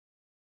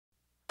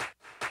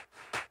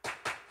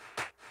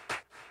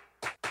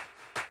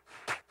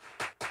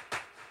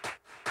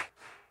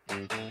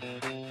Welcome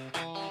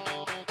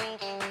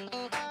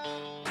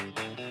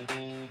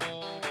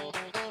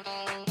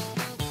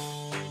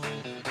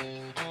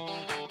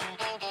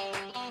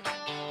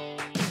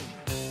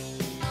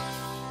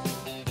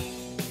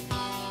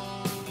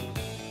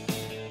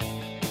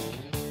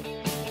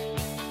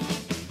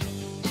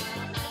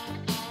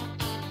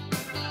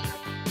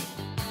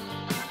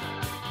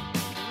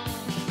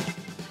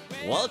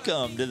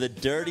to the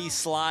Dirty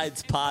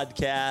Slides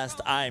podcast.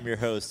 I am your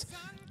host,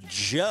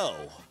 Joe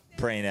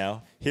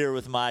Prano, here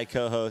with my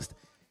co-host,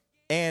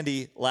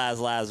 Andy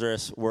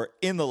Lazarus. We're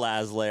in the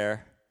Laz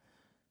Lair,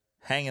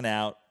 hanging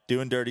out,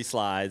 doing Dirty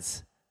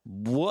Slides.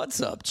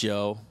 What's up,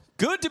 Joe?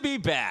 Good to be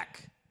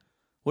back.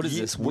 What is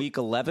this, week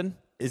 11?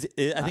 Is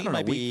it, I think it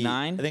might be week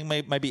 9. I think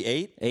it might be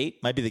 8.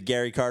 8? Might be the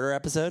Gary Carter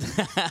episode.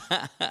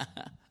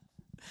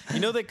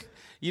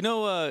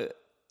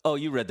 Oh,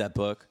 you read that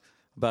book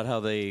about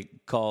how they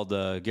called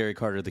Gary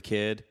Carter the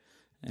Kid,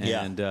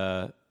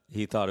 and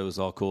he thought it was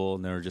all cool,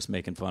 and they were just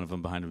making fun of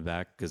him behind his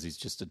back because he's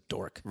just a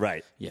dork.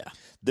 Right. Yeah.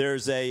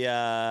 There's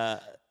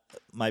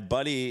my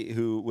buddy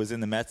who was in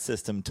the Mets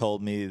system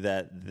told me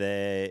that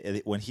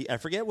I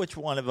forget which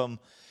one of them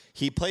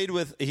he played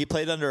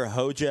under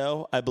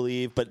Hojo, I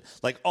believe, but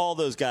like all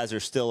those guys are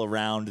still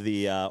around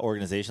the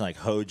organization, like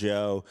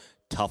Hojo.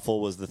 Tuffle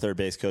was the third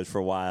base coach for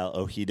a while.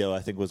 Ojeda, I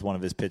think, was one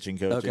of his pitching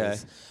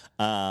coaches.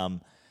 Okay.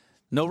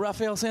 No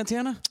Rafael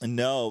Santana?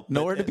 No.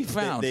 Nowhere to be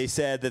found. They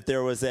said that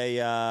there was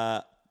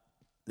on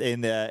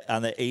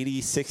the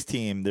 86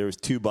 team, there was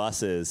 2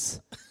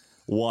 buses.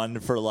 One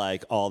for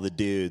like all the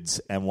dudes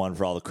and one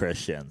for all the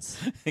Christians.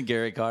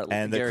 Gary Carter.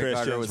 And the Gary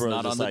Christians Carter was were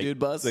not just on the like, dude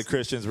bus? The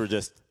Christians were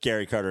just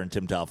Gary Carter and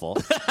Tim Tuffle.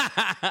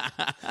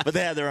 But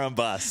they had their own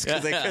bus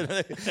because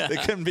they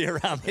couldn't be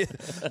around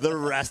the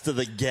rest of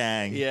the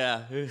gang.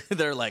 Yeah.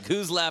 They're like,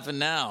 who's laughing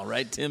now,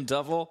 right, Tim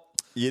Tuffle?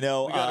 You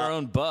know, we got our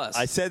own bus.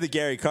 I said the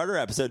Gary Carter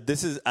episode.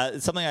 This is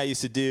something I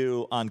used to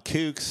do on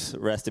Kooks.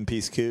 Rest in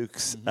peace,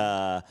 Kooks.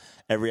 Mm-hmm.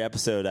 Every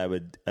episode, I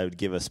would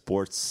give a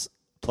sports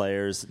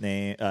player's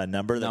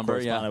number that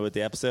corresponded with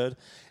the episode,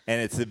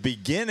 and it's the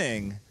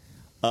beginning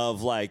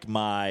of like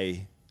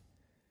my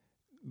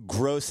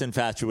gross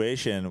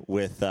infatuation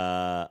with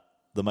the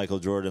Michael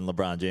Jordan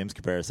LeBron James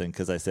comparison,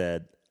 because I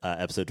said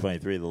episode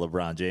 23, the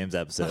LeBron James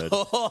episode,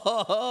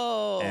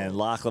 and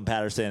Lachlan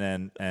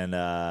Patterson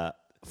and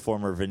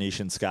former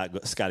Venetian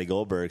Scotty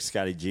Goldberg,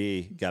 Scotty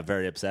G, got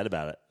very upset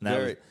about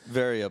it.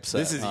 Very upset.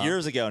 This is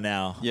years ago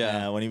now.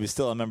 Yeah, when he was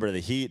still a member of the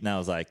Heat, and I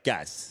was like,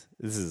 guys,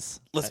 I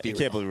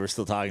can't believe we're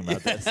still talking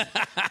about this.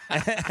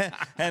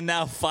 And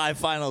now 5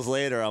 finals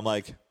later, I'm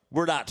like,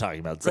 we're not talking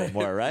about this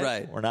anymore, right?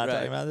 Right. We're not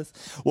talking about this.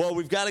 Well,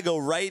 we've got to go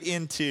right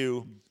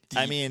into,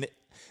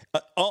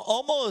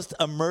 almost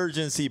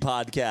emergency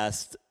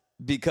podcast.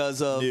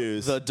 Because of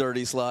news. The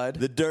dirty slide.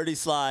 The dirty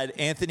slide.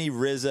 Anthony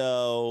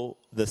Rizzo,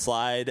 the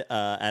slide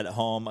at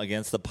home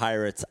against the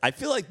Pirates. I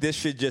feel like this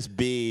should just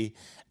be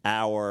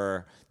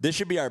our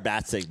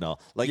bat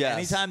signal. Like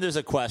anytime there's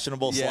a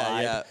questionable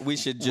slide, we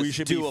should do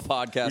a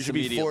podcast. We should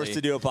be forced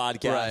to do a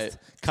podcast,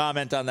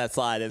 comment on that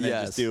slide, and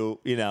then just do,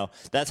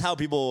 that's how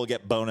people will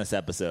get bonus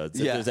episodes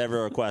if there's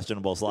ever a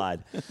questionable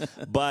slide.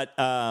 But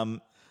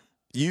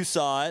you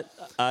saw it.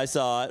 I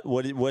saw it.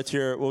 What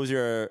was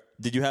your?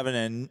 Did you have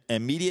an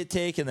immediate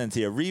take and then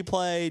see a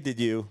replay? Did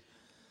you?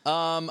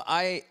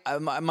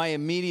 My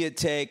immediate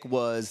take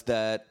was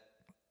that,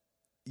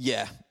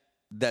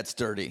 that's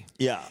dirty.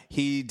 Yeah,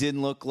 he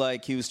didn't look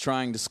like he was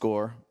trying to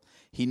score.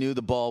 He knew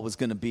the ball was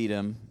going to beat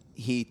him.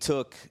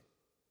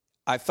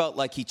 I felt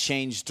like he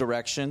changed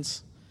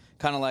directions,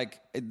 kind of like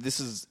this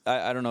is.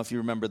 I don't know if you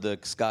remember the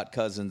Scott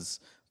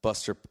Cousins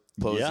Buster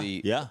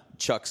Posey,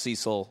 Chuck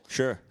Cecil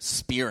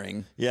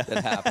spearing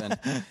that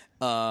happened.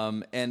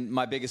 And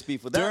my biggest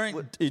beef with during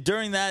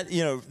that,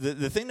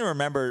 the thing to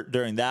remember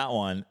during that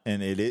one,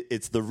 and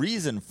it's the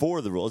reason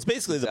for the rule. It's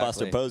basically the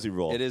Buster Posey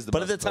rule. It is the but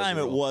Buster at the time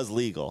Posey it rule. was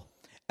legal.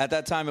 At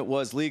that time it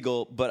was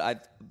legal,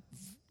 but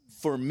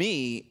for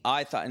me,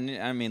 I thought,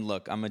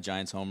 look, I'm a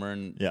Giants homer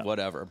and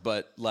whatever,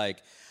 but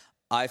like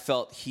I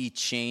felt he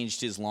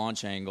changed his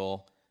launch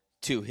angle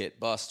to hit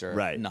Buster,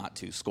 not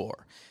to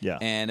score. Yeah.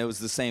 And it was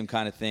the same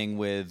kind of thing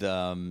with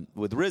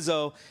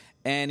Rizzo,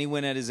 and he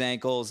went at his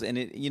ankles. And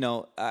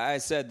I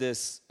said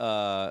this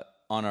on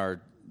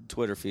our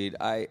Twitter feed.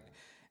 At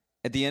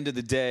the end of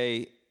the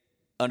day,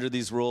 under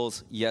these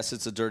rules, yes,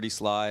 it's a dirty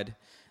slide.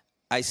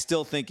 I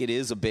still think it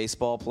is a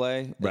baseball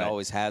play. It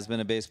always has been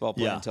a baseball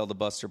play until the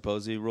Buster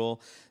Posey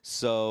rule.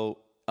 So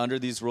under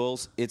these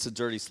rules, it's a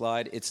dirty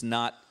slide. It's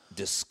not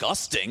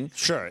disgusting.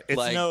 Sure. It's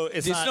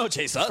not no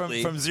Chase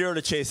Utley. From 0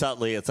 to Chase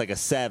Utley, it's like a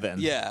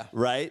 7. Yeah.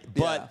 Right?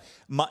 But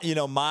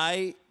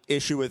my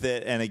issue with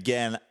it, and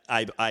again,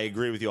 I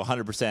agree with you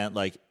 100%,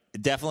 like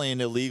definitely an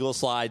illegal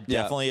slide,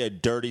 definitely a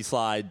dirty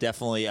slide,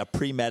 definitely a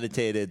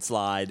premeditated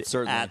slide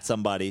at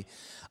somebody.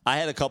 I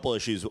had a couple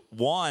issues.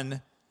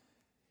 One,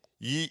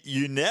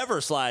 you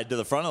never slide to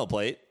the front of the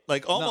plate.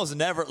 Like almost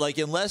never. Like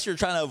unless you're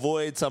trying to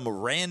avoid some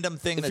random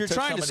thing. If you're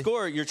trying to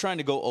score, you're trying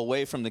to go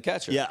away from the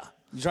catcher. Yeah.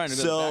 You're trying to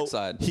go to the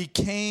backside. He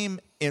came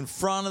in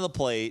front of the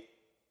plate.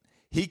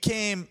 he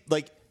came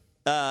like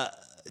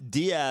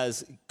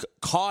Diaz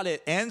caught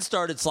it and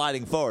started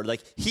sliding forward.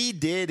 Like he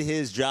did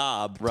his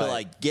job to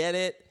like get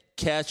it,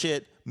 catch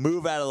it,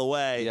 move out of the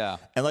way. Yeah.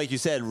 And like you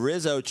said,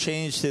 Rizzo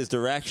changed his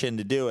direction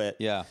to do it.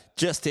 Yeah.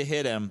 Just to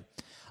hit him.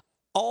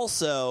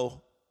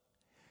 Also,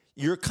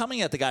 you're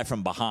coming at the guy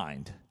from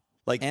behind.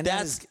 Like and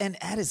at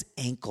his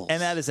ankles.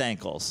 And at his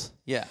ankles.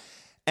 Yeah.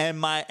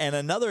 And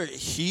another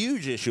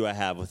huge issue I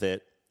have with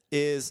it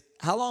is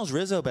how long has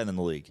Rizzo been in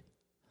the league?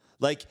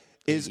 Like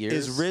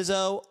is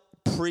Rizzo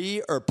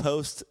pre or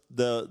post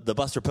the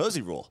Buster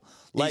Posey rule?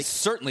 Like he's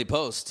certainly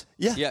post.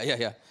 Yeah.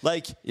 Yeah.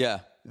 Like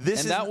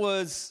that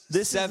was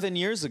 7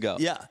 years ago.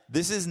 Yeah.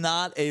 This is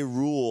not a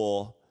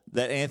rule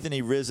that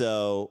Anthony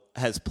Rizzo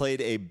has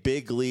played a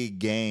big league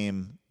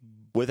game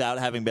without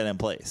having been in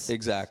place.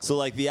 Exactly. So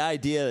like the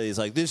idea is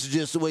like, this is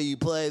just the way you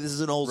play. This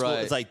is an old school.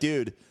 It's like,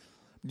 dude,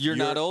 you're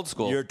not old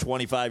school. You're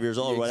 25 years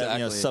old. Exactly. Whatever.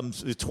 You know, some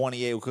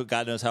 28.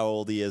 God knows how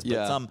old he is.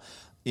 But some,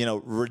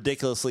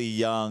 ridiculously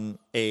young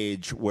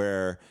age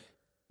where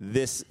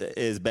this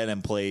has been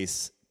in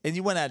place, and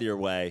you went out of your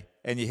way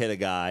and you hit a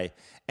guy.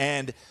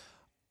 And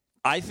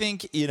I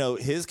think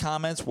his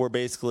comments were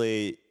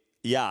basically,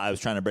 I was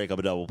trying to break up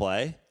a double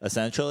play,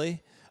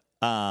 essentially,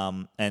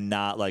 and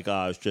not like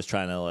I was just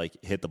trying to like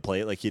hit the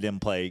plate. Like he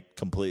didn't play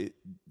complete,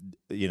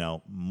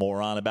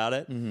 moron about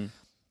it. Mm-hmm.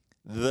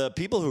 The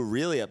people who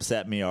really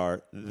upset me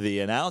are the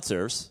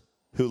announcers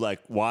who like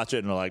watch it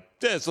and are like,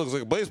 this looks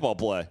like a baseball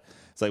play.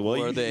 It's like, well,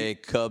 were they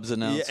Cubs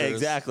announcers? Yeah,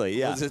 exactly.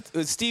 Yeah.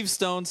 Was Steve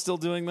Stone still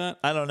doing that?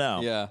 I don't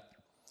know. Yeah.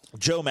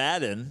 Joe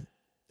Madden,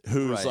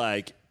 who's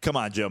like, come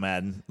on, Joe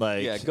Madden.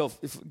 Like, yeah, go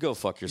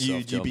fuck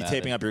yourself. You'd be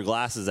taping up your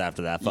glasses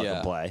after that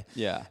fucking play.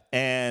 Yeah.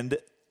 And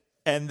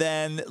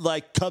then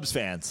like Cubs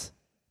fans,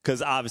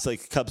 because obviously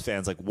Cubs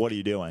fans, like, what are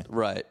you doing?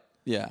 Right.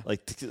 Yeah.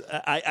 Like,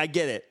 I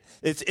get it.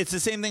 It's the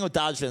same thing with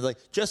Dodgers fans. Like,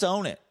 just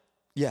own it.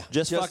 Yeah.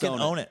 Just fucking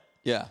own it.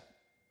 Yeah.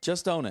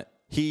 Just own it.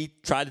 He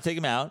tried to take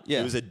him out.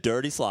 Yeah. It was a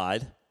dirty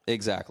slide.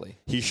 Exactly.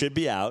 He should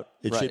be out.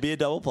 It should be a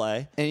double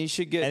play. And he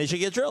should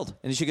get drilled.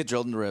 And he should get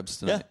drilled in the ribs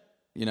tonight.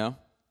 Yeah.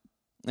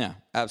 Yeah,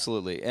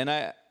 absolutely. And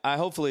I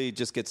hopefully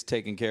just gets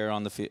taken care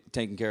of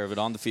it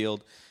on the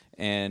field,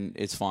 and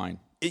it's fine.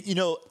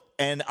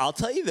 And I'll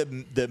tell you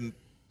the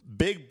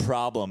big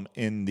problem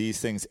in these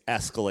things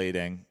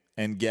escalating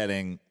and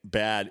getting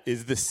bad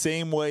is the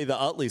same way the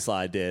Utley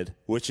slide did,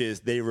 which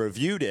is they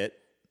reviewed it,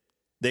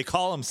 they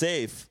call him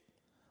safe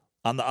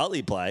on the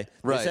Utley play,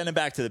 they send him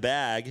back to the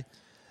bag.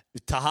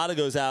 Tejada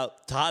goes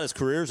out. Tejada's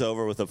career's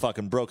over with a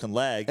fucking broken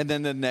leg. And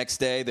then the next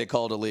day they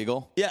called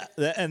illegal. Yeah.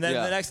 And then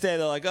the next day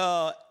they're like,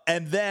 oh.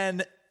 And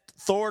then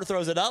Thor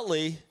throws at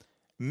Utley,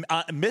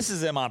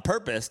 misses him on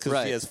purpose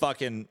because he has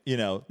fucking,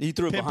 he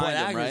threw it behind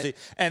him, accuracy, right?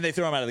 And they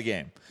throw him out of the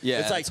game. Yeah,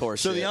 it's like,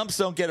 so the umps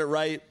don't get it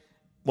right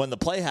when the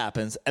play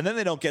happens, and then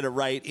they don't get it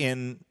right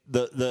in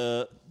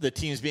the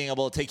teams being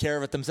able to take care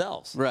of it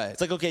themselves. Right. It's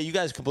like, okay, you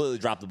guys completely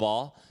dropped the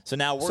ball, so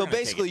now we're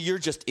basically you're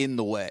just in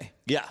the way.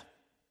 Yeah.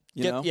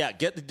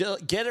 Get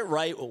it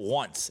right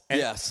once.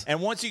 And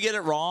once you get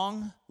it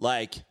wrong,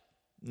 like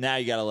now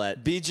you got to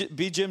let be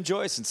Jim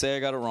Joyce and say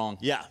I got it wrong.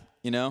 Yeah.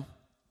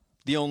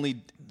 The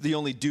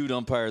only dude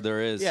umpire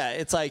there is. Yeah,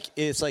 it's like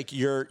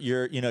you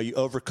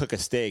overcook a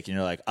steak and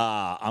you're like,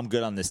 I'm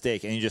good on this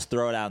steak, and you just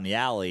throw it out in the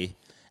alley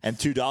and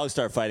two dogs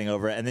start fighting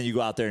over it, and then you go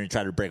out there and you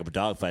try to break up a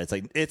dog fight. It's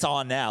like, it's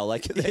on now.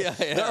 Like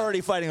they're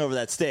already fighting over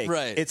that steak.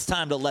 Right. It's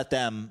time to let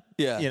them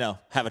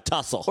have a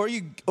tussle. Or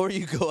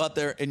you go out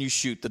there and you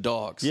shoot the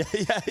dogs. Yeah,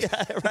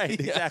 right,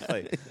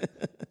 exactly.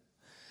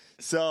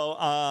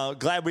 So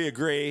glad we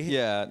agree.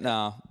 Yeah,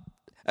 no.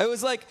 It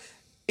was like,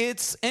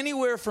 it's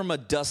anywhere from a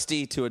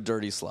dusty to a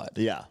dirty slide.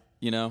 Yeah.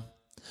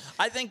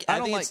 I think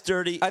it's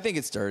dirty. I think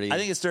it's dirty. I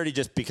think it's dirty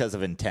just because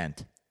of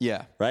intent.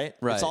 Yeah. Right?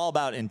 It's all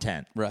about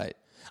intent. Right.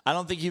 I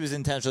don't think he was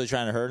intentionally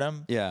trying to hurt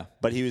him. Yeah.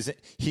 But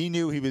he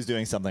knew he was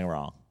doing something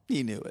wrong.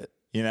 He knew it.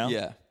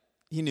 Yeah.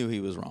 He knew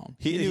he was wrong.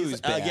 He knew he was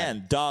bad.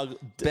 Again,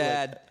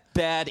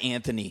 bad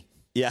Anthony.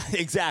 Yeah,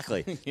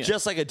 exactly. Yeah.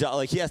 Just like a dog.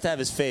 Like he has to have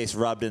his face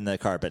rubbed in the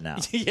carpet now.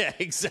 Yeah,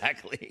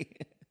 exactly.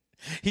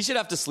 He should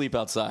have to sleep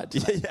outside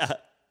tonight. Yeah.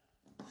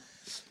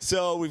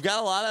 So we've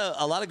got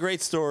a lot of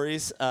great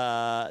stories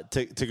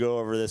to go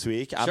over this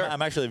week. Sure.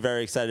 I'm actually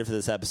very excited for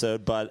this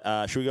episode,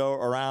 but should we go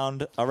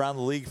around the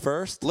league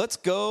first? Let's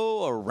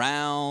go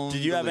around.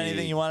 Did you have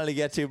anything you wanted to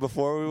get to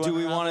before we went? Do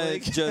we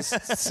want to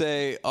just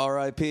say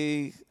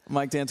R.I.P.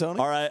 Mike D'Antoni?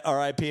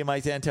 R.I.P.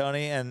 Mike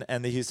D'Antoni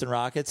and the Houston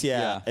Rockets.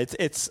 Yeah.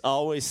 It's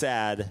always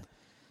sad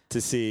to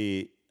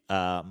see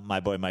my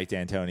boy Mike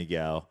D'Antoni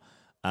go,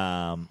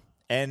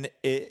 and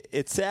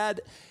it's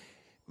sad.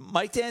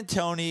 Mike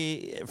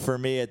D'Antoni, for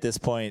me at this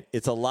point,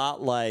 it's a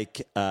lot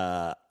like when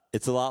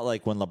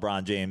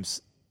LeBron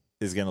James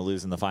is going to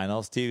lose in the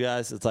finals to you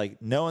guys. It's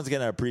like no one's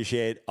going to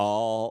appreciate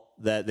all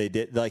that they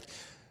did. Like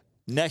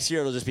next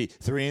year, it'll just be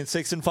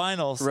 3-6 in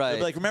finals.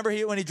 Right? Like remember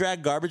when he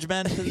dragged garbage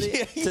men to the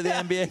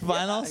NBA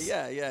finals?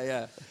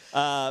 Yeah.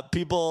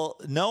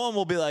 No one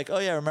will be like, oh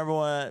yeah,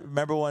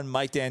 remember when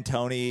Mike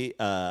D'Antoni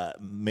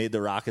made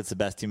the Rockets the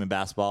best team in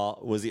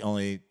basketball? Was the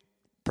only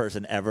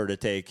person ever to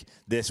take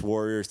this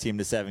Warriors team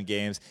to 7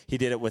 games. He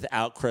did it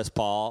without Chris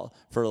Paul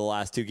for the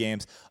last 2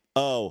 games.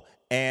 Oh,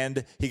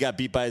 and he got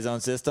beat by his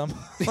own system.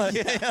 Can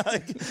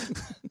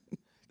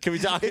we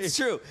talk? It's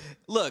true.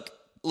 Look,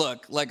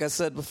 like I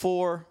said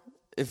before,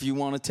 if you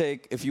want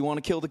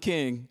to kill the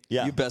king,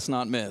 you best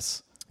not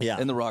miss. Yeah.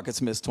 And the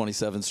Rockets missed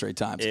 27 straight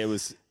times. It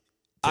was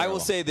terrible. I will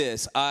say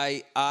this.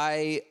 I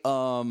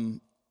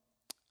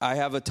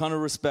have a ton of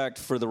respect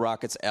for the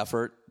Rockets'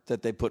 effort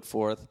that they put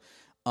forth.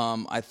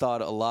 I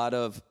thought a lot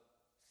of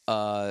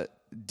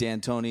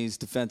D'Antoni's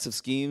defensive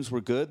schemes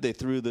were good. They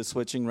threw the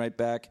switching right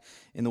back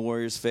in the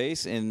Warriors'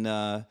 face,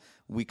 and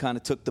we kind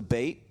of took the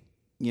bait,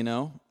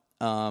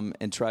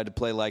 and tried to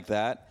play like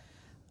that.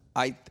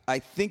 I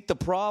think the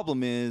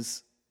problem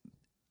is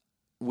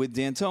with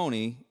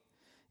D'Antoni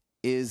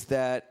is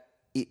that,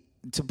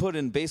 to put it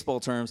in baseball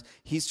terms,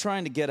 he's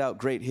trying to get out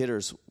great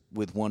hitters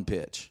with one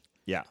pitch.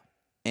 Yeah.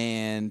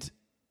 And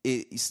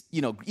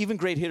even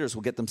great hitters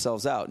will get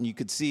themselves out. And you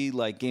could see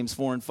like games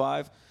 4 and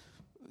 5,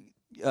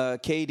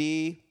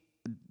 KD,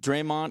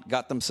 Draymond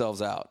got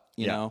themselves out,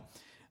 you know.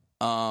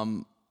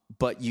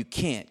 But you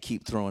can't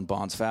keep throwing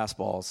Bonds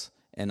fastballs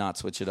and not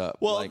switch it up.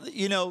 Well,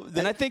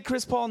 and I think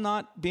Chris Paul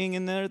not being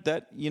in there,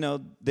 that,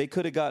 they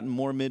could have gotten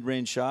more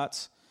mid-range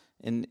shots.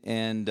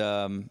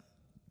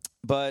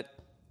 But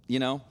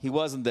he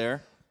wasn't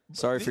there.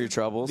 Sorry for your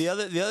troubles. The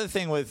other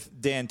thing with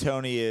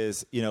D'Antoni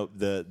is,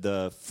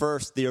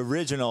 the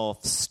original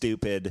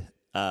stupid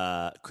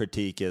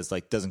critique is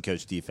like doesn't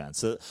coach defense.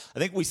 So I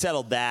think we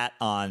settled that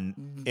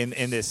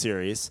in this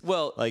series.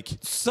 Well,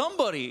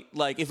 somebody,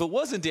 if it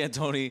wasn't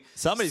D'Antoni,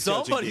 somebody's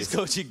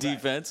coaching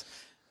defense. Right.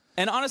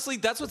 And honestly,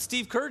 that's what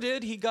Steve Kerr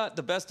did. He got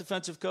the best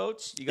defensive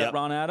coach. You got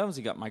Ron Adams.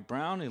 You got Mike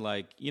Brown. He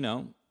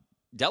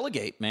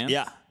delegate, man.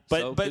 Yeah.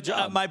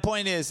 But my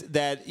point is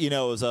that, it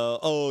was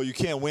you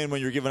can't win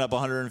when you're giving up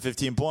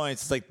 115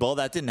 points. It's like, well,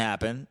 that didn't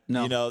happen.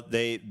 No.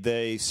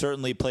 They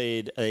certainly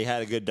they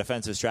had a good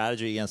defensive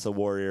strategy against the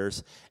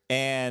Warriors.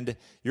 And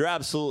you're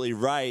absolutely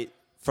right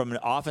from an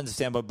offensive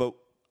standpoint. But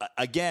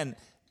again,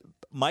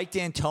 Mike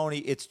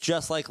D'Antoni, it's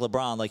just like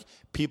LeBron. Like,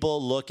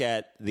 people look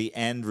at the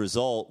end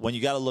result when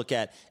you got to look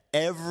at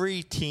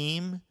every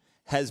team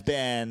has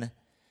been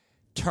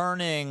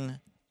turning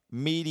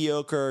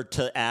mediocre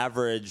to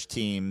average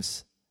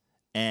teams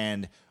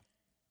and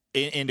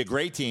into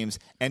great teams,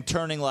 and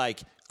turning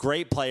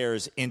great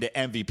players into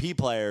MVP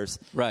players,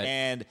 right?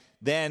 And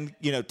then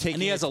taking.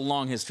 And he has a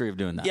long history of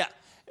doing that.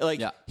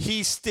 Yeah,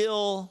 he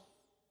still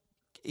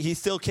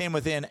came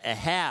within a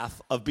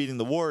half of beating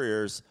the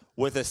Warriors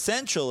with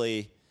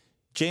essentially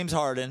James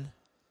Harden,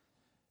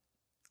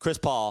 Chris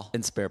Paul,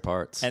 and spare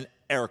parts, and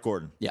Eric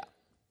Gordon.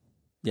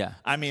 Yeah.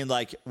 I mean,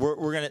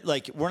 we're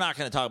not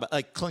gonna talk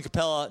about Clint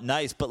Capella,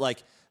 nice,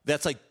 but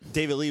that's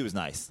David Lee was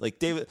nice.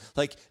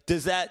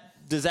 Does that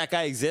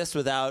guy exist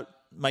without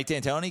Mike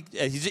D'Antoni?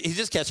 He's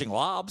just catching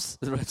lobs.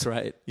 That's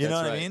right. You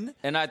know what I mean?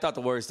 And I thought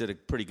the Warriors did a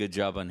pretty good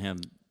job on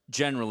him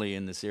generally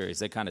in the series.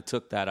 They kind of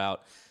took that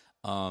out.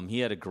 He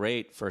had a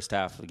great first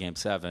half of Game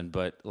 7,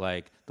 but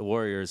the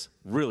Warriors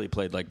really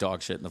played like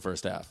dog shit in the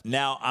first half.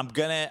 Now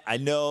I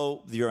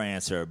know your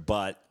answer,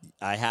 but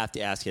I have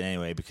to ask it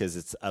anyway because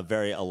it's a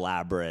very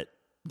elaborate,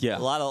 a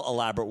lot of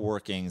elaborate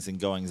workings and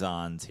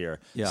goings-ons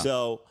here. Yeah.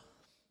 So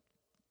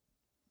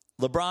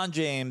LeBron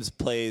James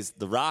plays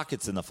the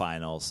Rockets in the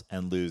finals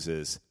and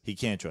loses. He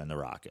can't join the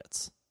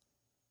Rockets,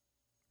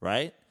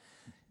 right?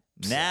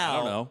 Now, I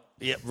don't know.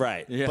 Yeah,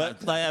 right. Yeah,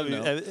 but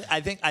I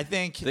think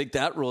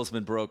that rule's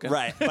been broken.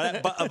 Right.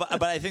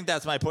 But I think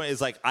that's my point.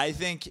 Is I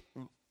think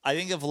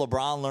if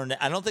LeBron learned,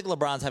 I don't think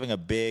LeBron's having a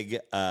big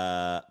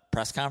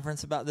press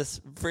conference about this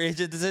free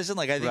agent decision.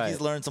 I think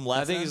he's learned some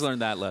lessons. I think he's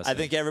learned that lesson. I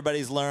think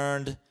everybody's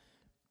learned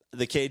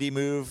the KD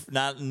move.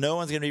 No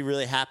one's going to be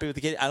really happy with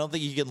the KD. I don't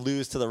think you can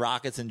lose to the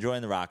Rockets and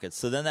join the Rockets.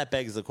 So then that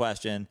begs the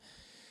question: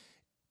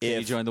 Can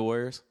he join the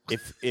Warriors?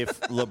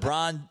 If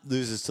LeBron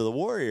loses to the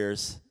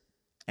Warriors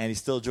and he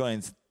still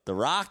joins the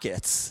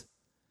Rockets,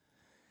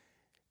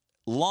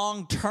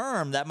 long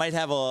term that might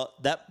have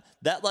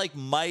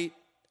might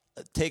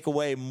take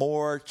away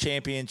more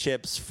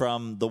championships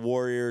from the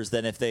Warriors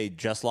than if they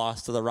just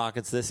lost to the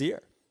Rockets this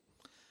year.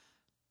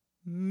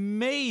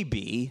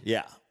 Maybe.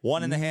 Yeah.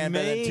 1 in the hand,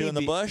 better than 2 in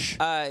the bush.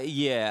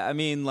 Yeah. I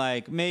mean,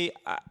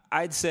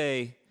 I'd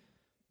say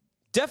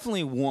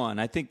definitely 1.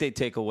 I think they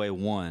take away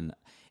 1.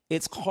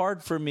 It's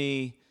hard for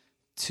me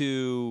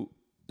to.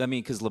 I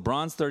mean, because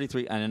LeBron's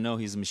 33, and I know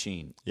he's a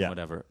machine,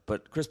 whatever.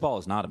 But Chris Paul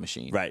is not a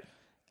machine, right?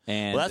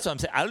 And that's what I'm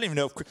saying. I don't even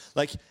know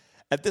if,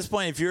 at this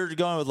point, if you're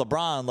going with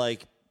LeBron,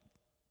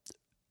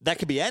 that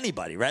could be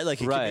anybody, right?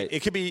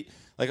 It could be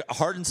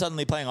Harden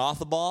suddenly playing off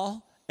the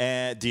ball.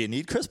 And do you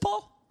need Chris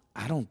Paul?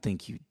 I don't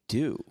think you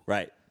do.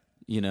 Right.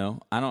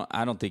 I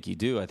don't think you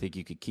do. I think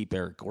you could keep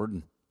Eric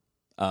Gordon.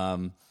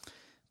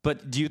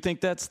 But do you think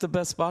that's the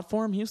best spot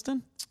for him,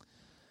 Houston?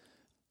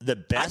 The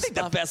best. I think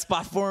the best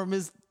spot for him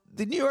is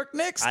the New York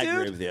Knicks, dude. I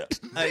agree with you.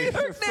 New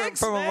York Knicks,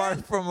 from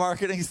a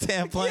marketing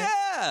standpoint.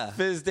 Yeah.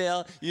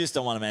 Fizdale, you just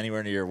don't want him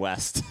anywhere near your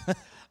West.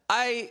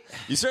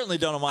 You certainly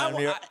don't want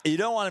him near. You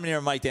don't want him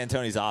near Mike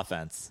D'Antoni's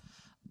offense.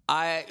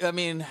 I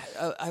mean,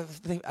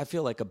 I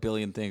feel like a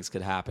billion things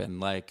could happen.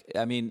 Like,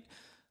 I mean,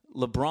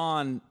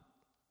 LeBron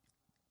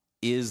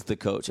is the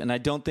coach, and I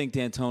don't think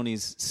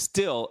D'Antoni's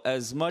still,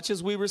 as much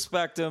as we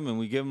respect him and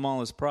we give him all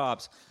his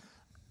props,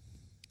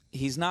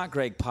 he's not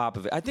Greg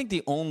Popovich. I think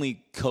the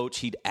only coach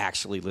he'd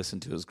actually listen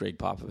to is Greg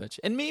Popovich,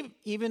 and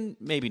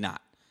maybe not.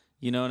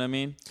 You know what I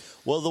mean?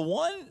 Well, the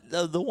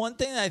one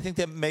thing I think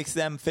that makes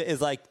them fit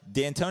is like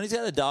D'Antoni's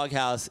got a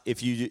doghouse.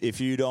 If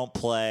you don't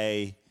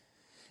play,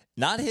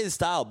 not his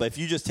style, but if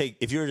you're just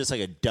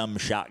like a dumb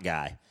shot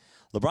guy.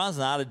 LeBron's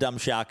not a dumb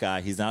shot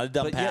guy. He's not a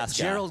dumb pass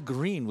guy. Gerald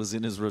Green was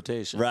in his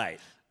rotation, right?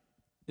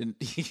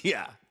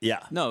 Yeah.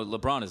 No,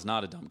 LeBron is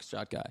not a dumb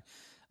shot guy.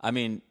 I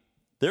mean,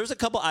 there was a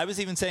couple. I was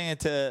even saying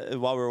it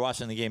while we were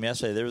watching the game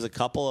yesterday. There was a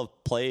couple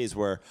of plays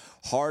where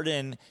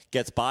Harden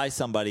gets by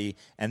somebody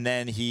and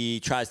then he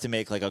tries to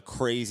make like a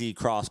crazy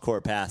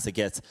cross-court pass that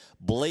gets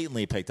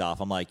blatantly picked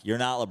off. I'm like, you're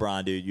not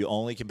LeBron, dude. You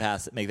only can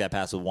make that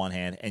pass with one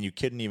hand, and you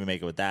couldn't even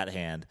make it with that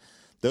hand.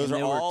 Those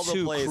are all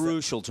the plays.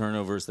 Crucial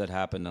turnovers that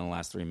happened in the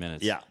last 3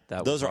 minutes. Yeah,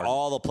 those are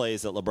all the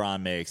plays that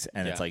LeBron makes,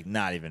 and it's like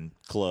not even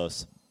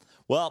close.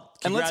 Well,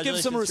 and let's give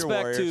some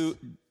respect to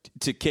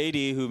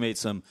KD, who made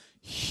some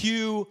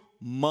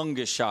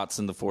humongous shots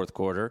in the fourth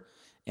quarter,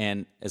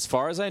 and as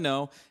far as I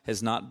know,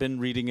 has not been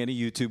reading any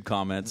YouTube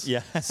comments.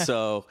 Yeah,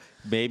 so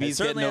maybe he's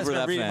getting over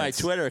that. Reading my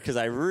Twitter because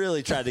I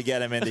really tried to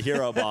get him into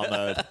hero ball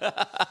mode.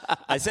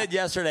 I said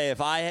yesterday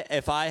if I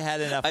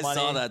had enough money, I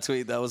saw that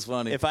tweet. That was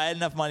funny. If I had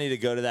enough money to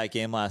go to that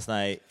game last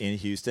night in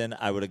Houston,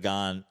 I would have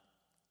gone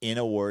in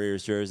a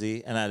Warriors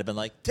jersey, and I'd have been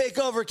like, "Take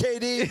over,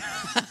 KD.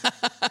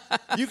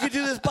 You can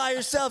do this by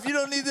yourself. You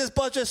don't need this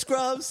bunch of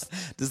scrubs."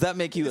 Does that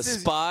make you a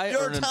spy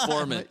or an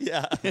informant?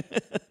 Yeah.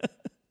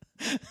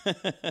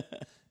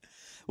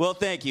 Well,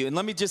 thank you. And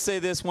let me just say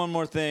this one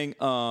more thing.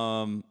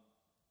 The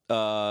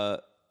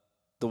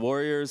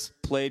Warriors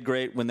played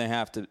great when they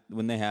had to,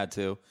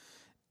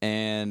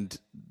 and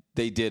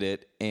they did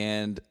it.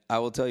 And I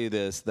will tell you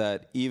this,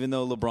 that even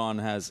though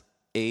LeBron has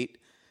 8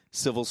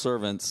 civil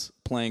servants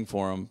playing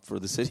for him for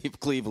the city of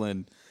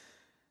Cleveland,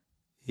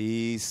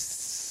 he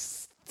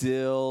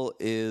still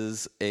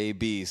is a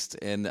beast.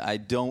 And I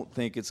don't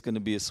think it's going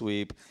to be a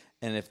sweep.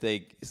 And if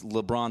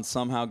LeBron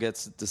somehow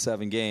gets to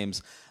 7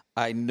 games,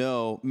 I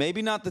know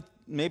maybe not the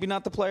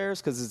players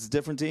because it's a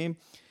different team,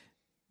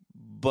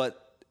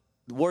 but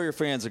Warrior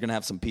fans are going to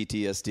have some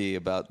PTSD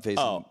about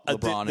facing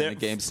LeBron in a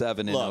Game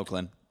 7 in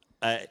Oakland.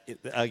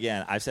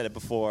 Again, I've said it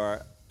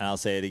before, and I'll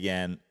say it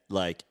again.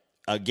 Like,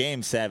 a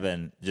Game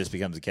 7 just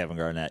becomes a Kevin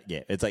Garnett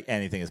game. It's like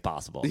anything is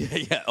possible.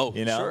 Yeah. Oh,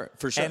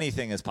 for sure.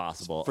 Anything is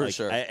possible. For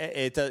sure.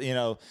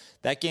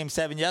 That Game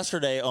 7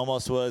 yesterday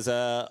almost was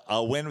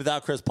a win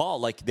without Chris Paul.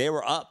 Like, they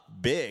were up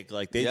big.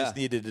 Like, they just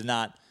needed to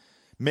not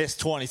miss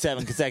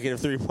 27 consecutive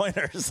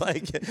three-pointers.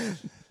 Like,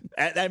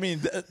 I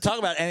mean, talk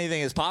about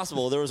anything is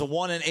possible. There was a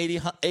 1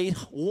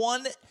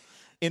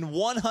 in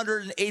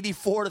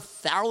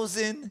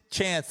 184,000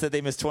 chance that they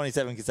missed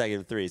 27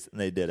 consecutive threes,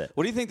 and they did it.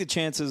 What do you think the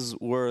chances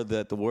were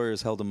that the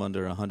Warriors held them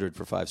under 100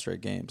 for 5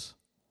 straight games?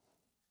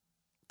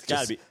 It's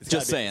got to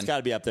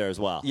be up there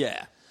as well.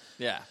 Yeah.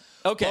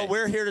 Okay. Well,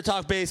 we're here to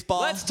talk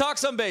baseball. Let's talk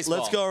some baseball.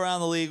 Let's go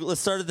around the league. Let's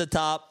start at the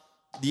top.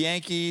 The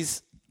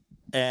Yankees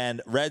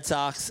and Red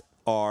Sox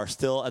are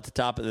still at the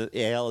top of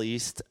the AL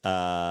East.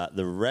 The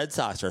Red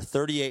Sox are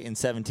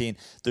 38-17.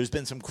 There's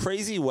been some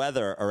crazy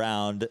weather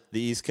around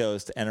the East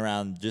Coast and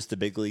around just the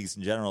big leagues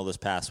in general this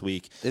past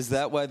week. Is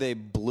that why they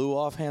blew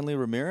off Hanley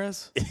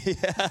Ramirez?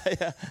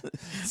 Yeah.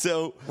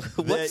 So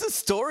what's the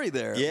story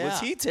there? Yeah. Was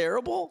he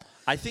terrible?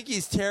 I think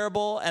he's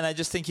terrible, and I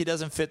just think he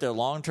doesn't fit their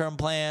long-term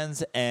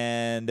plans.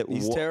 And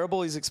he's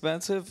terrible. He's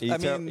expensive.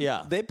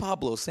 They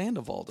Pablo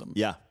Sandoval'd him.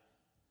 Yeah.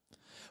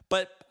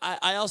 But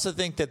I also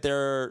think that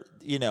they're,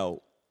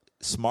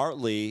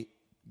 smartly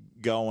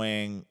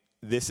going,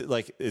 this is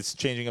like, it's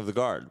changing of the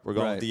guard. We're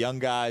going with the young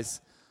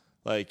guys.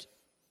 Like,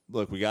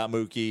 look, we got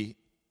Mookie.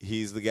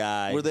 He's the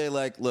guy. Were they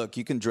like, look,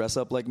 you can dress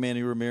up like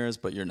Manny Ramirez,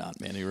 but you're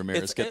not Manny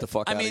Ramirez. Get the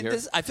fuck out of here.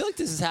 I feel like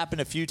this has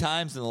happened a few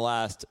times in the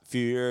last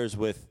few years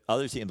with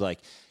other teams, like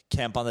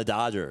Kemp on the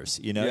Dodgers.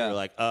 You're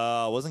like,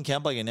 wasn't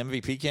Kemp like an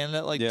MVP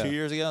candidate 2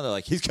 years ago? And they're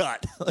like, he's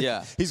cut.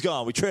 He's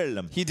gone. We traded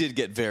him. He did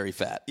get very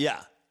fat.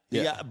 Yeah,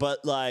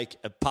 but like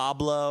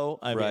Pablo,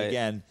 I mean,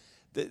 again,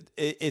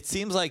 it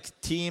seems like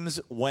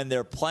teams, when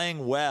they're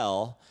playing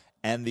well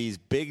and these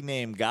big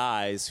name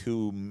guys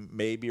who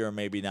maybe or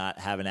maybe not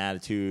have an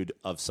attitude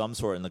of some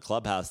sort in the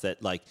clubhouse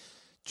that like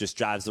just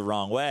drives the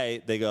wrong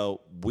way, they go,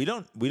 we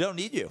don't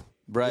need you.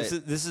 Right.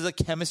 This is a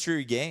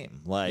chemistry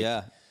game.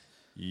 Like,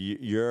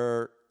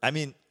 you're. I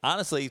mean,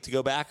 honestly, to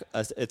go back,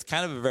 it's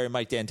kind of a very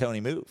Mike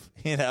D'Antoni move.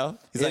 He's like,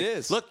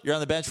 is. Look, you're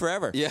on the bench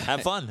forever. Yeah,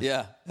 have fun.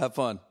 Yeah, have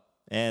fun.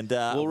 And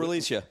we'll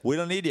release you. We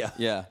don't need you.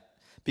 Yeah,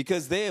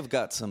 because they have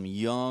got some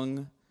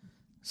young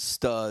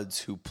studs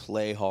who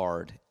play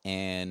hard.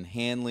 And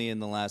Hanley in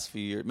the last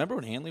few years. Remember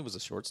when Hanley was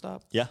a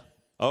shortstop? Yeah.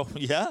 Oh,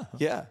 yeah.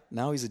 Yeah.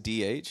 Now he's a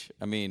DH.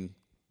 I mean,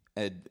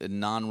 a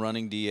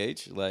non-running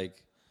DH.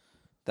 Like,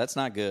 That's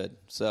not good.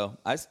 So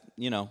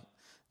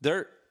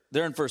they're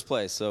in first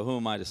place. So who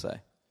am I to say?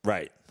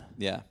 Right.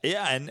 Yeah.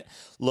 Yeah. And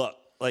look,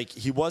 like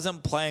he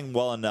wasn't playing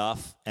well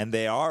enough, and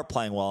they are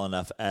playing well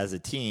enough as a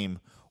team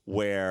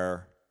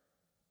where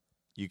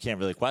you can't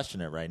really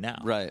question it right now.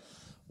 Right.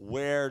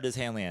 Where does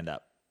Hanley end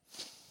up?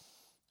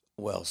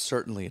 Well,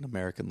 certainly in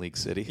American League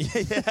City.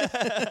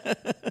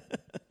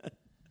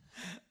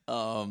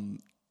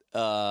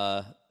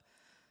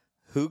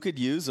 Who could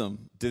use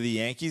him? Do the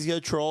Yankees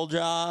go troll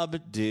job?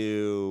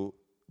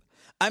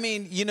 I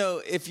mean,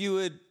 if you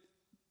would,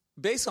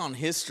 based on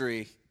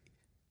history,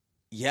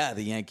 the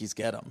Yankees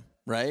get him,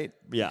 right?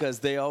 Yeah. Because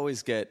they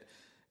always get,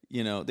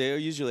 they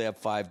usually have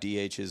 5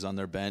 DHs on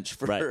their bench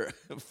for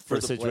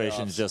for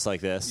situations playoffs. Just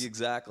like this.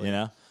 Exactly.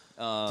 They're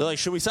like,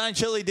 should we sign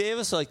Chili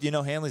Davis? They're like,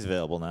 Hanley's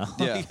available now.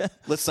 Yeah.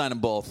 Let's sign them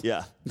both.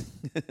 Yeah.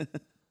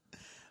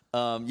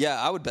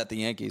 I would bet the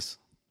Yankees.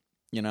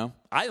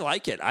 I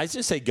like it. I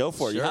just say go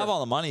for it. You have all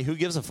the money. Who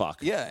gives a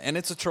fuck? Yeah, and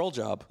it's a troll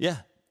job. Yeah.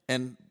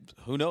 And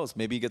who knows?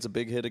 Maybe he gets a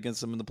big hit against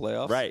them in the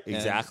playoffs. Right,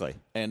 exactly.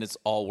 And it's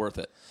all worth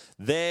it.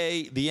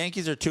 The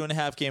Yankees are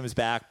 2.5 games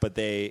back, but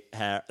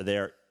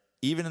they're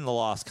even in the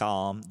loss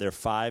column. They're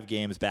 5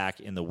 games back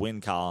in the win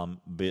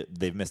column. But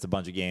they've missed a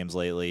bunch of games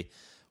lately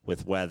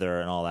with weather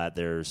and all that.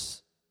 They're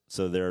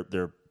even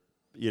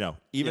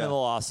in the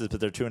losses, but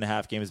they're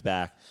 2.5 games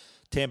back.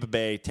 Tampa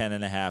Bay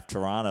 10.5,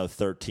 Toronto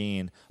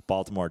 13,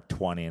 Baltimore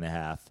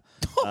 20.5.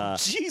 Oh,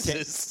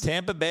 Jesus!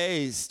 Tampa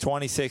Bay's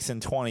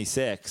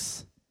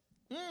 26-26.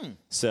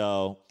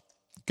 So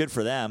good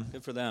for them.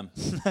 Good for them.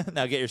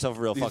 Now get yourself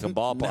a real fucking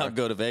ballpark. Now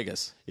go to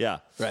Vegas. Yeah,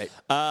 right.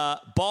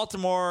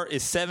 Baltimore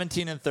is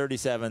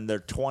 17-37. They're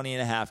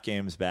 20.5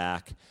 games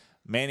back.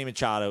 Manny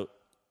Machado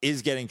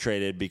is getting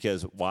traded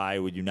because why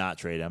would you not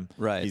trade him?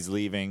 Right. He's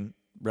leaving.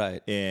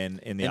 Right. In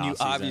the and offseason. you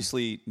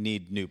obviously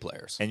need new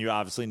players.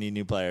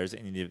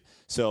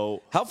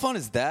 So how fun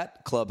is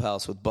that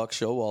clubhouse with Buck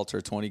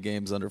Showalter 20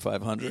 games under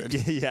 500?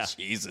 Yeah.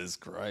 Jesus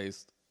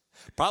Christ.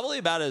 Probably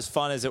about as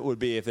fun as it would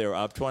be if they were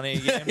up 20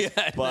 games.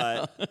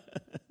 But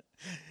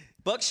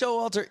Buck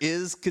Showalter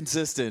is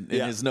consistent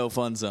in his no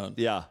fun zone.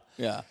 Yeah.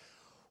 Yeah.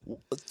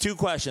 2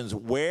 questions.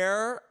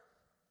 Where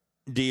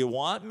do you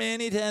want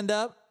Manny to end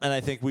up? And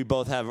I think we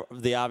both have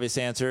the obvious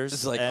answers.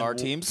 It's like our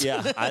teams.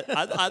 Yeah,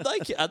 I'd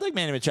like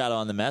Manny Machado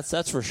on the Mets.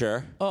 That's for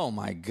sure. Oh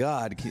my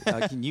God,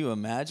 can you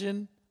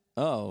imagine?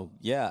 Oh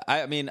yeah,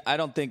 I mean I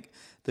don't think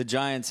the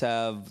Giants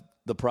have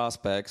the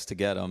prospects to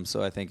get him,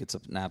 so I think it's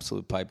an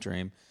absolute pipe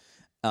dream.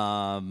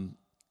 So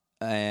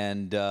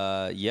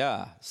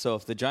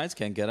if the Giants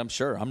can't get him,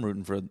 sure, I'm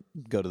rooting for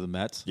go to the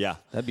Mets. Yeah,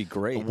 that'd be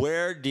great.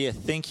 Where do you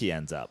think he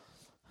ends up?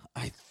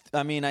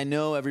 I mean I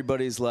know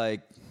everybody's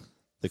like.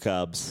 The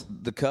Cubs,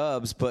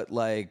 but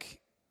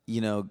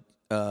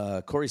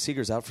Corey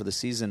Seager's out for the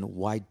season.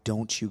 Why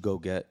don't you go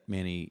get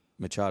Manny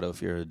Machado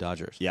if you're the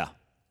Dodgers? Yeah.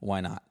 Why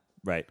not?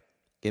 Right.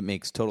 It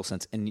makes total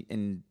sense.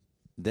 And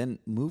then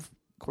move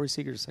Corey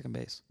Seager to second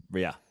base.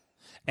 Yeah.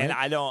 And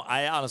right?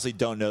 I honestly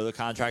don't know the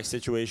contract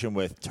situation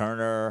with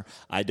Turner.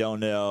 I don't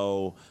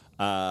know,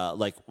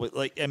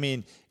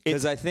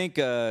 because I think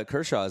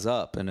Kershaw is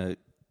up in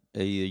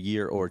a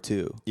year or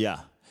two. Yeah.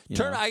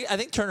 Turner, I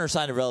think Turner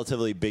signed a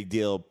relatively big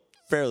deal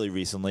fairly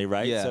recently,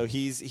 right? Yeah. So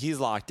he's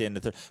locked in.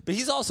 But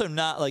he's also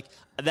not like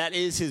that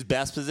is his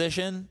best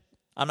position.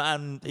 I'm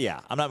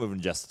not moving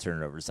Justin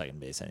Turner over to second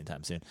base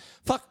anytime soon.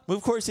 Fuck,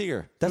 move Corey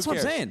Seager. That's what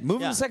I'm saying.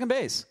 Move him to second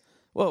base.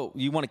 Whoa,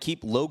 you want to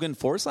keep Logan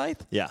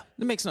Forsythe? Yeah.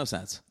 It makes no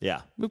sense.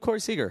 Yeah. Move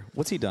Corey Seager.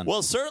 What's he done?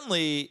 Well,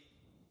 certainly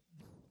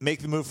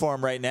make the move for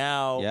him right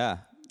now. Yeah.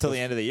 Till the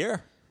end of the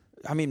year.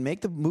 I mean, make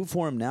the move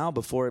for him now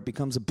before it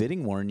becomes a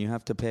bidding war and you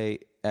have to pay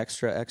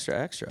extra.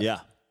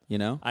 Yeah.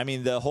 I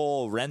mean, the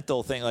whole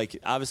rental thing, like,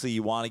 obviously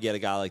you want to get a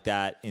guy like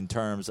that in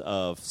terms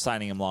of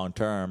signing him long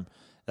term.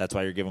 That's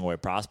why you're giving away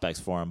prospects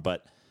for him.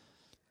 But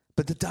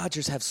the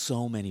Dodgers have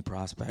so many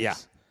prospects. Yeah.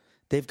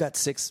 They've got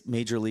 6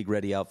 major league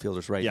ready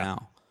outfielders right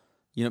now.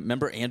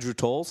 Remember Andrew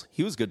Tolles?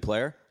 He was a good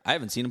player. I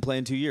haven't seen him play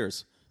in 2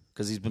 years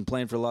because he's been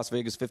playing for Las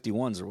Vegas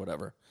 51s or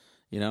whatever.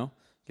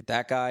 Get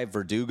that guy,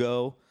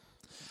 Verdugo,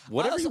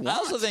 whatever you want. I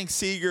also think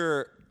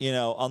Seager,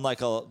 unlike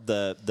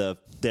the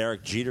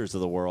Derek Jeters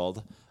of the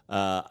world,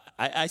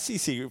 I see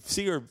Seager.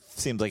 Seager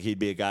seems like he'd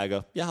be a guy. I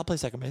go, yeah, I'll play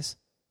second base.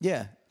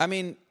 Yeah, I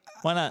mean,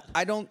 why not?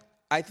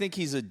 I think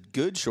he's a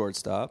good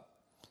shortstop.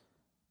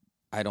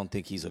 I don't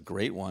think he's a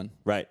great one.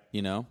 Right.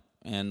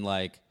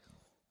 And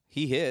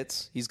he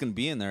hits. He's going to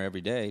be in there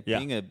every day. Yeah.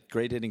 Being a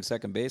great hitting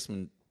second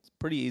baseman, it's a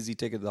pretty easy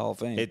ticket to the Hall of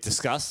Fame. It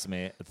disgusts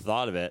me, the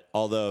thought of it.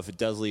 Although if it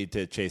does lead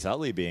to Chase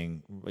Utley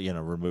being,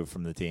 removed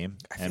from the team.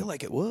 I feel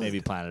like it would.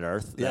 Maybe Planet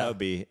Earth. Yeah. That would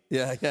be,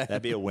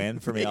 that'd be a win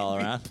for me all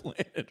around.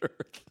 Planet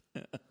Earth.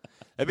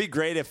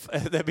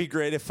 That'd be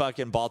great if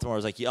fucking Baltimore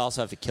was like, you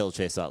also have to kill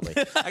Chase Utley.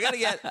 I gotta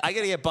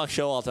get Buck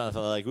Showalter on the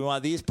phone. Like, we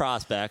want these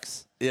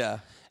prospects. Yeah.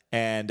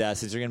 And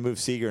since you're gonna move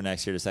Seager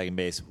next year to second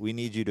base, we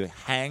need you to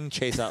hang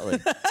Chase Utley.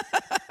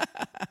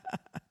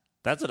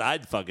 That's what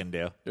I'd fucking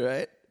do.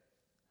 Right.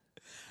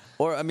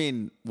 Or I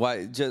mean,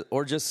 why?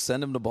 Just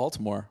send him to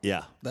Baltimore.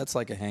 Yeah, that's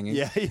like a hanging.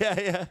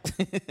 Yeah.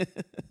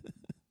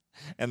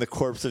 And the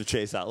corpse of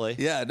Chase Utley.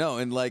 Yeah, no,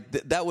 and like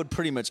that would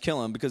pretty much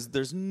kill him because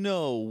there's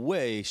no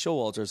way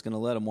Showalter is going to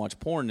let him watch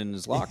porn in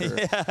his locker.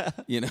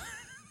 You know,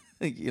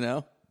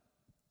 they're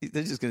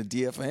just going to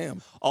DFA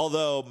him.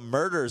 Although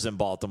murders in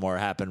Baltimore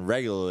happen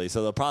regularly,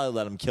 so they'll probably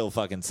let him kill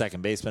fucking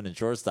second baseman and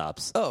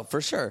shortstops. Oh,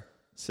 for sure.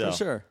 For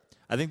sure.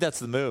 I think that's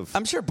the move.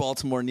 I'm sure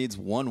Baltimore needs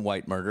one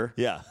white murder.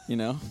 Yeah. You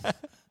know?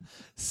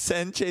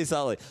 Send Chase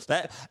Utley.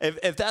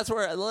 If that's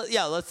where,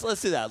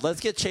 let's do that. Let's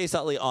get Chase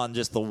Utley on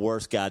just the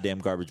worst goddamn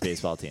garbage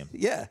baseball team.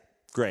 Yeah.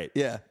 Great.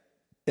 Yeah.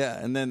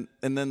 And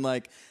then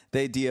like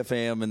they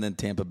DFA him and then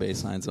Tampa Bay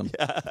signs him.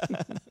 Yeah.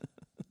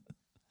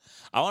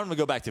 I want him to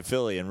go back to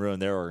Philly and ruin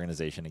their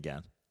organization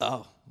again.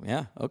 Oh,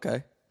 yeah.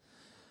 Okay.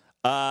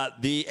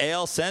 The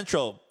AL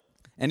Central.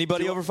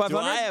 Anybody over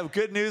 500? I have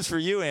good news for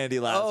you, Andy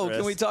Lazarus. Oh,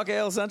 can we talk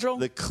AL Central?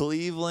 The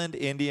Cleveland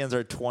Indians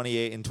are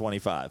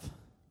 28-25.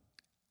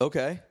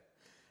 Okay.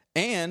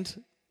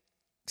 And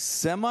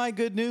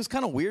semi-good news,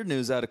 kind of weird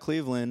news out of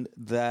Cleveland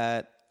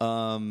that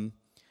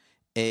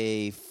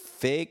a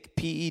fake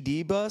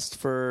PED bust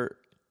for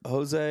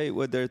Jose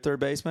with their third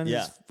baseman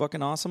is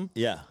fucking awesome.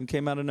 Yeah. And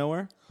came out of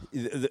nowhere.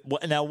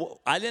 Now,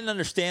 I didn't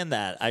understand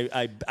that.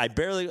 I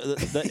barely.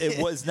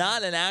 It was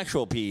not an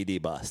actual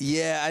PED bust.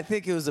 Yeah, I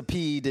think it was a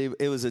PED.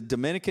 It was a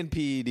Dominican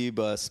PED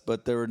bust,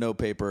 but there were no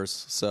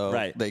papers,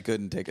 so they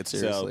couldn't take it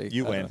seriously. So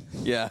you win.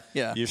 Yeah.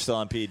 You're still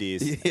on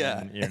PEDs.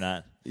 Yeah. And you're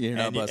not. You're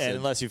not busted. And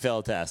unless you fail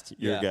a test,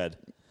 you're good.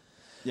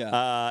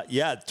 Yeah.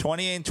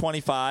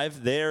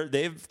 28-25.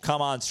 They've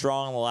come on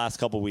strong in the last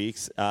couple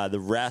weeks. The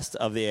rest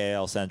of the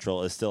AL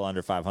Central is still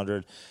under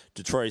 500.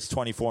 Detroit's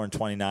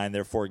 24-29.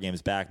 They're 4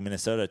 games back.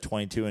 Minnesota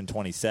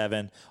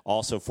 22-27,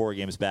 also 4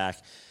 games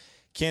back.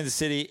 Kansas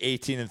City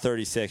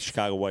 18-36.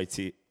 Chicago White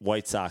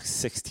Sox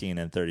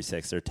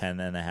 16-36. They're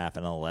 10.5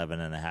 and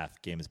 11.5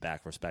 games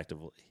back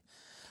respectively.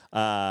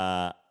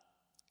 The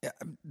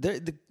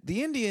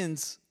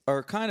Indians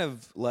are kind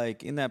of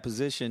like in that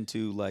position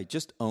to like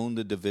just own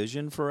the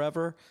division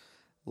forever.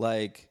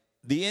 Like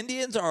the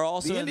Indians are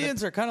also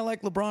are kind of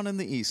like LeBron in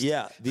the East.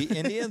 Yeah, the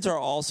Indians are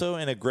also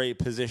in a great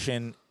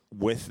position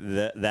with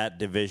that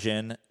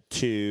division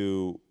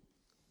to.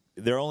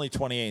 They're only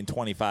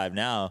 28-25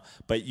 now,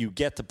 but you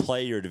get to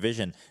play your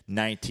division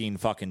 19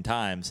 fucking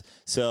times.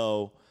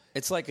 So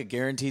it's like a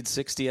guaranteed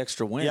 60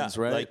 extra wins,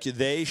 right? Like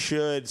they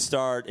should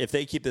start if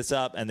they keep this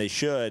up, and they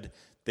should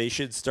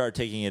start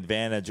taking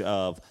advantage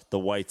of the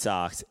White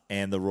Sox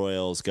and the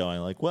Royals going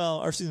like, well,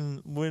 our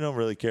season, we don't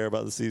really care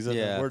about the season.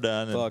 Yeah, we're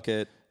done. Fuck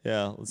it.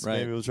 Yeah,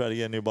 maybe we'll try to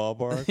get a new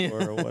ballpark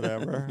or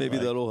whatever. Maybe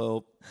that'll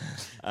help.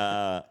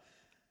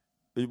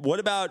 What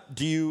about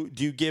do you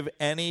give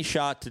any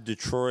shot to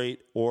Detroit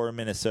or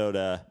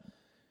Minnesota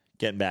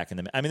getting back in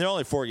the? I mean, they're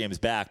only 4 games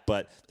back,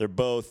 but they're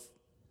both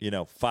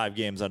 5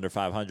 games under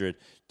 500.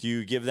 Do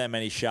you give them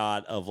any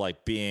shot of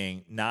like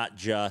being not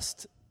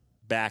just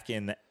back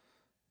in the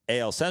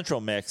AL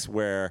Central mix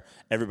where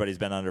everybody's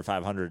been under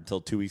 500 until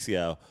 2 weeks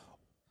ago?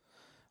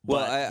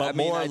 But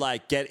more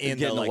like get in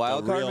the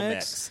wild card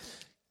mix.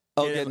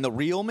 Oh, getting the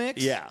real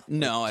mix? Yeah.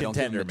 No, I don't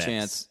give them a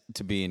chance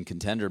to be in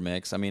contender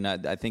mix. I mean,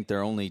 I think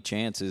their only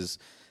chance is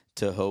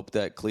to hope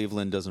that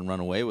Cleveland doesn't run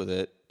away with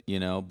it,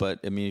 But,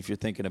 I mean, if you're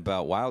thinking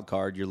about wild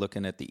card, you're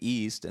looking at the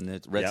East, and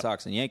the Red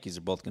Sox and Yankees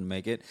are both going to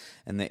make it,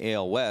 and the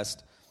AL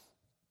West.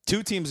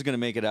 2 teams are going to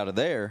make it out of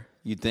there,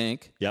 you'd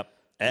think. Yep.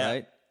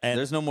 Right? And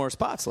there's no more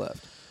spots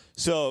left.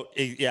 So,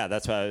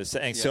 that's what I was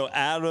saying. Yeah. So,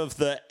 out of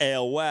the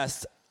AL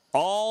West,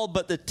 all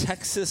but the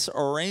Texas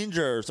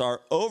Rangers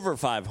are over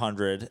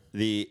 500.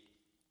 The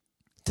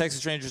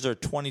Texas Rangers are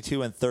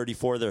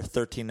 22-34. They're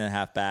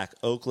 13.5 back.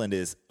 Oakland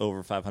is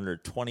over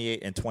 500,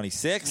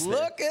 28-26.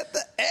 Look at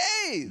the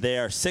A's. They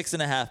are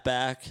 6.5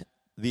 back.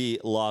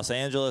 The Los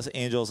Angeles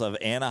Angels of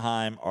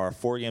Anaheim are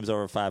 4 games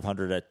over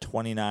 500 at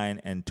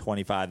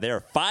 29-25. They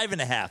are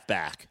 5.5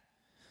 back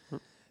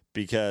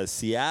because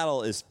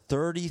Seattle is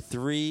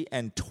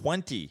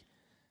 33-20.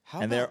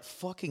 How about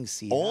fucking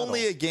Seattle?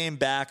 Only a game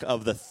back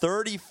of the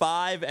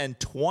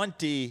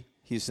 35-20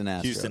 Houston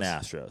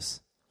Astros.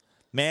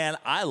 Man,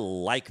 I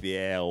like the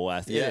AL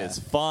West. Yeah. It is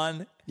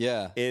fun.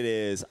 Yeah. It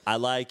is. I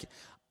like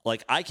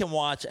I can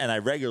watch, and I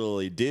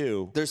regularly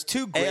do. There's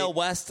 2 great AL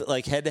West,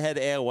 like head-to-head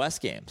AL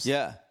West games.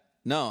 Yeah.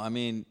 No, I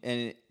mean,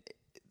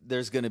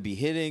 there's going to be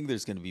hitting.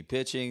 There's going to be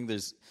pitching.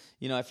 There's,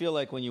 I feel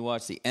like when you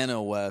watch the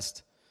NL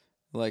West,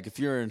 like if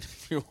you're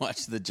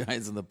watching the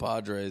Giants and the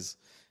Padres,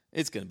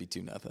 it's going to be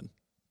 2-0.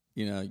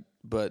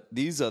 But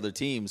these other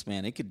teams,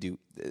 man,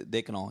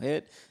 they can all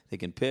hit, they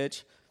can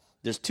pitch.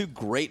 There's 2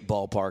 great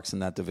ballparks in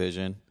that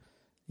division.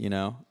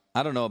 I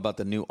don't know about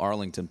the new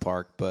Arlington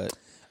Park, but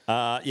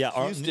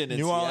Houston and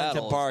New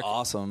Arlington Park,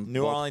 awesome.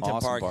 New Arlington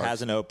Park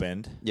hasn't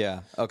opened.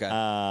 Yeah, okay.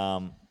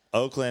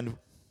 Oakland,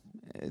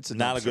 it's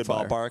not a good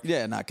ballpark.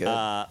 Yeah, not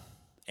good.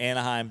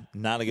 Anaheim,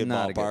 not a good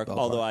ballpark.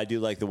 Although I do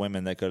like the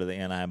women that go to the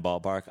Anaheim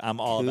ballpark. I'm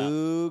all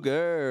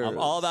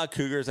about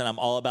Cougars, and I'm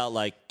all about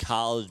like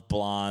college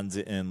blondes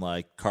in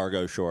like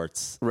cargo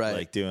shorts, right?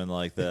 Like doing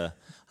like the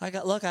I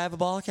have a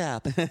ball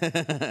cap. It's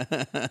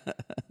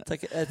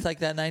like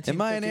that 19.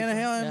 Am I in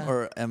Anaheim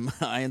or am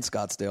I in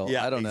Scottsdale?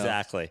 Yeah, I don't know.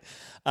 Exactly.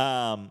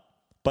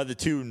 But the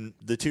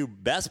two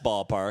best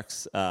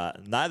ballparks,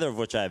 neither of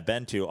which I've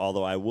been to,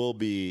 although I will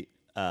be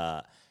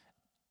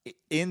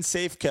in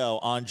Safeco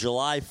on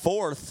July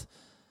 4th.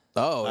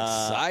 Oh,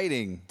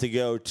 exciting. To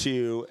go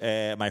to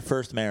my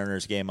first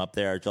Mariners game up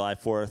there, July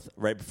 4th,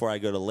 right before I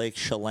go to Lake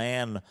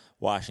Chelan,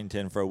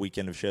 Washington, for a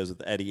weekend of shows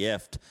with Eddie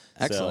Ifft.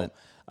 Excellent.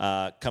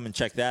 So come and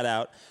check that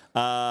out.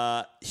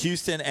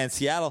 Houston and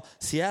Seattle.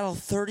 Seattle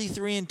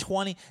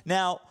 33-20.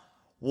 Now,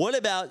 what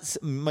about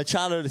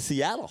Machado to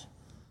Seattle?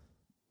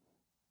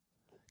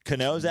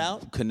 Cano's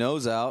out?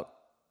 Cano's out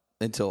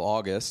until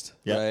August,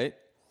 right?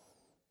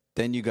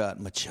 Then you got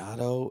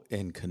Machado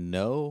and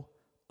Cano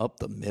up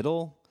the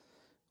middle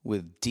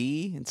with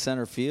D in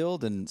center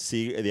field and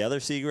the other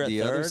Seager at third.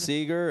 The other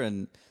Seager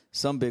and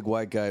some big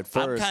white guy at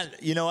first.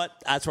 You know what?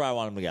 That's where I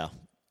want him to go.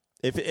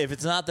 If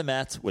it's not the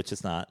Mets, which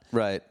it's not,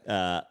 right?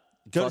 Go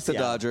to the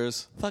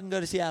Dodgers. Fucking go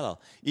to Seattle.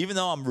 Even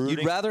though I'm rooting,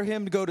 you'd rather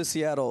him go to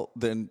Seattle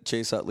than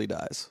Chase Utley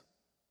dies.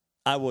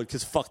 I would,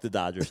 because fuck the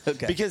Dodgers.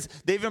 Okay. Because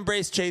they've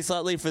embraced Chase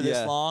Utley for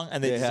this long,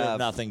 and they deserve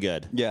nothing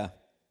good.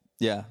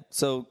 Yeah.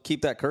 So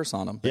keep that curse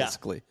on them,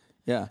 basically.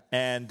 Yeah.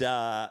 And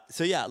I'd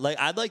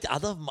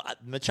love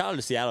Machado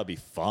to Seattle would be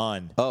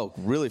fun. Oh,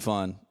 really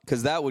fun.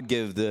 Because that would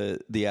give the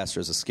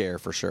Astros a scare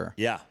for sure.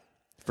 Yeah.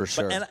 For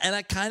sure. And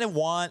I kind of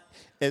want,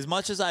 as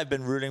much as I've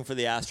been rooting for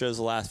the Astros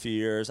the last few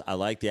years, I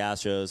like the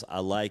Astros.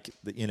 I like,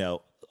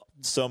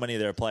 so many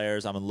of their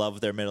players. I'm in love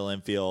with their middle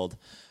infield.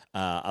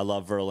 I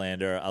love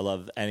Verlander. I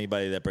love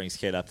anybody that brings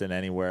Kate Upton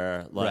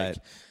anywhere.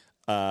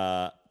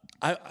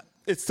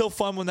 It's still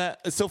fun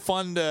it's still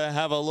fun to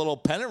have a little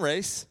pennant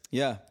race.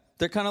 Yeah.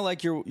 They're kind of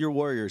like your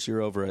Warriors.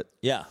 You're over it.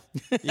 Yeah.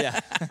 Yeah.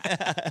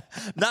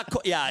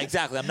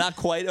 Exactly. I'm not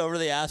quite over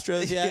the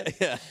Astros yet.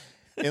 Yeah.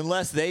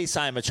 Unless they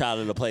sign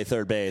Machado to play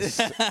third base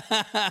in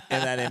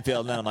that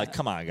infield, and then I'm like,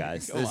 come on,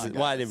 guys.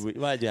 Why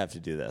did you have to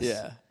do this?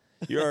 Yeah.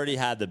 You already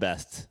had the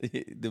best.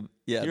 You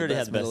already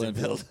had the best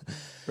infield.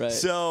 Right.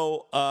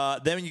 So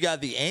then you got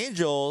the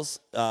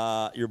Angels.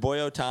 Your boy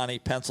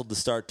Ohtani penciled to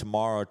start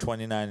tomorrow,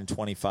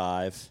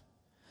 29-25.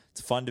 It's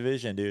a fun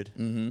division, dude.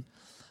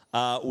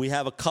 Mm-hmm. We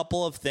have a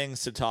couple of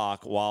things to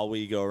talk while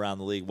we go around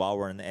the league, while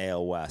we're in the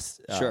AL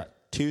West. Sure.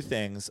 Two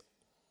things.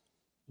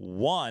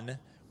 One,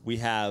 we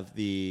have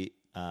the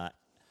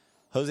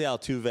Jose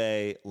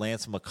Altuve,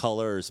 Lance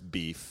McCullers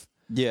beef.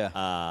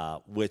 Yeah.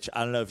 Which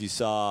I don't know if you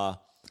saw.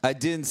 I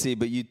didn't see,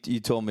 but you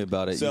told me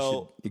about it.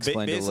 So you should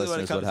explain to the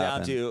listeners what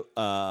happened. Basically what it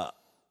comes down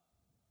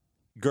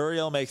to,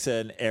 Gurriel makes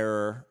an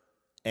error,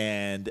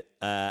 and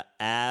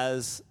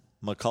as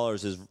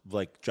McCullers is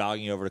like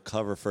jogging over to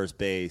cover first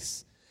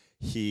base,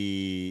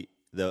 he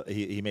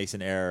makes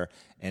an error,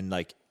 and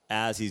like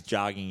as he's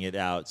jogging it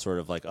out, sort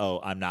of like, oh,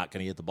 I'm not going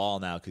to get the ball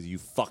now because you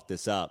fucked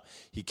this up.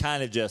 He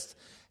kind of just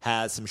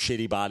has some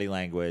shitty body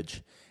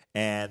language,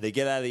 and they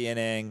get out of the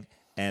inning,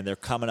 and they're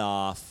coming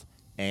off,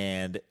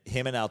 and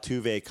him and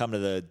Altuve come to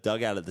the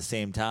dugout at the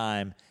same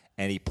time,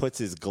 and he puts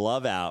his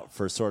glove out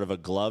for sort of a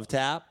glove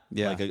tap,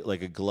 like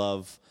a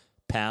glove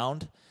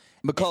pound.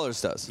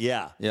 McCullers does.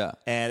 Yeah. Yeah.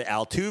 And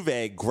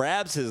Altuve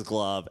grabs his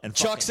glove and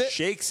chucks it,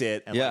 shakes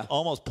it, and like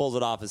almost pulls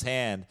it off his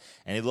hand.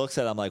 And he looks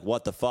at him like,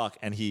 what the fuck?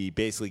 And he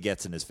basically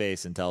gets in his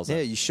face and tells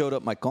him, you showed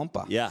up my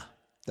compa. Yeah.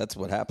 That's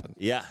what happened.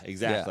 Yeah,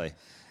 exactly.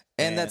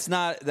 Yeah. And that's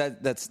not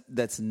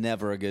that's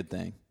never a good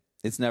thing.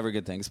 It's never a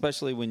good thing,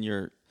 especially when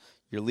you're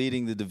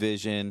leading the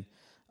division.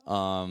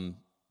 God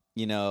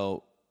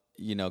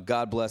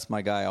bless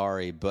my guy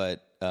Ari,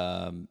 but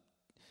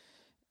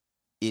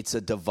it's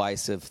a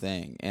divisive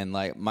thing. And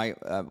like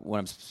what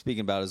I'm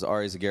speaking about is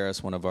Ari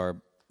Zagueras, one of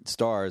our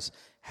stars,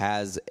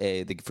 has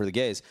for the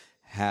gays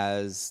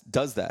has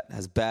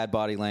bad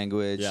body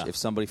language. Yeah. If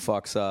somebody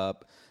fucks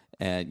up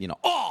and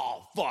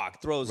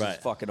throws his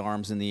fucking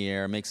arms in the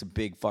air, makes a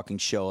big fucking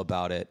show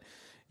about it.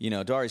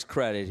 To Ari's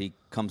credit, he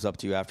comes up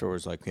to you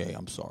afterwards like, hey,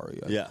 I'm sorry.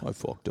 I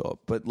fucked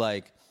up. But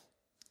like,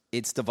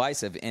 it's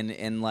divisive,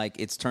 and like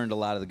it's turned a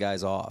lot of the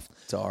guys off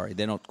to Ari.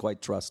 They don't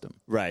quite trust him.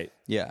 Right.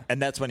 Yeah.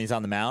 And that's when he's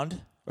on the mound?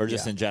 Or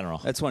just in general?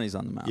 That's when he's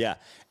on the mound. Yeah.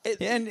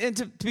 And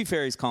to be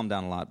fair, he's calmed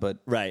down a lot. But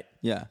right.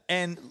 Yeah.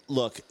 And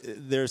look,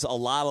 there's a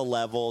lot of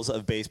levels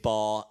of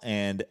baseball,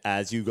 and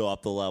as you go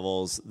up the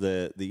levels,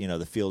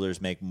 the fielders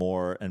make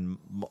more and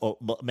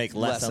make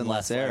less and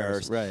less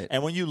errors. Right.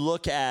 And when you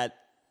look at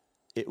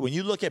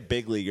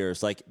big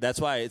leaguers, like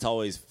that's why it's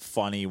always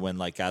funny when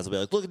like guys will be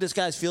like, look at this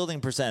guy's fielding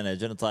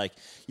percentage, and it's like,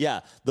 yeah,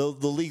 the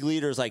league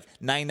leader's like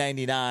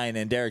 .999,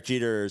 and Derek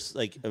Jeter's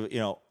like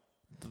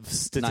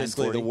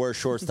statistically the worst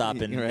shortstop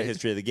in the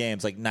history of the game.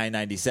 It's like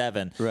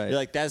 .997. Right. You're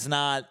like, that's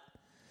not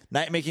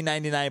making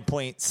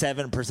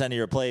 99.7% of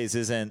your plays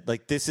isn't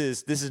like this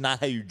is not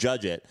how you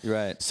judge it.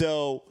 Right.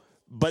 So,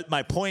 but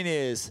my point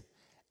is,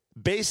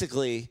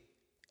 basically,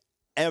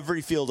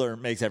 every fielder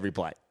makes every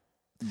play.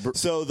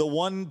 So the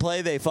one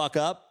play they fuck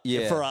up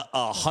for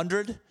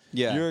 100,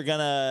 you're going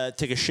to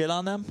take a shit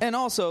on them. And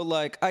also,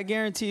 like, I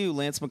guarantee you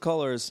Lance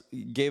McCullers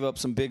gave up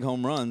some big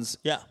home runs.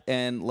 Yeah.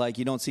 And, like,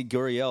 you don't see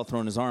Gurriel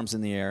throwing his arms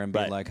in the air and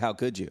being like, how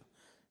could you?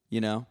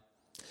 You know?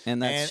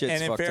 And that shit's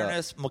fucked up. And in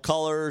fairness,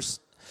 McCullers,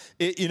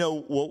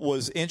 what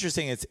was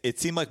interesting is it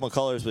seemed like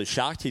McCullers was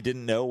shocked he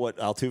didn't know what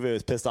Altuve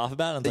was pissed off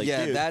about. And like,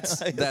 yeah, dude,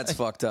 that's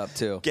fucked up,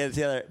 too. Get it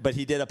together. But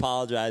he did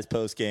apologize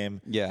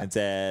post-game and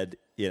said,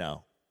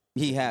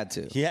 he had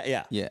to.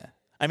 Yeah.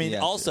 I mean,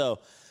 also...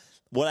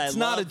 It's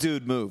not a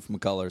dude move,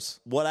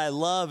 McCullers. What I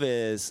love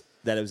is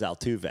that it was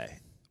Altuve,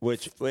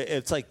 which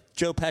it's like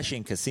Joe Pesci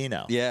in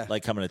Casino. Yeah.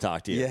 Like coming to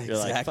talk to you. Yeah, You're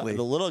exactly. Like,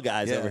 the little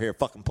guy's over here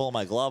fucking pulling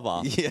my glove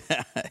off.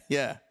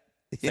 Yeah.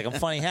 It's like, I'm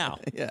funny how?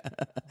 Yeah.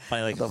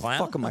 Funny like a clown?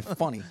 Fuck am I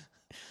funny?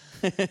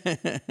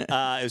 It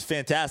was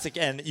fantastic.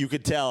 And you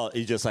could tell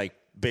he just like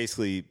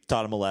basically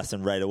taught him a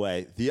lesson right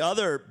away. The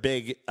other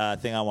big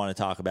thing I want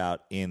to talk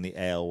about in the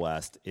AL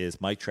West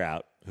is Mike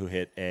Trout, who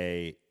hit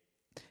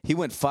He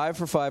went 5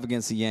 for 5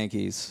 against the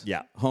Yankees.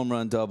 Yeah. Home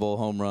run, double,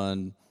 home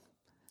run.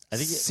 I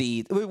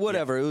think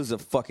whatever. Yeah. It was a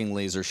fucking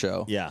laser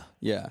show. Yeah.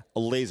 Yeah. A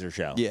laser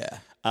show. Yeah.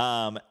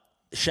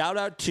 Shout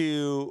out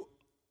to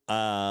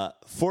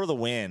For the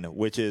Win,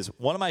 which is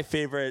one of my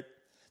favorite.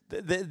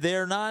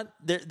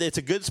 It's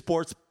a good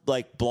sports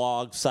like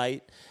blog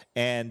site,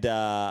 and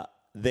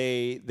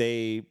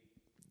they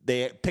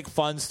pick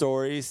fun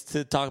stories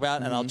to talk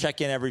about, and I'll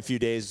check in every few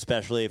days,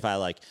 especially if I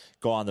like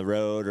go on the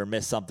road or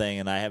miss something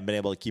and I haven't been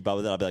able to keep up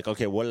with it. I'll be like,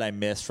 okay, what did I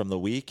miss from the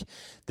week?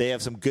 They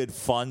have some good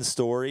fun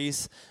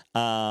stories.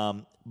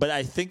 But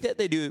I think that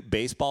they do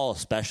baseball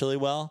especially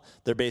well.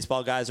 Their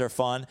baseball guys are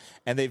fun,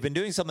 and they've been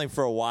doing something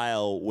for a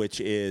while,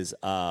 which is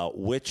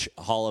which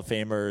Hall of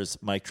Famers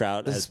Mike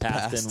Trout has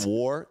passed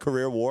in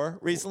career war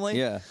recently.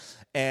 Yeah.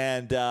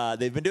 And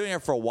they've been doing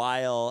it for a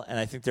while, and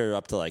I think they're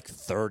up to like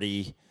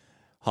 30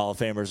 Hall of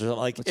Famers or something.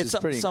 Like, which is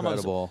pretty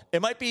incredible.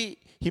 It might be,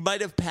 he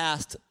might have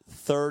passed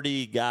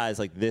 30 guys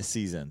like this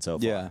season so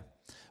far. Yeah.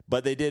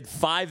 But they did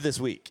 5 this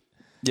week.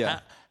 Yeah.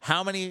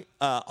 How many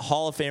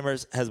Hall of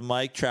Famers has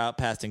Mike Trout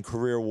passed in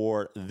career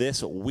war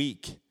this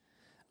week?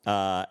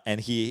 And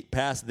he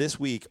passed this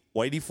week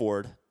Whitey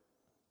Ford,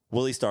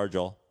 Willie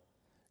Stargell,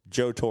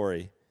 Joe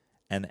Torre,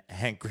 and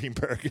Hank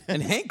Greenberg.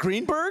 And Hank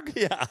Greenberg?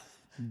 Yeah.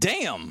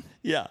 Damn.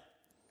 Yeah.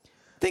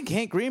 I think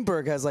Hank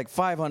Greenberg has like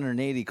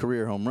 580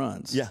 career home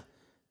runs. Yeah.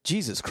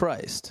 Jesus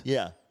Christ.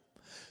 Yeah.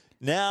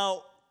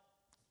 Now,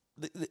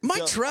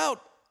 Mike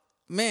Trout,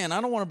 man, I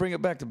don't want to bring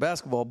it back to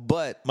basketball,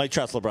 but Mike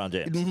Trout's LeBron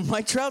James.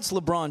 Mike Trout's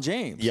LeBron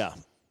James. Yeah.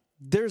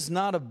 There's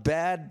not a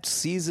bad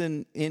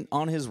season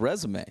on his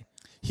resume.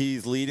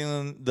 He's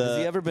leading the. Has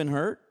he ever been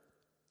hurt?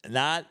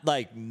 Not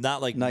like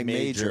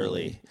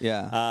majorly.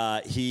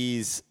 Yeah.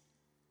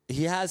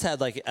 He has had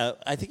like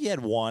I think he had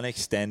one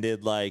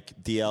extended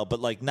like DL, but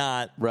like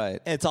not right.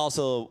 It's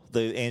also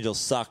the Angels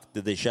sucked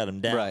that they shut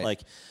him down. Right.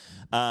 Like,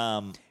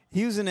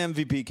 he was an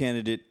MVP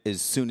candidate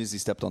as soon as he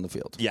stepped on the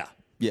field. Yeah.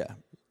 Yeah.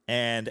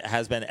 And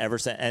has been ever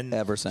since. And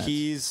ever since.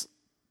 He's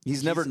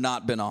never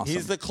not been awesome.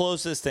 He's the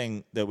closest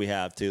thing that we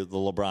have to the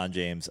LeBron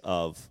James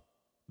of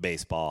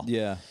baseball.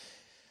 Yeah.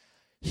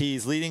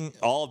 He's leading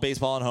all of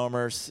baseball in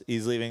homers.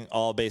 He's leading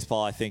all of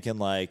baseball, I think, in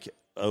like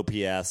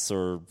OPS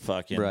or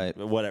fucking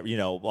whatever,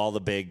 all the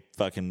big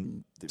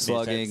fucking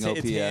slugging,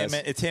 OPS.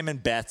 It's him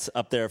and Betts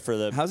up there for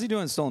the. How's he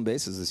doing stolen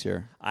bases this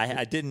year?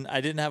 I didn't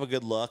have a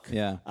good look.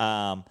 Yeah.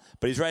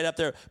 But he's right up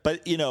there.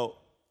 But in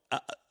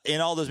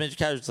all those major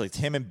categories, it's like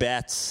him and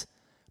Betts.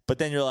 But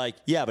then you're like,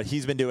 yeah, but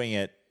he's been doing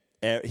it.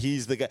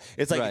 He's the guy.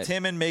 It's like it's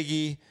him and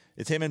Miggy.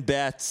 It's him and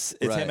Betts.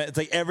 It's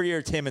like every year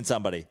it's him and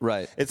somebody.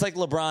 Right. It's like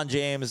LeBron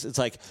James. It's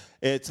like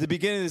it's the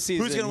beginning of the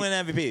season. Who's going to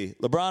win MVP?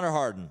 LeBron or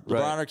Harden?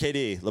 LeBron or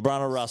KD?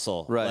 LeBron or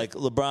Russell? Right. Like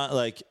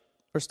LeBron,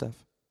 or Steph.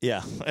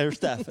 Yeah, or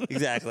Steph.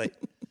 Exactly.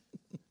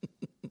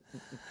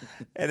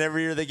 And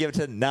every year they give it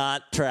to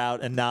not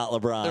Trout and not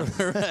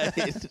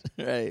LeBron.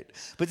 Right.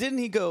 But didn't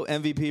he go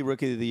MVP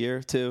Rookie of the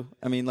Year too?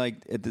 I mean, like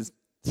at this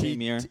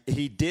team year.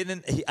 He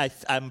didn't.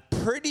 I'm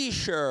pretty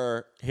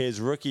sure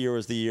his rookie year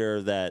was the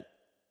year that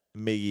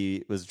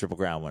Miggy was a Triple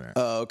Crown winner.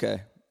 Oh,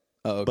 okay.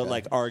 But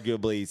like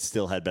arguably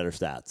still had better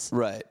stats.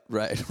 Right.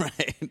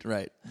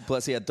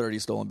 Plus he had 30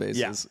 stolen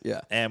bases.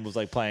 Yeah. And was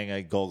like playing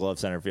a Gold Glove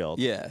center field.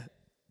 Yeah.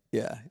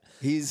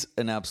 He's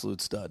an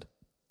absolute stud.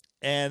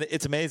 And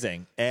it's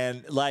amazing.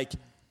 And like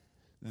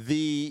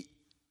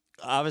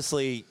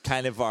obviously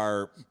kind of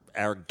our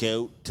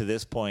goat to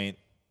this point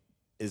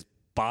is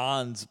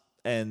Bonds,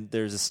 and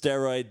there's a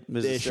steroid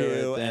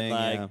issue thing,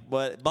 and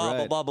blah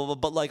blah blah blah.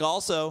 But like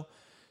also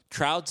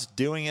Trout's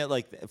doing it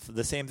like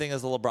the same thing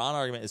as the LeBron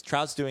argument is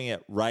Trout's doing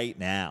it right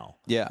now.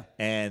 Yeah.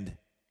 And,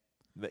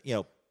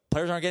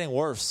 players aren't getting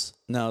worse.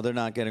 No, they're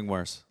not getting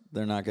worse.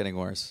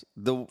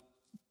 The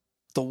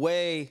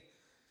way,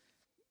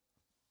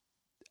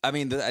 I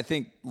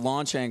think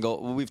launch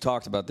angle, we've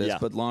talked about this,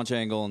 but launch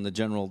angle and the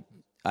general,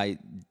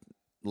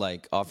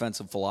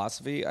 offensive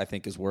philosophy, I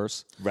think is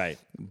worse. Right.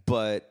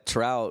 But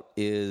Trout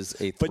is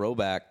a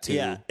throwback to.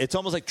 Yeah. It's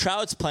almost like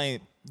Trout's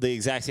playing the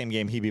exact same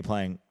game he'd be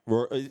playing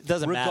It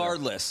doesn't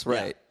regardless,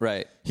 matter.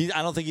 Right.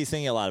 I don't think he's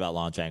thinking a lot about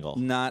launch angle.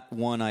 Not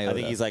one iota. I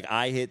think he's like,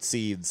 I hit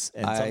seeds,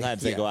 and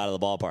sometimes they go out of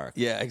the ballpark.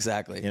 Yeah,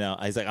 exactly.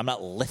 He's like, I'm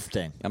not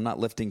lifting. I'm not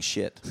lifting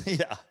shit.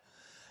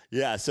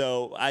 Yeah.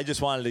 So I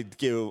just wanted to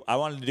do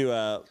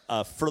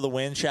a for the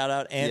win shout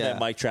out and a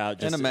Mike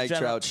Trout. And a Mike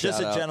Trout shout out. Just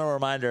a general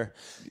reminder.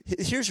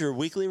 Here's your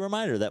weekly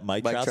reminder that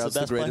Mike Trout's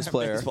the greatest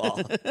player in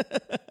baseball.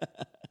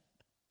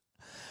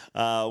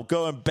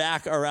 Going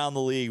back around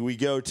the league, we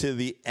go to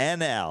the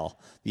NL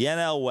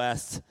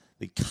West.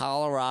 The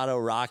Colorado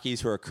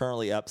Rockies, who are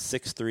currently up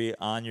 6-3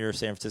 on your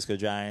San Francisco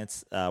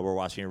Giants, we're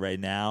watching it right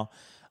now,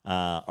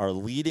 are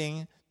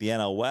leading the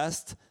NL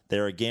West.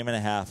 They're a game and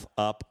a half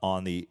up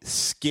on the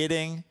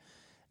skidding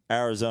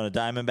Arizona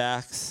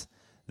Diamondbacks.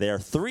 They are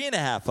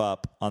 3.5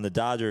 up on the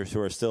Dodgers, who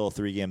are still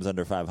 3 games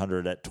under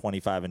 500 at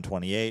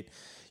 25-28.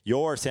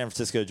 Your San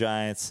Francisco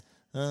Giants,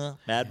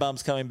 Mad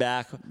Bum's coming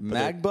back.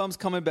 Mad Bum's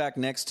coming back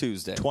next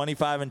Tuesday.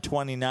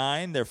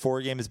 25-29. They're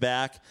 4 games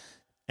back.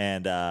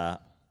 And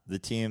the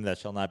team that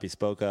shall not be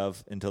spoke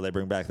of until they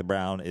bring back the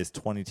Brown is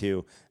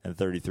 22-33,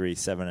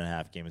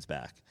 7.5 games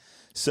back.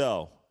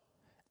 So,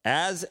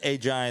 as a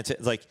Giants,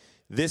 like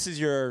this is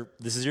your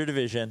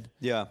division.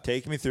 Yeah,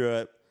 take me through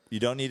it. You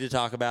don't need to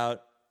talk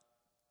about.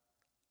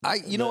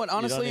 You know what?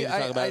 Honestly, you don't need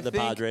to talk about the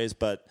Padres,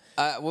 but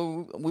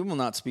we will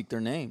not speak their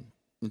name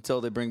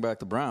until they bring back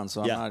the Browns.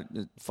 So I'm not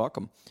fuck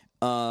them.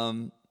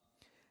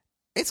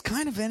 It's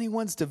kind of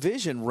anyone's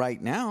division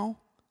right now.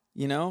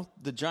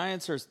 The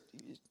Giants are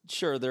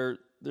sure they're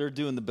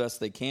doing the best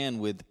they can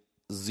with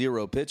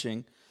 0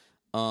 pitching.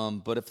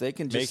 But if they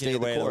can just stay the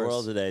course, in the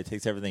world today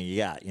takes everything you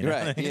got.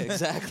 Right? Yeah,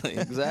 exactly.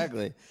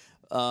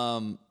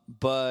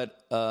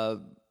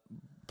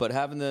 But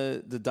having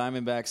the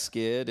Diamondbacks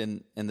skid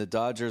and the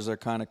Dodgers are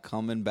kind of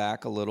coming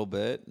back a little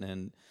bit,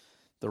 and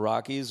the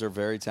Rockies are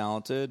very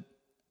talented.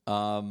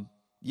 It's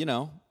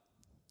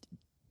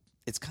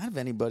kind of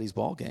anybody's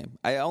ball game.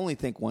 I only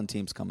think one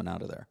team's coming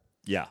out of there.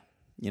 Yeah.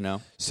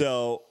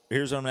 So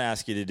here's what I'm going to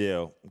ask you to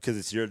do, because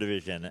it's your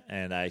division,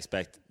 and I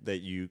expect that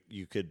you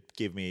could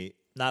give me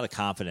not a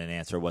confident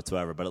answer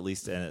whatsoever, but at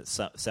least a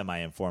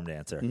semi-informed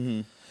answer.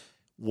 Mm-hmm.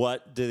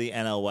 What do the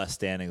NL West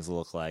standings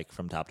look like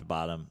from top to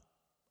bottom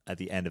at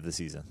the end of the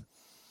season?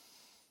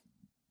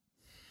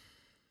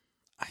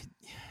 I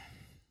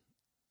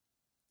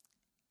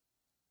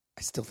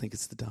still think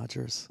it's the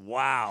Dodgers.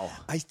 Wow.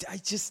 I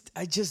just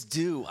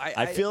do.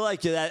 I feel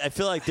like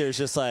there's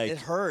just like it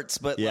hurts,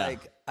 but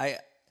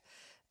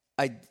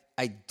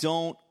I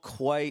don't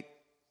quite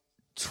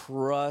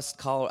trust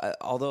Colorado.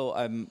 Although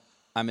I'm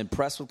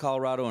impressed with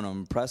Colorado and I'm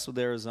impressed with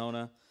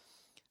Arizona.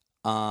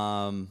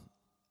 But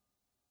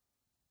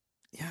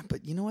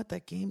you know what?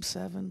 That Game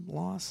 7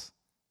 loss,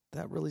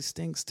 that really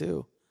stings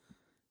too.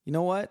 You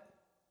know what?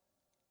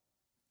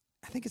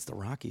 I think it's the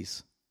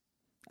Rockies.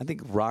 I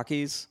think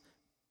Rockies,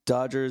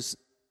 Dodgers,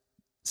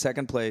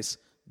 second place,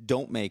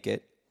 don't make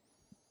it.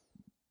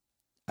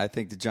 I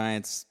think the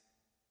Giants,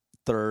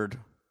 third,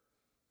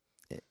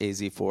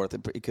 AZ fourth.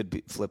 It could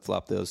be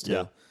flip-flop those two.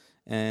 Yeah.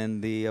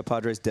 And the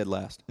Padres dead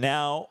last.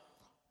 Now,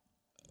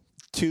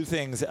 2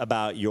 things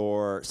about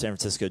your San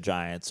Francisco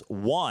Giants.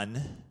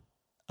 One,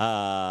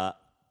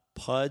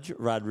 Pudge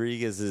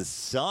Rodriguez's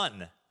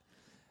son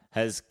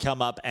has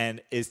come up,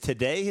 and is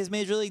today his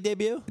major league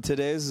debut?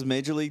 Today is his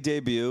major league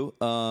debut.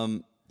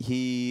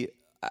 He's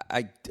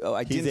a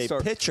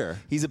pitcher.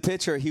 He's a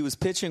pitcher. He was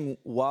pitching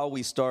while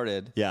we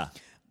started. Yeah.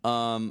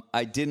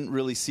 I didn't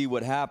really see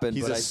what happened.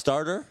 He's a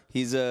starter?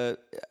 He's a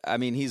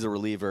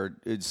reliever.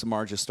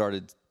 Samar just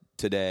started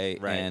today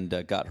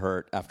and got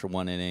hurt after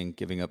 1 inning,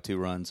 giving up 2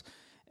 runs.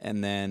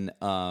 And then,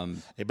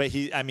 but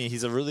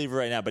he's a reliever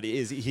right now. But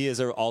he is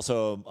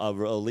also a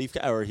relief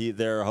guy, or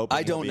they're hoping.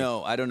 I don't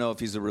know. I don't know if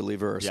he's a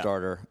reliever or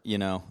starter.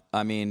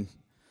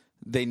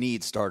 They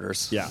need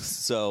starters. Yeah.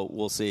 So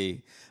we'll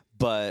see.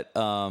 But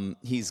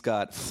he's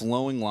got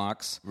flowing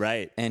locks,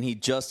 right? And he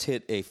just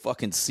hit a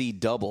fucking C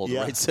double to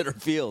right center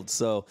field.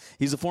 So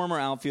he's a former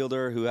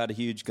outfielder who had a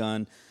huge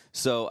gun.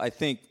 So I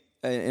think,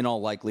 in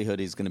all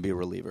likelihood, he's going to be a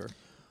reliever.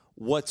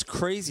 What's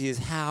crazy is,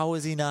 how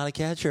is he not a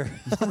catcher?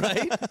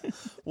 Right?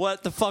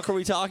 What the fuck are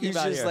we talking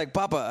about here? He's just like,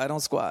 Papa, I don't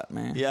squat,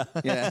 man. Yeah.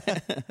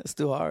 It's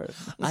too hard.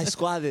 I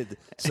squatted,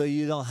 so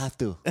you don't have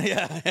to.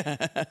 Yeah.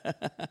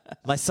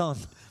 My son,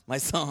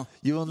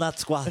 you will not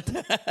squat.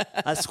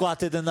 I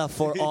squatted enough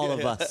for all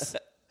of us.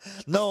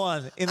 No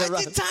one in the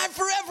I did time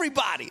for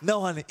everybody. No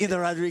one in the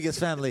Rodriguez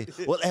family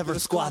will ever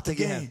squat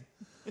again.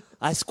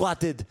 I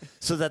squatted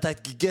so that I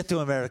could get to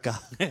America.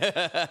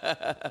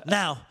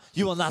 Now,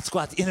 you will not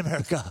squat in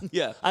America.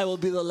 Yeah. I will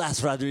be the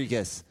last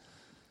Rodriguez.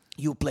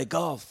 You play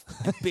golf,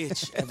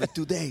 bitch, every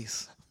 2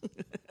 days.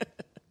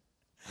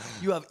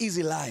 You have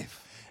easy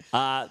life.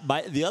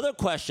 The other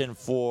question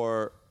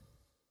for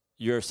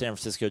your San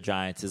Francisco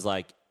Giants is,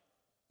 like,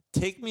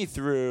 take me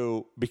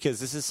through,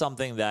 because this is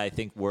something that I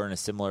think we're in a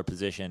similar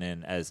position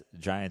in as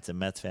Giants and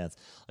Mets fans.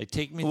 Like,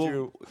 take me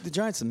through. The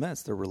Giants and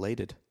Mets, they're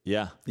related.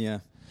 Yeah.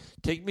 Yeah.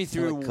 Take me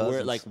through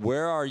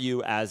where are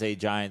you as a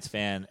Giants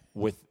fan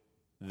with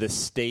the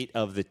state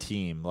of the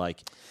team.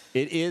 Like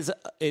it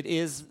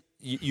is.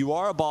 You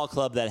are a ball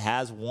club that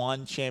has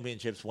won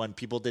championships when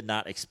people did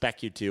not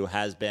expect you to.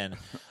 Has been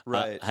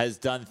right. Has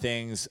done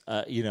things.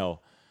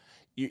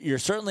 You're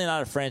certainly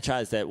not a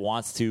franchise that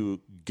wants to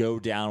go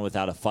down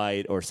without a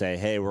fight or say,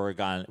 "Hey, we're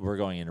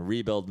going in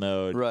rebuild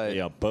mode." Right.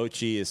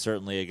 Bochy is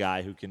certainly a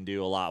guy who can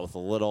do a lot with a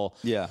little.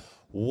 Yeah.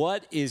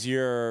 What is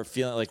your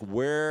feeling? Like,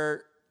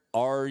 where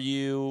are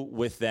you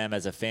with them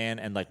as a fan,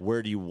 and like,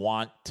 where do you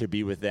want to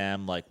be with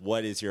them? Like,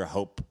 what is your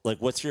hope?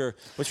 Like, what's your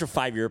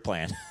 5-year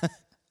plan?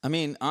 I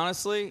mean,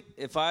 honestly,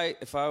 if I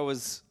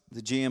was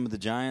the GM of the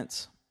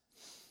Giants,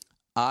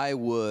 I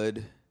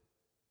would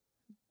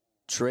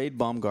trade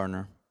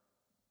Baumgartner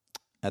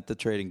at the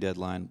trading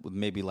deadline with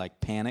maybe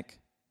like Panic,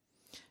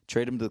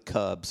 trade him to the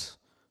Cubs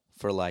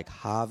for like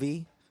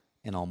Javi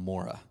and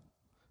Almora,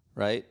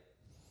 right?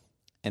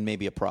 And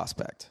maybe a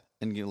prospect.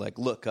 And you're like,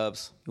 look,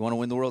 Cubs, you want to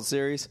win the World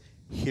Series?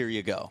 Here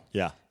you go.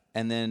 Yeah.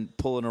 And then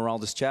pull in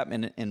Aroldis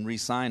Chapman and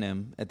re-sign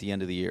him at the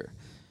end of the year.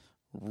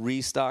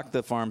 Restock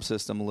the farm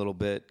system a little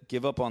bit.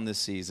 Give up on this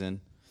season.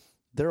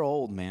 They're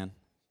old, man.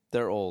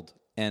 They're old.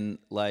 And,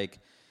 like,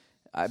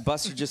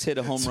 Buster just hit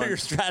a home run. So your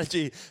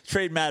strategy,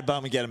 trade Mad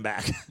Bum and get him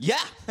back. Yeah.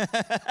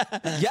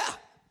 Yeah.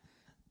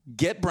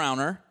 Get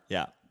Browner.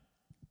 Yeah.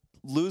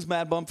 Lose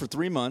Mad Bum for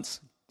 3 months.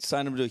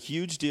 Sign him to a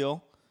huge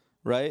deal,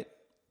 right?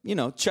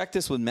 Check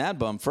this with Mad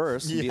Bum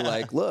first and be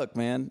like, look,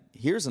 man,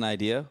 here's an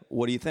idea.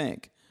 What do you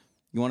think?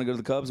 You want to go to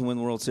the Cubs and win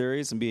the World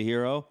Series and be a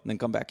hero and then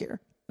come back here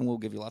and we'll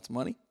give you lots of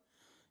money?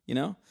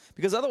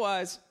 Because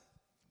otherwise,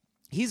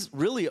 he's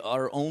really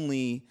our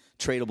only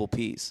tradable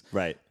piece.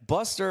 Right.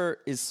 Buster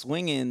is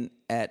swinging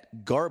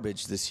at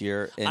garbage this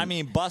year. And I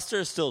mean,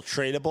 Buster's still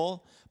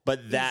tradable,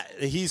 but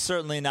he's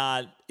certainly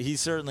not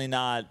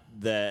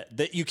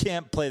that you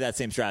can't play that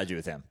same strategy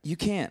with him. You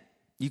can't.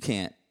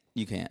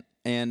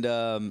 And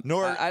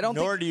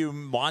nor do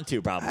you want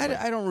to, probably.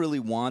 I don't really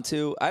want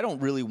to. I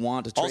don't really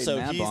want to trade also,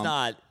 Mad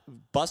Bum.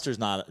 Buster's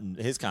not,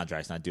 his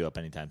contract's not due up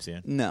anytime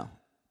soon. No,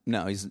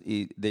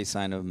 they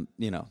signed him,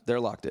 they're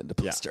locked into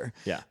Buster.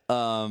 Yeah.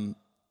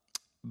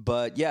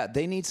 But yeah,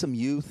 they need some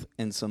youth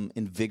and some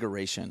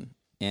invigoration,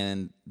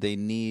 and they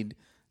need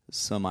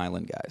some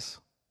island guys.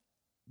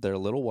 They're a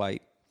little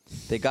white.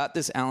 They got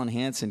this Alan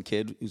Hansen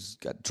kid who's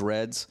got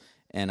dreads,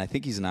 and I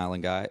think he's an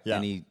island guy.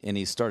 Yeah. And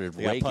he started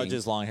raking. You got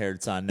Pudge's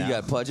long-haired son now. You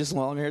got Pudge's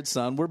long-haired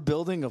son. We're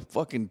building a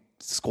fucking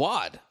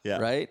squad,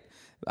 right?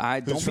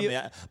 By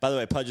the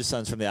way, Pudge's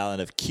son's from the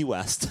island of Key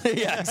West.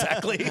 Yeah,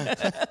 exactly.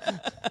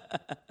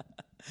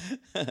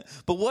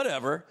 But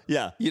whatever.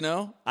 Yeah.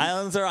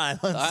 Islands are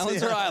islands.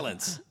 Islands are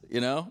islands. I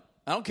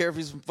don't care if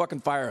he's from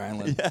fucking Fire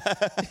Island.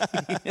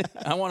 Yeah.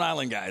 I want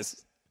island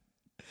guys.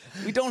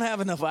 We don't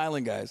have enough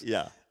island guys.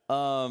 Yeah.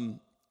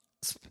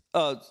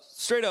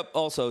 Straight up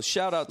also,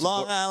 shout out to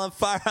Long Island,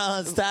 Fire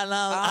Island, Staten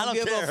Island. I don't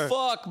give care. a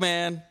fuck,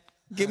 man.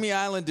 Give me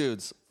island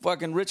dudes.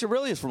 Fucking Richard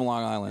Riley is from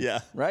Long Island.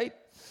 Yeah. Right?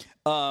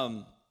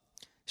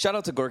 Shout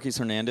out to Gorkys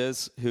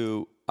Hernandez,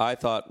 who I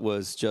thought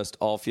was just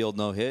all field,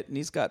 no hit. And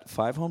he's got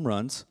 5 home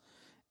runs,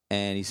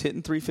 and he's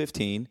hitting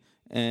 .315,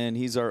 and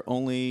he's our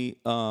only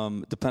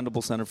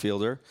dependable center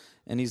fielder,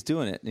 and he's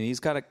doing it. And he's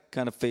got a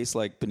kind of face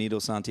like Benito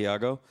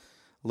Santiago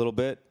a little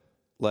bit.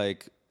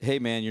 Like, hey,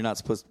 man, you're not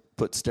supposed to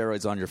put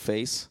steroids on your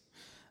face,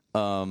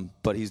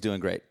 but he's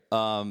doing great.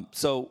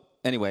 So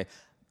anyway,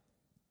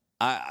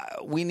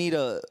 we need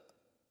to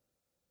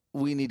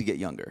get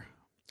younger.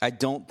 I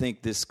don't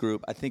think this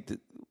group. I think that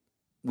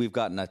we've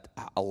gotten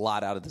a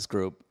lot out of this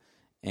group,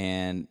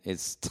 and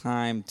it's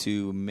time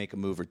to make a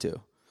move or two,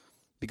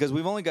 because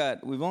we've only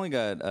got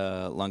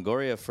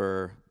Longoria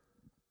for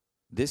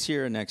this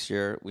year and next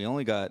year. We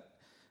only got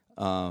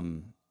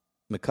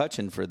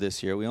McCutchen for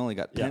this year. We only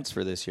got Pence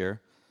for this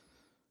year.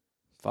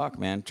 Fuck,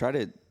 man, try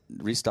to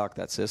restock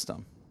that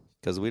system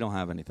because we don't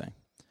have anything.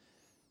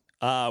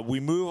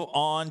 We move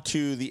on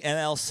to the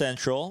NL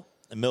Central.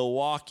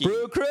 Milwaukee.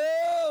 Brew Crew!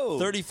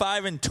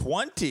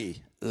 35-20.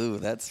 Ooh,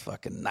 that's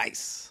fucking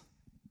nice.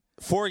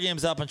 4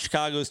 games up on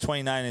Chicago's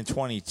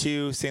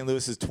 29-22. St.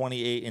 Louis is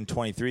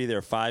 28-23.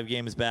 They're 5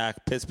 games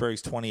back.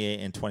 Pittsburgh's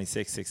 28-26,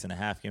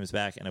 6.5 games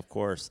back. And, of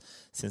course,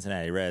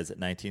 Cincinnati Reds at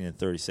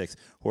 19-36,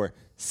 who are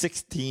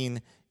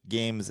 16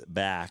 games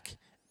back.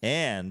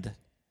 And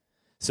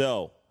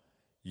so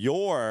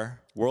your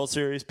World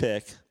Series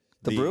pick,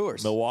 the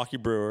Brewers. Milwaukee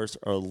Brewers,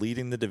 are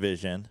leading the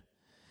division.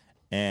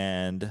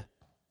 And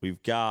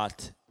we've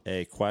got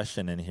a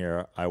question in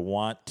here. I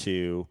want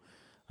to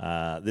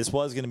this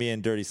was going to be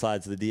in Dirty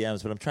Slides of the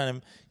DMs, but I'm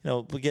trying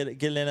to get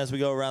it in as we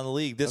go around the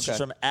league. This is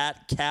from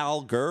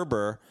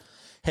 @CalGerber.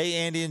 Hey,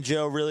 Andy and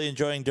Joe, really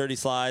enjoying Dirty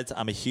Slides.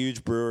 I'm a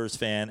huge Brewers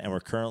fan, and we're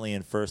currently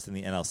in first in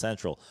the NL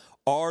Central.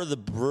 Are the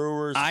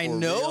Brewers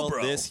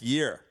this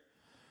year?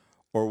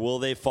 Or will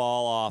they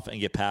fall off and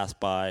get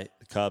passed by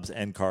the Cubs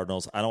and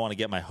Cardinals? I don't want to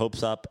get my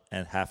hopes up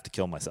and have to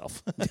kill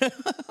myself.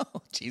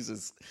 Oh,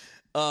 Jesus.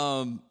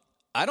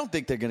 I don't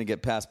think they're going to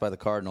get passed by the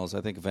Cardinals.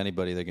 I think if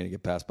anybody, they're going to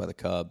get passed by the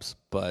Cubs.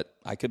 But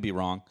I could be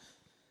wrong,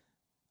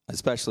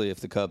 especially if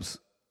the Cubs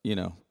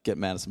get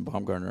Madison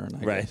Bumgarner and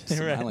I get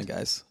some Island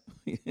guys.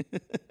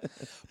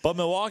 But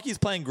Milwaukee's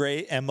playing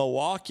great, and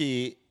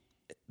Milwaukee,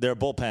 their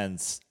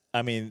bullpens.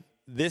 I mean,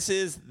 this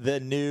is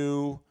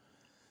new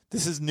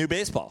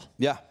baseball.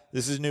 Yeah,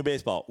 this is new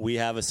baseball. We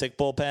have a sick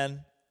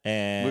bullpen,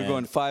 and we're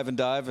going 5 and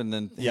dive, and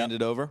then hand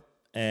it over,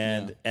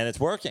 and it's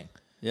working.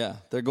 Yeah,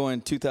 they're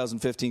going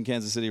 2015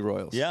 Kansas City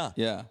Royals. Yeah,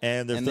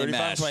 and they're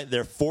 35 points.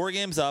 They're 4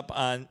 games up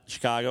on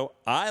Chicago.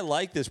 I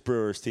like this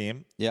Brewers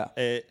team. Yeah,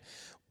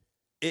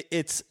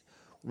 it's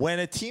when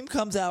a team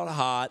comes out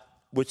hot,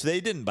 which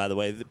they didn't, by the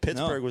way.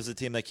 Pittsburgh was the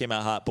team that came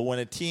out hot. But when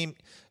a team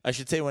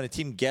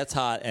gets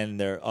hot and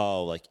they're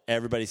like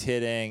everybody's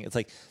hitting, it's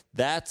like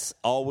that's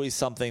always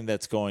something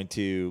that's going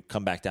to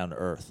come back down to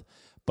earth.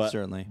 But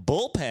certainly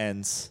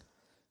bullpens.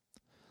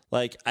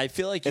 Like I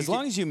feel like as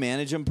long as you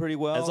manage them pretty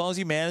well, they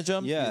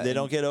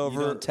don't get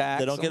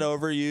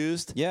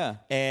overused. Yeah,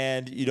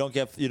 and you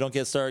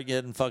don't start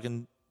getting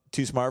fucking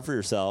too smart for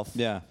yourself.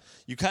 Yeah,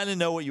 you kind of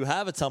know what you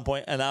have at some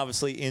point, and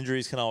obviously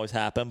injuries can always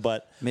happen.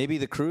 But maybe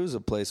the Crew's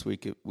a place we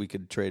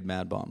could trade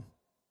Mad Bomb.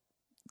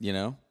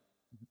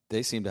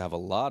 They seem to have a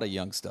lot of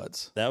young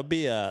studs. That would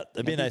be a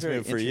nice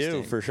move for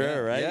you for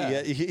sure,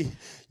 right? Yeah.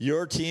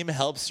 Your team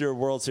helps your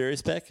World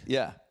Series pick.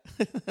 Yeah.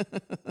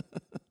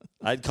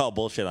 I'd call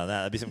bullshit on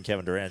that. That'd be some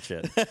Kevin Durant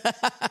shit.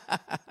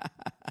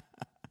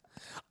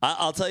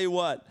 I'll tell you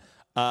what.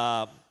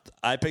 I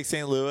picked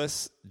St.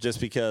 Louis just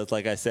because,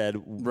 like I said,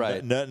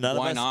 right?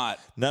 Why not?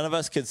 None of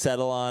us could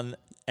settle on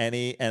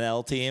any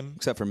NL team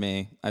except for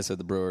me. I said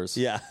the Brewers.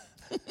 Yeah,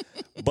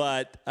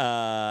 but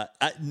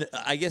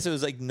I guess it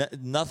was like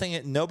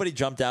nothing. Nobody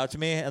jumped out to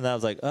me, and I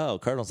was like, "Oh,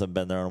 Cardinals haven't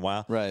been there in a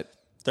while." Right?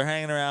 They're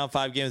hanging around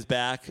 5 games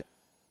back.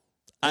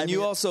 And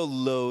you also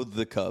loathe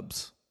the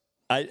Cubs.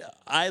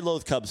 I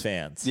loathe Cubs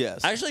fans.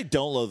 Yes. I actually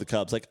don't loathe the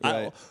Cubs. Like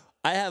right.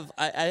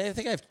 I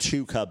think I have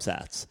 2 Cubs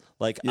hats.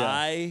 Like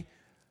I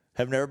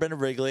have never been to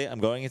Wrigley. I'm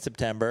going in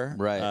September.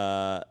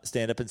 Right.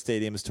 Stand Up in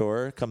Stadiums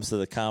tour comes to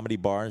the Comedy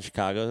Bar in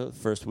Chicago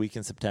first week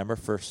in September.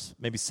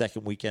 Maybe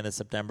second weekend in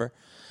September.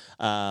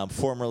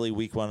 Formerly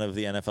week 1 of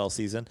the NFL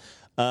season.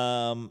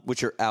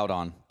 Which you're out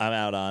on. I'm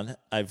out on.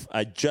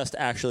 I just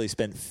actually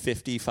spent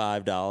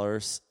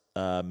 $55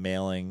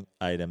 mailing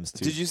items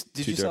to. Did you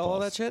sell all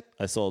that shit?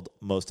 I sold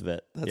most of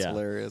it. That's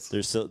hilarious.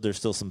 There's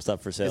still some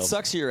stuff for sale. It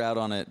sucks you're out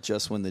on it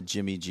just when the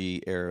Jimmy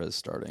G era is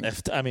starting.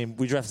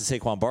 We drafted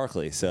Saquon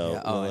Barkley,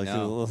 so I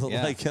know.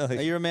 Like,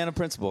 you're a man of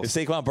principle. If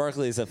Saquon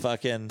Barkley is a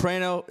fucking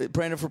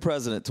Prano for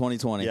president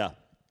 2020. Yeah.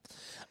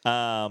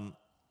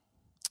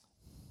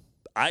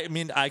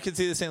 I could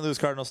see the St. Louis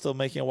Cardinals still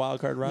making a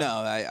wild card run. No,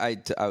 I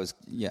was.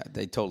 Yeah,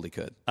 they totally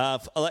could.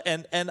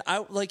 And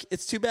I like.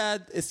 It's too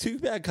bad. It's too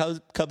bad.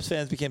 Cubs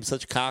fans became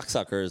such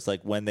cocksuckers.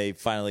 Like when they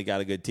finally got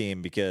a good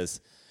team,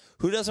 because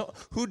who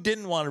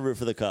didn't want to root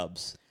for the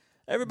Cubs?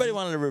 Everybody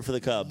wanted to root for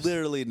the Cubs.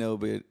 Literally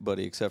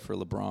nobody except for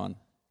LeBron.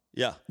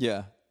 Yeah.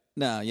 Yeah.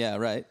 No. Yeah.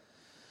 Right.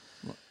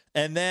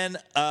 And then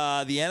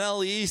the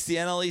NL East. The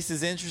NL East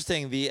is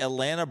interesting. The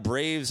Atlanta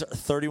Braves,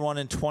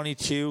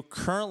 31-22,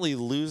 currently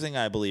losing,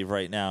 I believe,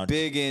 right now.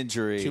 Big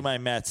injury to my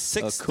Mets,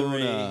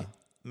 6-3.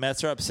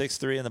 Mets are up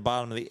 6-3 in the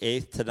bottom of the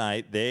 8th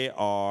tonight. They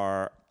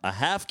are a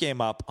half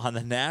game up on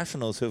the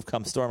Nationals, who have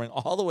come storming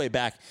all the way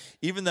back,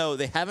 even though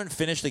they haven't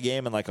finished the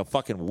game in like a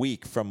fucking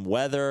week from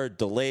weather,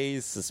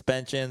 delays,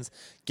 suspensions,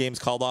 games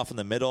called off in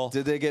the middle.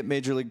 Did they get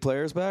Major League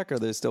players back, or are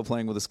they still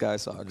playing with the Sky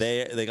Sox?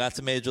 They got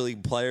some Major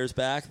League players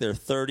back. They're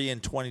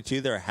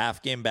 30-22. They're a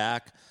half game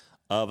back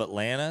of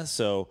Atlanta.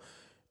 So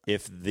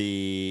if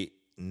the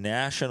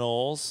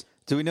Nationals...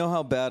 Do we know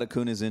how bad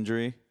Acuna's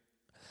injury?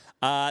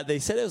 They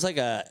said it was like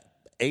a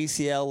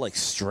ACL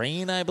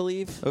strain, I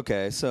believe.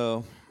 Okay,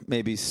 so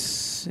maybe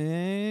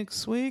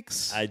 6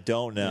 weeks. I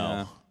don't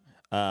know.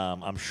 Yeah.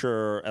 I'm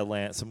sure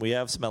Atlanta. We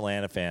have some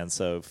Atlanta fans,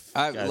 so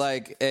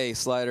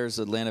Sliders,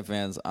 Atlanta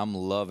fans. I'm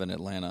loving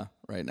Atlanta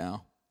right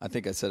now. I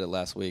think I said it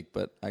last week,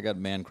 but I got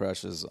man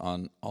crushes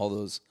on all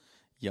those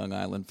young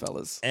island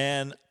fellas.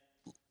 And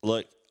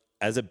look,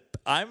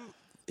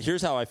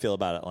 here's how I feel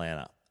about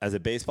Atlanta. As a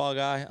baseball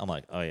guy, I'm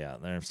like, oh, yeah,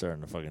 they're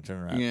starting to fucking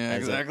turn around. Yeah,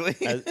 exactly.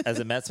 As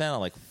a Mets fan,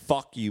 I'm like,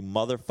 fuck you,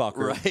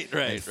 motherfucker.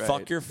 Right.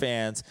 Fuck your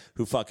fans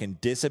who fucking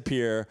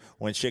disappear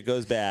when shit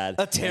goes bad.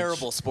 A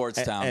terrible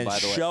sports town, by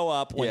the way. And show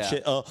up when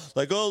shit,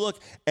 look.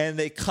 And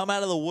they come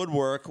out of the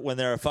woodwork when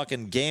they're a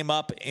fucking game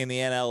up in the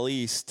NL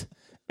East,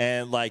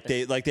 and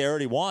they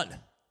already won.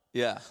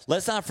 Yeah.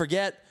 Let's not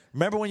forget,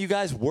 remember when you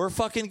guys were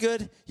fucking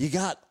good? You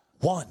got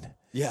one.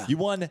 Yeah. You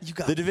won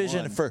the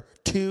division for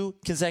 2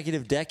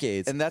 consecutive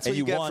decades. And that's what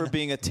you get for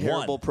being a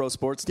terrible pro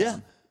sports team. Yeah.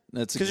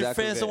 That's because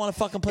exactly your fans don't want to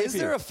fucking play for you.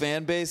 Is there a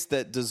fan base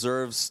that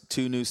deserves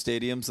 2 new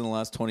stadiums in the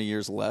last 20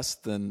 years less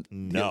than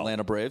the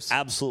Atlanta Braves?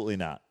 Absolutely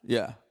not.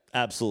 Yeah.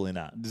 Absolutely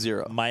not.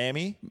 0.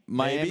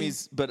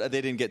 Miami's, but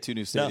they didn't get 2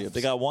 new stadiums. No, they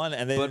got 1.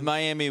 But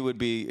Miami would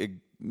be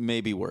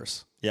maybe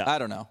worse. Yeah. I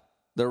don't know.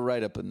 They're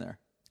right up in there.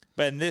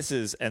 But this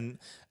is, and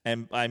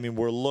I mean,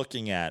 we're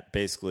looking at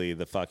basically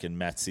the fucking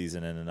Mets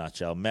season in a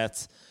nutshell.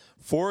 Mets,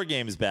 4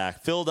 games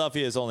back.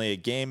 Philadelphia is only a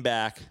game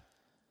back.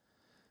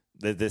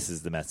 This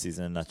is the Mets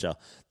season in a nutshell.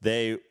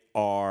 They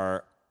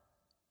are.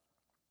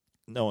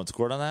 No one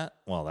scored on that?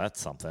 Well, that's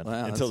something.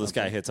 Wow, Until this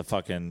guy hits a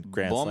fucking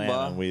grand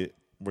slam and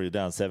we're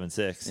down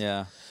 7-6.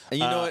 Yeah.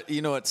 And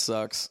you know what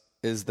sucks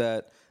is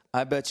that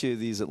I bet you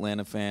these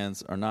Atlanta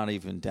fans are not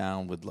even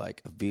down with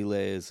like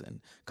Aviles and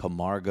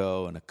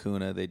Camargo and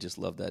Acuna. They just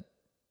love that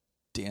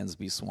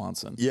Dansby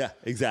Swanson. Yeah,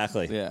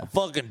 exactly. Yeah.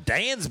 Fucking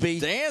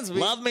Dansby.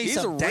 Love me He's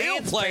some a real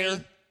Dansby.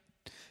 player.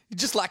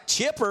 Just like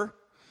Chipper.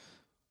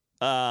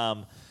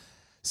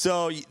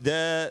 So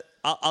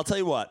I'll tell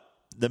you what.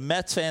 The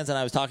Mets fans, and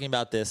I was talking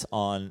about this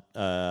on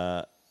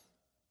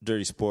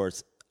Dirty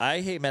Sports. I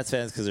hate Mets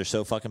fans because they're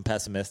so fucking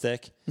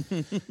pessimistic.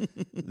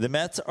 The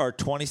Mets are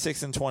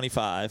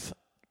 26-25.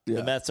 Yeah.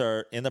 The Mets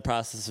are in the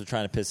process of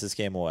trying to piss this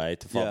game away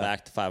to fall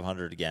back to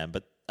 500 again.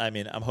 But I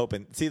mean, I'm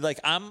hoping. See, like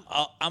I'm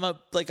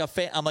a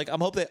fan. I'm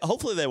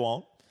hopefully they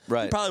won't.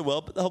 Right. They probably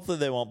will, but hopefully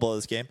they won't blow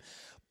this game.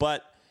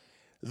 But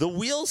the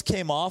wheels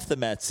came off the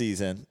Mets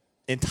season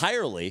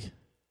entirely,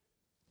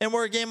 and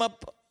we're a game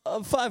up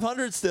of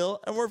 500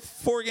 still, and we're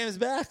 4 games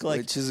back.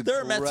 Like, which is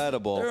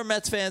incredible. There are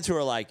Mets fans who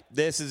are like,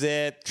 "This is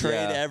it.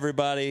 Trade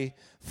everybody.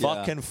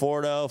 Fuck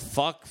Conforto.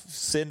 Fuck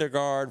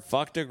Syndergaard.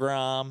 Fuck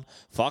DeGrom.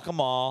 Fuck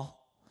them all."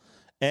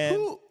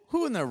 And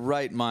who in their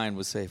right mind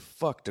would say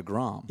fuck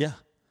DeGrom? Yeah,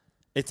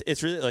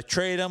 it's really like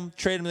trade him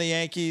to the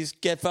Yankees,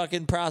 get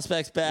fucking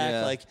prospects back.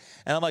 Yeah. Like,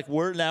 and I'm like,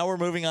 we're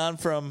moving on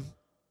from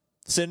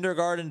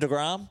Syndergaard and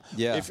DeGrom.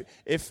 Yeah.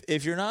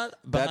 If you're not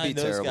behind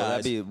those terrible. guys,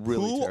 that'd be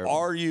really who terrible.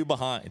 are you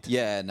behind?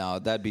 Yeah, no,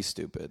 that'd be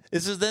stupid.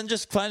 This is then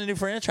just find a new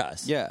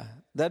franchise. Yeah,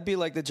 that'd be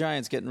like the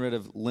Giants getting rid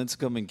of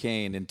Lincecum and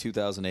Kane in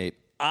 2008.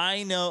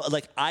 I know,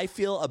 like, I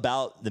feel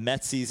about the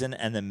Mets season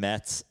and the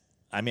Mets.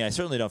 I mean, I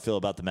certainly don't feel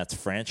about the Mets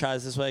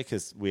franchise this way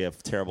because we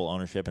have terrible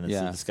ownership and it's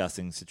a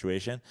disgusting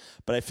situation.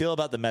 But I feel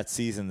about the Mets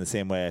season the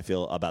same way I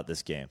feel about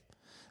this game.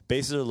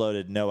 Bases are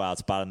loaded, no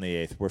outs, bottom of the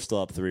 8th. We're still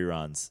up 3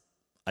 runs.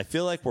 I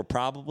feel like we're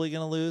probably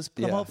going to lose,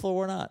 but I'm hopeful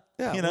we're not.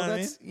 Yeah, you know what I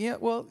mean? Yeah,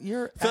 well,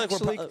 you're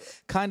actually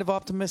kind of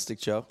optimistic,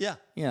 Joe. Yeah.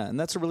 Yeah, and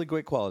that's a really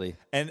great quality.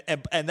 And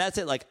that's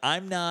it. Like,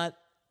 I'm not...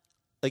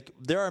 Like,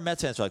 there are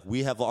Mets fans who are like,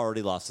 we have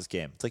already lost this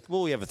game. It's like,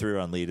 well, we have a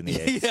 3-run lead in the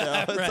 8th.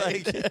 Yeah, so it's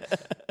like...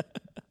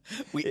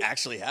 We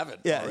actually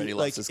haven't already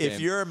like lost this game. If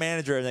you're a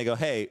manager and they go,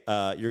 hey,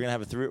 you're going to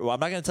have a 3... Well, I'm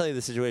not going to tell you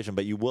the situation,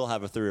 but you will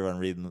have a 3-run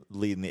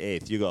lead in the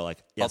 8th. You go like,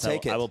 yes, I'll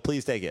take it. I will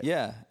please take it.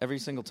 Yeah, every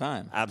single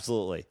time.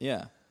 Absolutely.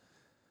 Yeah.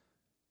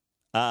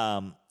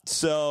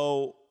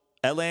 So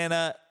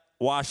Atlanta,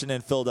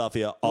 Washington,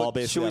 Philadelphia, all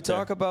basically. Should we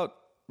talk about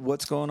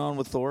what's going on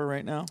with Thor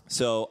right now?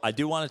 So I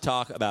do want to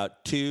talk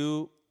about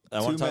two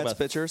Mets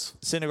pitchers,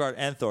 Syndergaard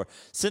and Thor.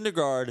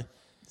 Syndergaard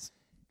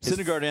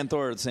and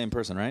Thor are the same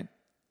person, right?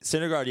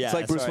 Syndergaard, yeah, it's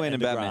like Bruce Wayne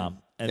and Batman.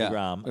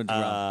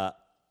 DeGrom.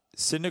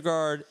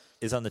 Syndergaard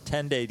is on the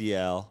 10-day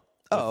DL.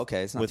 Oh,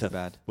 okay, it's not too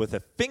bad. With a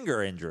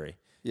finger injury.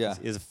 Yeah,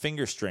 he has a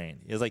finger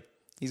strain.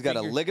 He's got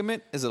a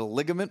ligament. Is it a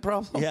ligament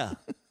problem? Yeah.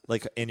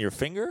 Like in your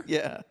finger?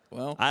 Yeah.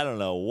 Well, I don't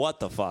know what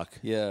the fuck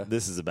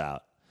this is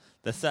about.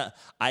 That's not.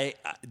 I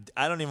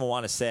don't even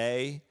want to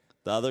say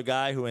the other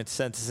guy who went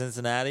sent to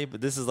Cincinnati,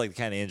 but this is like the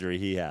kind of injury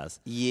he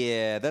has.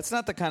 Yeah, that's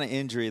not the kind of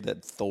injury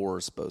that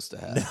Thor's supposed to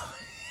have. No.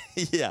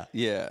 Yeah.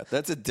 Yeah,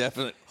 that's a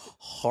definite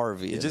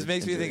Harvey. It just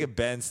makes me think of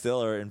Ben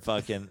Stiller and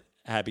fucking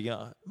Happy.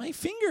 My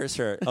fingers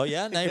hurt. Oh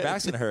yeah, now your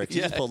back's gonna hurt. 'Cause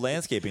you just pulled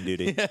landscaping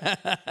duty.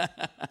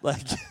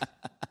 Like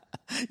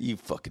you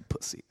fucking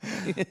pussy.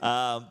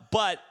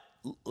 But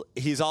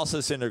he's also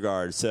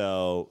Syndergaard.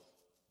 So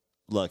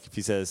look, if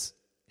he says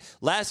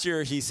last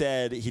year he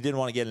said he didn't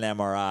want to get an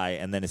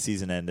MRI, and then his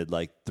season ended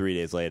like 3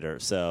 days later.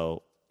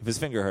 So if his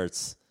finger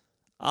hurts,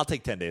 I'll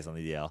take 10 days on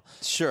the DL.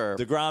 Sure.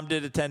 DeGrom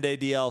did a 10-day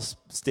DL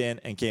stint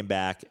and came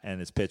back,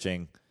 and is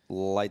pitching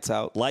lights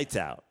out. Lights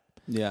out.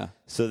 Yeah.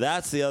 So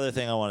that's the other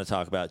thing I want to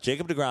talk about.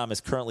 Jacob DeGrom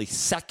is currently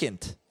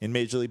second in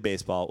Major League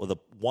Baseball with a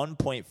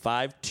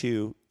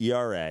 1.52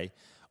 ERA,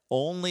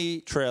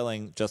 only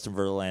trailing Justin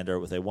Verlander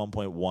with a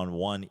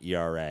 1.11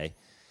 ERA.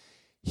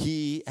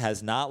 He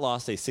has not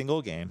lost a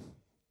single game.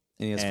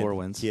 And he has 4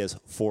 wins. He has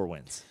 4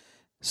 wins.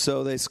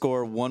 So they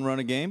score 1 run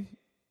a game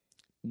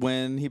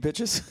when he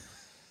pitches?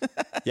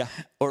 Yeah.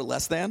 Or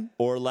less than?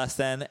 Or less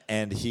than,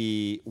 and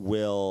he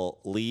will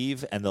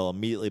leave, and they'll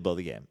immediately blow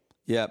the game.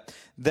 Yeah.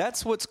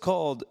 That's what's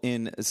called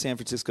in San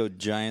Francisco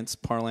Giants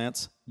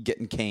parlance,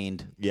 getting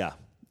caned. Yeah.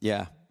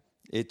 Yeah.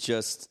 It's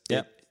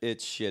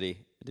shitty.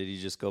 Did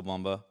he just go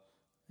Bumba?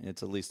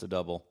 It's at least a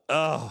double.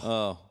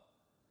 Oh.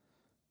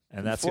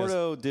 And that's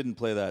Conforto didn't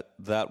play that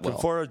well.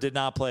 Conforto did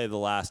not play the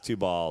last 2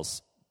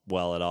 balls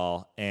well at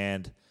all,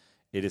 and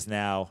it is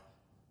now,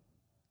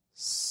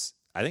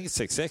 I think it's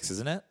 6-6,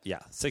 isn't it? Yeah,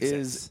 6-6.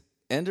 Is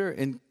Ender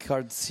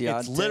Encarnacion?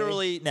 It's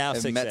literally now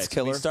 6-6. Mets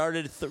killer. We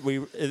started. We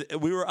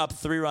were up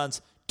 3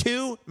 runs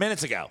 2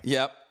 minutes ago.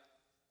 Yep.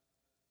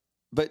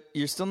 But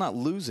you're still not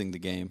losing the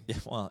game. Yeah,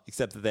 well,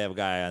 except that they have a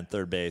guy on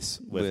third base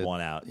with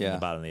 1 out in the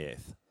bottom of the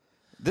 8th.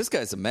 This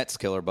guy's a Mets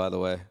killer, by the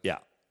way. Yeah.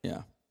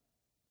 Yeah.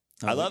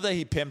 I love that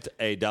he pimped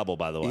a double,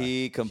 by the way.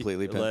 He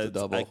completely pimped a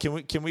double.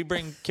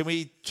 Can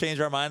we change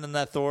our mind on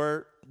that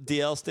Thor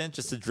DL stint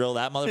just to drill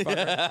that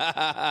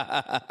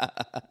motherfucker?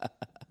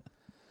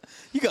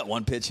 You got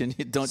one pitch in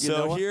you, don't you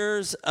know? So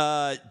here's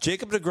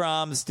Jacob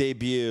deGrom's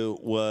debut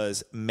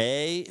was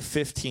May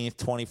 15th,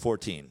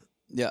 2014.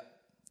 Yeah.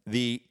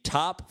 The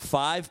top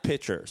 5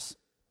 pitchers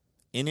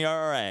in the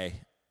ERA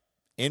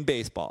in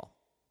baseball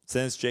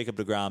since Jacob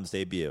deGrom's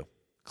debut.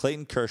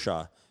 Clayton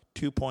Kershaw,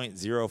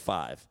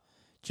 2.05.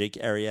 Jake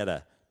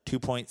Arrieta,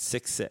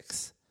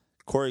 2.66.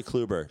 Corey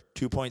Kluber,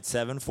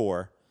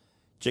 2.74.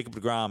 Jacob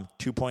deGrom,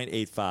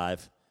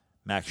 2.85.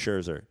 Max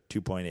Scherzer,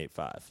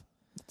 2.85.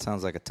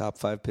 Sounds like a top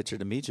 5 pitcher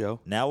to me, Joe.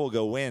 Now we'll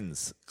go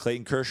wins.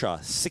 Clayton Kershaw,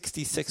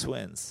 66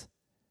 wins.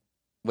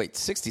 Wait,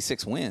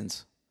 66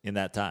 wins? In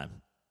that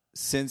time.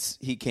 Since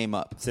he came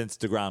up? Since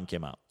deGrom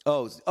came out.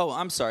 Oh,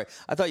 I'm sorry.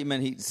 I thought you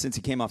meant since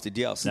he came off the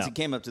DL. Since he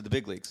came up to the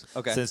big leagues.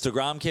 Okay. Since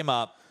deGrom came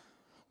up,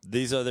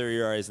 these are their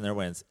ERAs and their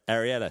wins.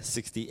 Arrieta,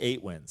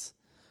 68 wins.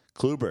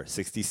 Kluber,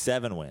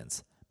 67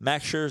 wins.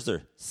 Max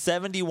Scherzer,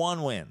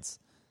 71 wins.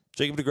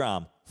 Jacob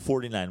deGrom,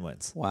 49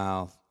 wins.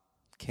 Wow.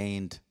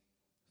 Caned.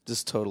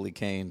 Just totally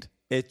caned.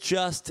 I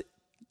feel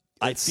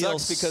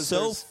because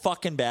so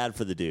fucking bad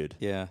for the dude.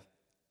 Yeah.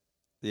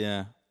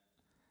 Yeah.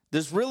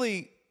 There's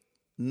really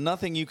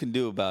nothing you can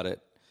do about it.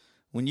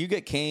 When you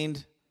get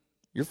caned,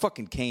 you're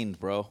fucking caned,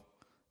 bro.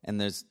 And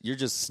you're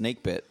just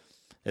snake bit.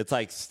 It's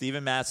like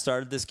Steven Matz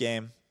started this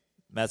game.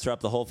 Mets are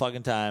up the whole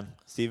fucking time.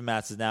 Steven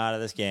Matz is now out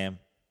of this game.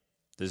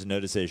 There's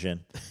no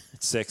decision.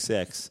 It's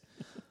 6-6.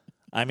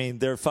 I mean,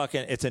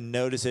 it's a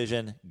no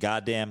decision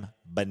goddamn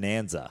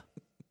bonanza.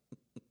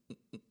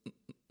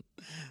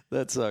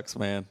 That sucks,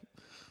 man.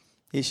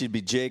 He should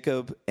be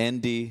Jacob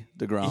N.D.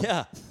 deGrom.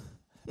 Yeah.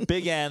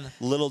 Big N,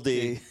 little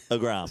D,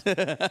 deGrom.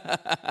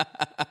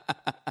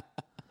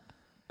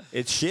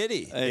 It's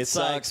shitty. It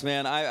sucks,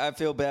 man. I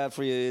feel bad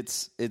for you.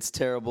 It's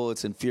terrible.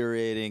 It's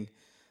infuriating.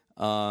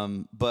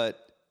 But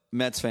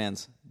Mets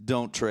fans,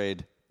 don't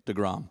trade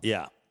deGrom.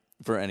 Yeah.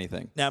 For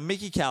anything. Now,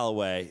 Mickey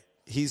Callaway,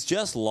 he's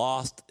just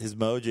lost his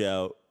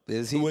mojo.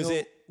 Is he?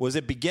 Was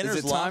it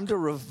beginner's luck? Is it time to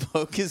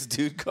revoke his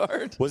dude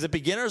card? Was it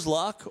beginner's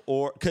luck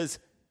or because,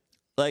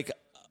 like,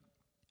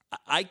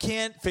 I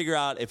can't figure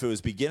out if it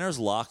was beginner's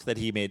luck that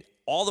he made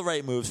all the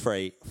right moves for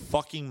a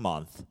fucking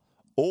month,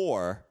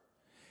 or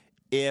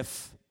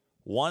if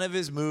one of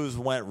his moves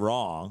went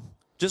wrong.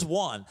 Just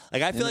one.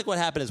 Like, I feel like what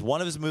happened is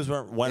one of his moves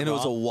went wrong. And it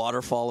was a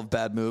waterfall of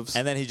bad moves.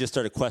 And then he just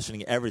started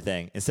questioning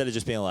everything instead of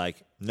just being like,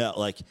 no,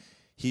 like.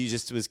 He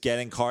just was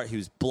getting cart. He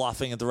was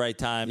bluffing at the right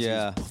times.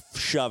 Yeah. He was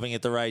shoving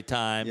at the right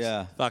times.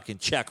 Yeah. Fucking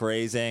check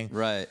raising.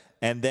 Right.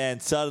 And then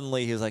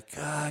suddenly he was like,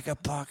 I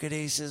got pocket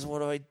aces. What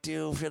do I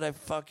do? Should I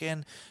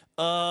fucking...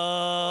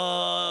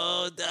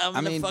 I'm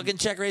gonna fucking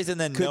check raise,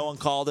 and then no one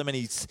called him, and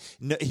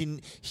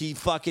he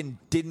fucking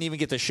didn't even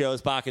get to show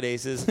his pocket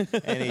aces,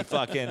 and he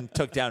fucking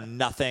took down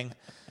nothing.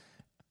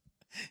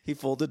 He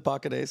folded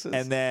pocket aces,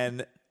 and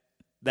then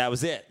that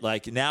was it.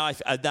 Like now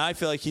I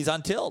feel like he's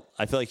on tilt.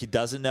 I feel like he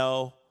doesn't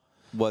know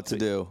what to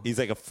do. He's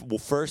like a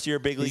first year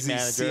big league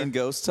manager. Seeing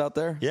ghosts out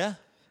there. Yeah.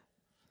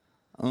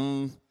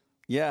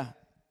 Yeah.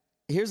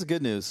 Here's the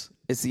good news.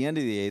 It's the end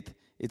of the 8th.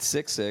 It's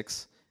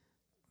 6-6.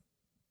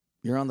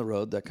 You're on the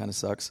road. That kind of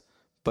sucks.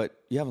 But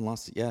you haven't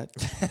lost it yet.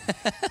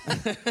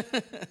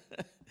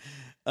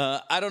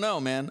 I don't know,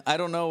 man. I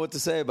don't know what to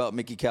say about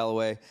Mickey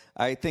Callaway.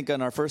 I think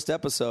on our first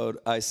episode,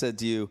 I said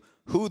to you,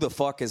 who the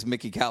fuck is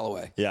Mickey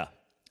Callaway? Yeah.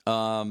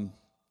 Also,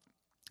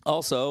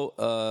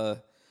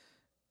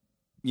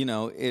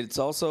 it's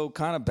also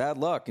kind of bad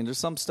luck. And there's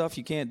some stuff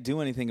you can't do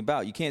anything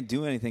about. You can't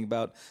do anything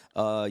about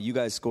you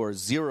guys score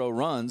 0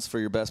 runs for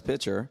your best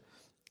pitcher,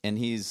 and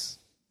he's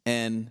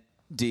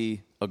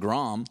N.D.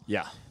 deGrom.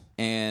 Yeah.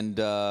 And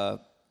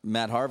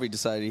Matt Harvey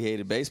decided he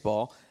hated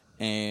baseball,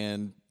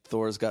 and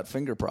Thor's got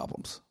finger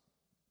problems.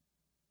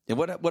 And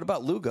what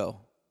about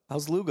Lugo?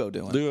 How's Lugo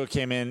doing? Lugo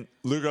came in.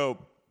 Lugo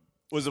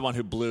was the one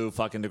who blew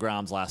fucking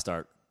deGrom's last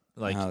start.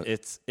 Like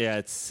it's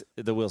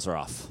the wheels are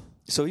off.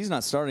 So he's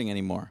not starting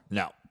anymore.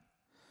 No.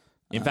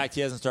 In fact,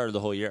 he hasn't started the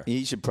whole year.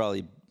 He should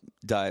probably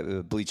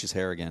bleach his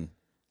hair again,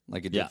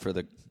 like he did for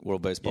the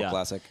World Baseball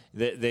Classic.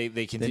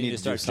 They continue to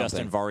start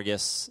Justin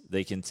Vargas.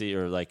 They can see,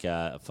 or like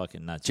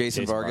fucking not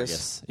Jason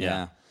Vargas.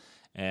 Yeah.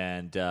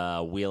 And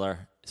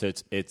Wheeler. So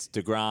it's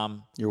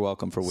deGrom. You're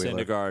welcome for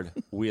Wheeler. Syndergaard,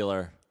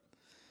 Wheeler,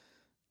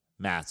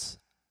 Matz,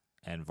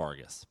 and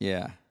Vargas.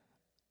 Yeah.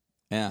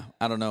 Yeah,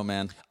 I don't know,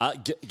 man.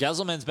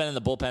 Gesselman's been in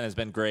the bullpen, has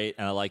been great,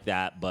 and I like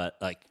that. But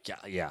I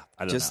don't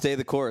know. Just stay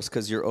the course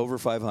because you're over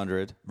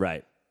 500,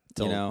 right?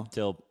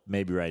 Till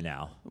maybe right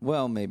now.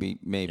 Well, maybe,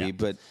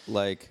 but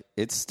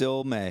it's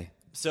still May.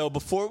 So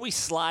before we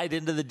slide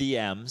into the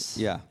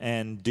DMs,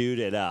 and dude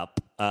it up,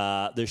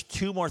 there's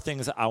 2 more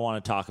things I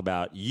want to talk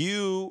about.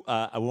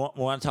 I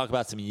want to talk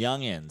about some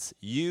youngins.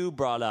 You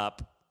brought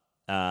up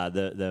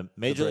the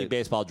Major League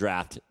Baseball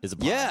draft is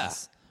upon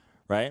us,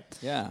 right?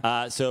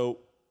 Yeah. So.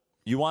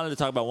 You wanted to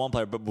talk about one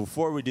player, but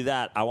before we do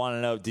that, I want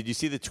to know, did you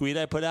see the tweet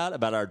I put out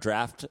about our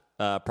draft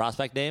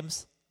prospect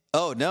names?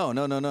 Oh,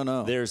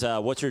 no. There's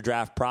what's your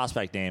draft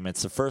prospect name?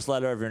 It's the first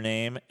letter of your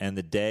name and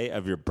the day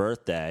of your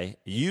birthday.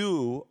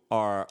 You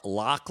are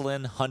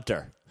Lachlan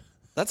Hunter.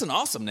 That's an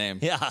awesome name.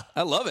 Yeah.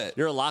 I love it.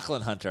 You're a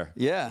Lachlan Hunter.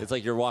 Yeah. It's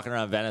like you're walking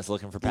around Venice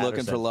looking for Patterson.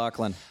 Looking for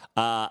Lachlan.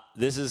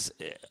 This is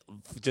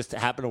just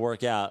happened to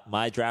work out.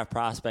 My draft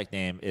prospect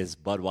name is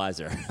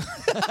Budweiser.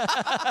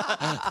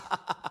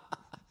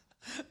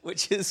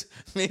 Which is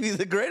maybe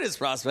the greatest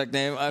prospect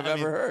name I've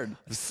ever heard.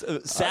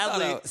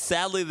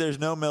 Sadly, there's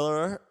no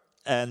Miller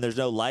and there's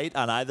no light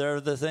on either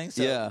of the things.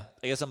 So yeah.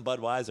 I guess I'm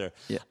Budweiser.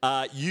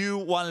 Yeah. You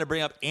wanted to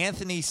bring up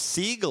Anthony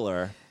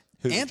Siegler.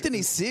 Anthony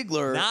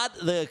Siegler, not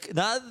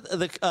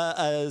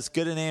as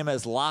good a name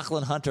as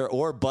Lachlan Hunter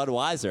or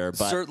Budweiser,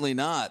 but certainly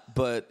not.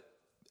 But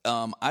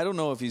I don't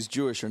know if he's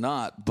Jewish or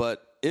not.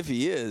 But if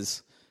he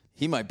is,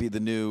 he might be the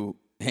new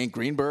Hank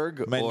Greenberg.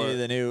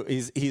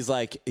 He's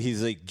like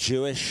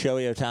Jewish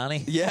Shohei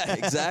Ohtani. Yeah,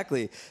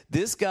 exactly.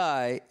 This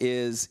guy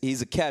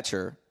he's a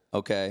catcher.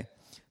 Okay,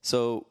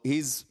 so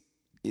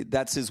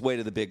that's his way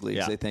to the big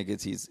leagues. Yeah. I think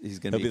he's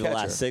going to be the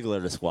last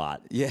Sigler to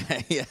squat. Yeah.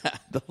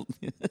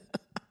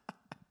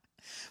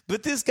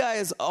 But this guy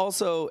is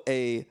also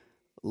a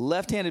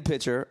left-handed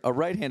pitcher, a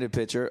right-handed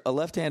pitcher, a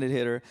left-handed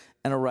hitter,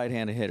 and a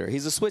right-handed hitter.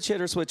 He's a switch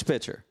hitter, switch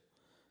pitcher.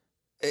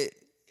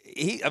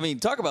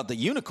 Talk about the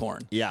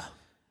unicorn. Yeah.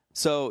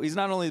 So he's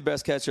not only the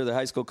best catcher, the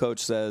high school coach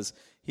says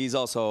he's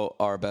also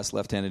our best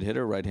left-handed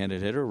hitter,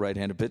 right-handed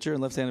pitcher,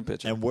 and left-handed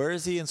pitcher. And where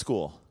is he in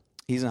school?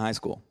 He's in high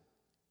school.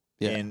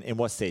 Yeah. In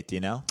what state, do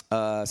you know?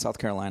 South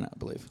Carolina, I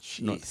believe.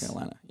 Jeez. North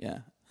Carolina, yeah.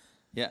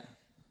 Yeah.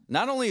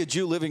 Not only a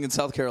Jew living in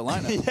South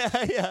Carolina.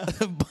 yeah.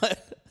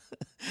 But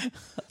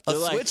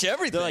switch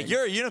everything. They're like,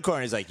 you're a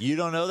unicorn. He's like, you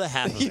don't know the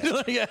half of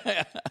it.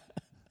 Yeah.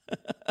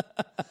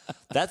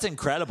 That's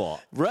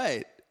incredible.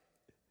 Right.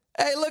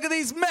 Hey, look at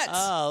these Mets.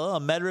 Oh, little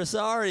Med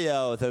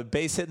Rosario with a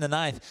base hit in the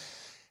ninth.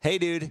 Hey,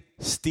 dude,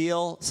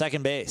 steal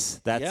second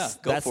base. That's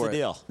the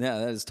deal. Yeah,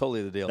 that is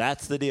totally the deal.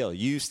 That's the deal.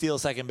 You steal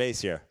second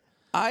base here.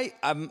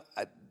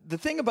 The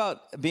thing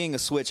about being a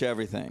switch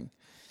everything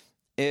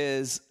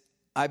is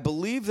I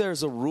believe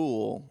there's a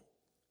rule,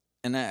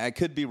 and I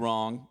could be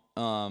wrong,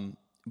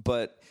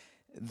 but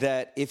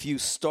that if you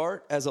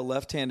start as a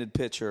left-handed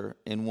pitcher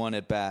in one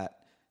at-bat,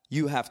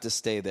 you have to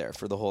stay there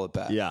for the whole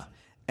at-bat. Yeah.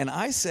 And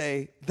I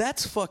say,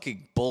 that's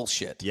fucking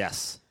bullshit.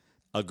 Yes.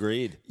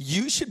 Agreed.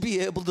 You should be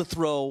able to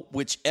throw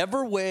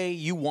whichever way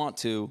you want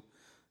to.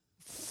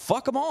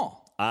 Fuck them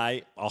all.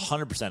 I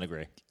 100%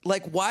 agree.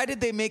 Like, why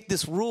did they make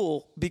this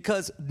rule?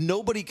 Because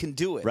nobody can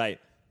do it. Right.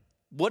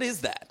 What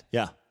is that?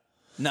 Yeah.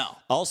 No.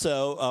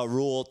 Also,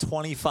 Rule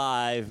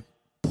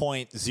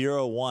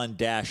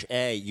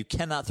 25.01-A, you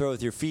cannot throw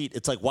with your feet.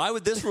 It's like, why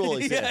would this rule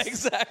exist? Yeah,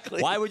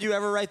 exactly. Why would you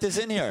ever write this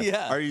in here?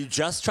 Yeah. Are you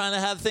just trying to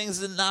have things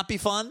that not be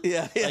fun?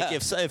 Yeah, yeah. Like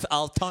if Did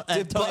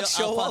Buck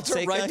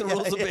Showalter write the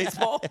rules of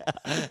baseball?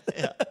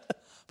 Yeah.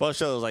 Buck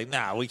Showalter was like,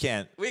 nah, we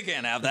can't. We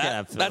can't have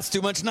that. That's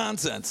too much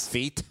nonsense.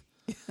 Feet.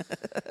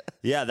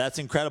 Yeah, that's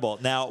incredible.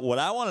 Now, what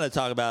I wanted to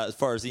talk about as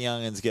far as the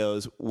youngins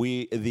goes,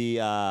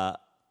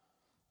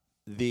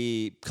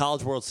 the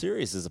College World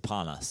Series is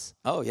upon us.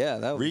 Oh, yeah.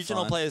 That would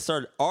Regional be fun. play has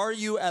started. Are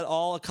you at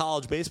all a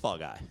college baseball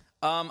guy?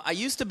 I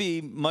used to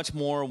be much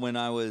more when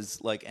I was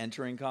like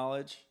entering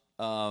college,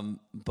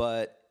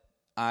 but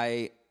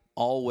I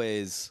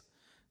always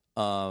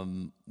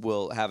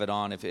will have it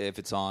on if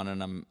it's on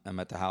and I'm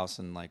at the house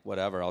and like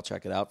whatever, I'll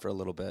check it out for a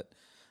little bit.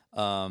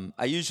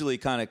 I usually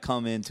kind of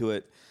come into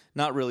it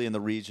not really in the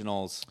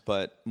regionals,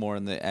 but more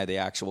in the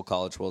actual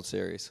College World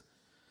Series.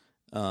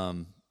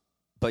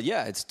 But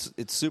yeah,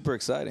 it's super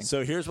exciting.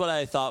 So here's what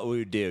I thought we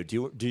would do.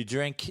 Do you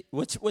drink?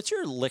 What's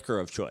your liquor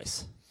of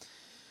choice?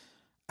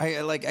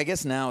 I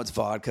guess now it's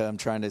vodka. I'm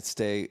trying to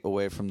stay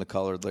away from the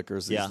colored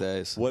liquors these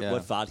days.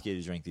 What vodka do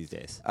you drink these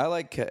days? I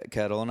like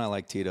Kettle and I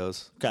like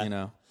Tito's. Okay. You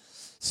know,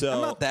 so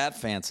I'm not that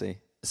fancy.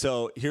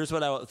 So here's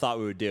what I thought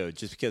we would do,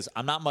 just because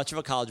I'm not much of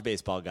a college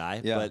baseball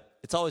guy, but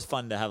it's always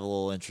fun to have a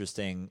little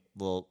interesting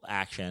little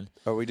action.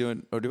 Are we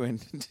doing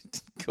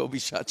Kobe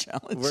shot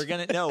challenge? We're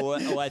gonna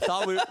what I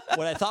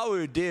thought we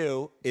would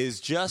do is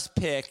just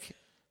pick.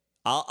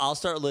 I'll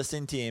start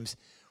listing teams.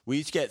 We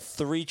each get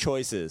 3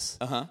 choices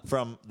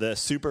from the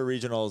super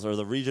regionals or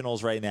the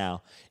regionals right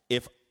now.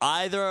 If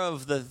any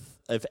of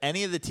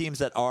the teams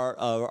that are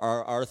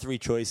our 3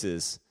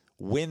 choices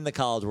win the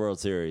College World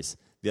Series,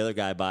 the other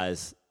guy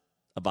buys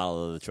a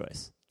bottle of the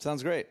choice.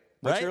 Sounds great.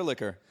 What's right? your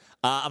liquor?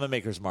 I'm a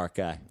Maker's Mark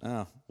guy.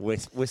 Oh.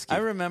 Whiskey. I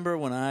remember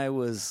when I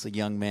was a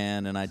young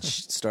man and I'd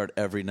start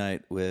every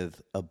night with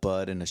a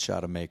Bud and a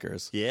shot of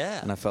Maker's. Yeah.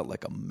 And I felt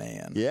like a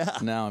man. Yeah.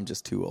 Now I'm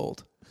just too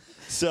old.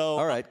 So,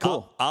 all right,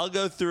 cool. I'll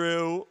go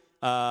through.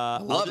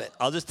 Love it.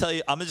 I'll just tell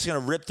you. I'm just going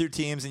to rip through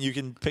teams and you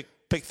can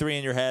pick 3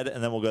 in your head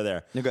and then we'll go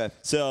there. Okay.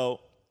 So,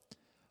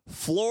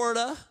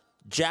 Florida,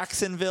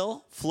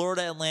 Jacksonville,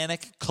 Florida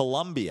Atlantic,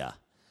 Columbia.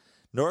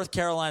 North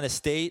Carolina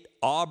State,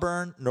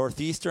 Auburn,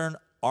 Northeastern,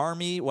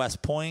 Army,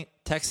 West Point,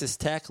 Texas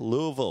Tech,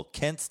 Louisville,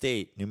 Kent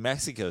State, New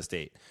Mexico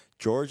State,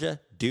 Georgia,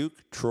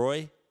 Duke,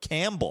 Troy,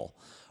 Campbell,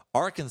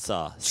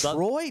 Arkansas.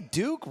 Troy,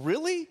 Duke,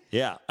 really?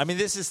 Yeah. I mean,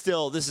 this is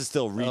still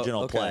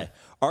regional play.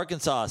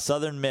 Arkansas,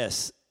 Southern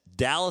Miss,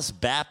 Dallas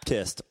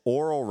Baptist,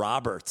 Oral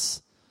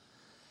Roberts,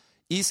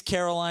 East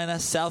Carolina,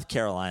 South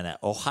Carolina,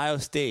 Ohio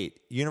State,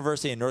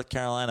 University of North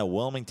Carolina,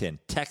 Wilmington,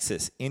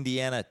 Texas,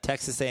 Indiana,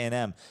 Texas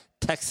A&M,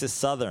 Texas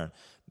Southern,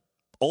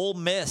 Ole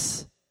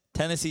Miss,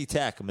 Tennessee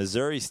Tech,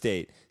 Missouri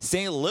State,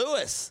 St.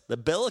 Louis, the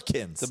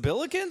Billikens. The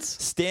Billikens?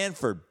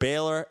 Stanford,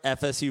 Baylor,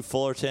 FSU,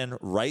 Fullerton,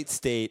 Wright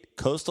State,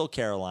 Coastal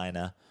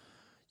Carolina,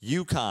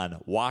 UConn,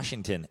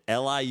 Washington,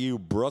 LIU,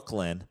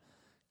 Brooklyn,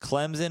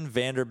 Clemson,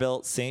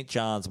 Vanderbilt, St.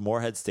 John's,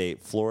 Morehead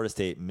State, Florida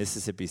State,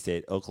 Mississippi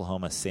State,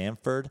 Oklahoma,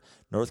 Samford,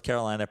 North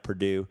Carolina,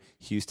 Purdue,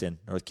 Houston,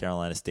 North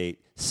Carolina State,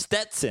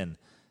 Stetson,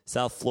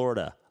 South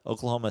Florida,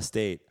 Oklahoma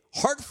State,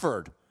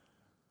 Hartford.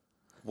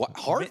 What?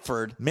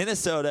 Hartford?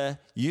 Minnesota,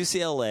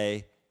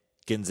 UCLA,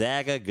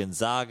 Gonzaga,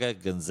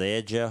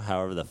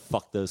 however the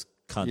fuck those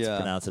cunts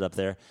pronounce it up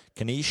there,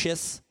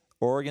 Canisius,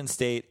 Oregon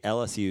State,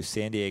 LSU,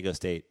 San Diego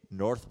State,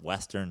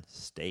 Northwestern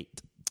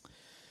State.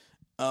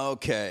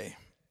 Okay.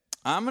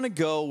 I'm going to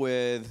go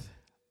with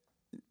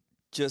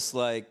just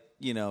like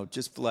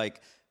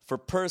for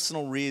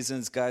personal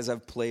reasons, guys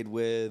I've played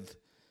with,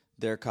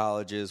 their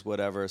colleges,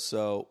 whatever.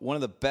 So one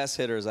of the best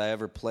hitters I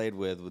ever played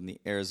with in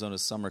the Arizona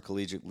Summer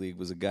Collegiate League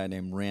was a guy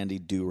named Randy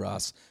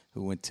Duras,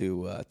 who went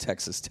to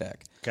Texas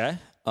Tech. Okay.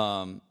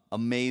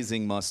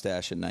 Amazing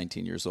mustache at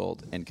 19 years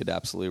old and could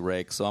absolutely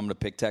rake. So I'm going to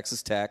pick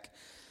Texas Tech.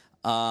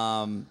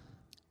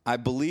 I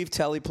believe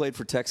Telly played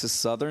for Texas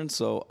Southern,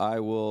 so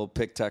I will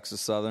pick Texas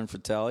Southern for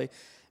Telly.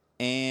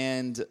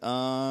 And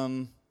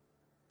so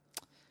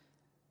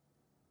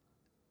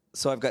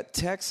I've got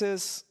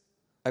Texas.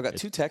 I've got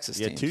two Texas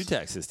teams. Yeah, two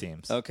Texas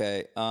teams.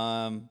 Okay.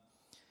 I'm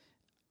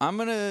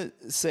going to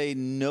say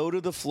no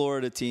to the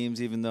Florida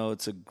teams, even though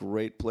it's a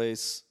great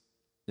place.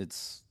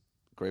 It's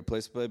a great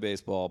place to play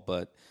baseball,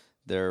 but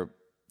they're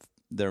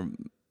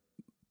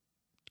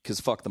because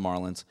fuck the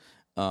Marlins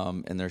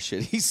and their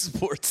shitty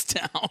sports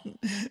town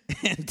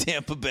in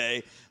Tampa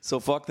Bay. So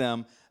fuck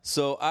them.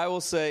 So I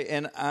will say,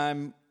 and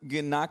I'm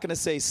not going to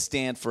say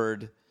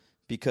Stanford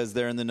because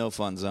they're in the no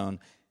fun zone.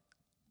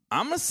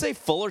 I'm going to say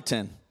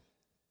Fullerton.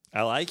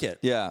 I like it.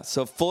 Yeah,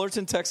 so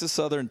Fullerton, Texas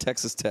Southern,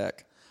 Texas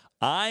Tech.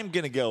 I'm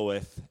going to go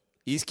with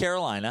East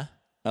Carolina.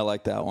 I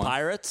like that one.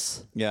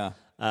 Pirates. Yeah.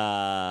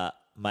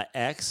 My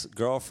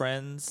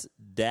ex-girlfriend's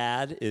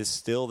dad is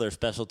still their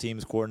special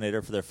teams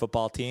coordinator for their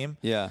football team.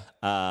 Yeah.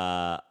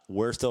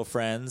 We're still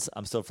friends.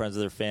 I'm still friends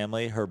with their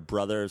family. Her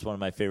brother is one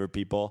of my favorite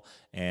people,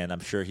 and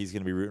I'm sure he's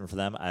going to be rooting for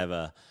them. I have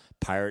a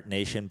Pirate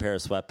Nation pair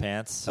of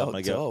sweatpants, so I'm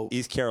going to go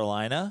East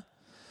Carolina.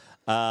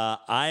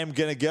 I am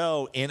going to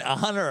go in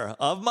honor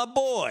of my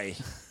boy.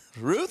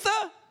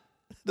 Rutha?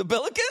 The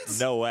Billikens?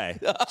 No way.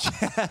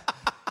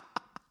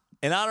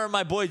 In honor of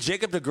my boy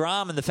Jacob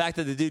deGrom and the fact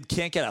that the dude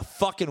can't get a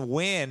fucking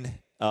win.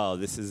 Oh,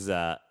 this is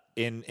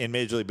in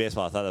Major League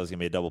Baseball. I thought that was going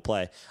to be a double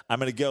play. I'm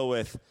going to go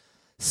with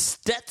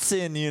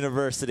Stetson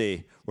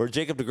University, where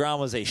Jacob deGrom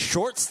was a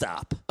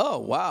shortstop. Oh,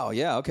 wow.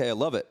 Yeah, okay. I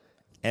love it.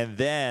 And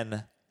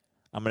then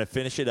I'm going to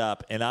finish it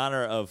up in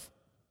honor of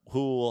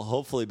who will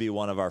hopefully be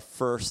one of our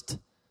first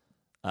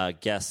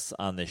guests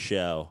on the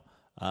show,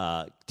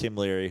 Tim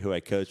Leary, who I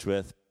coached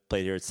with,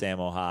 played here at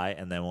Samo High,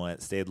 and then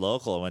stayed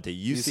local. I went to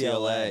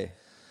UCLA.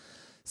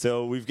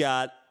 So I've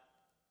got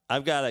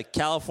a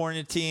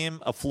California team,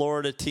 a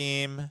Florida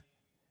team,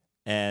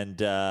 and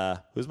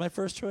who's my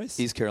first choice?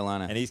 East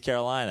Carolina. And East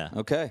Carolina.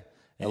 Okay.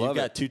 And you've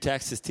got two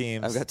Texas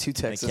teams. I've got two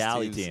Texas and a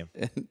Cali teams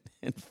team.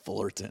 in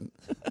Fullerton.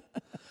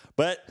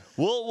 But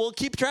we'll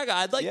keep track.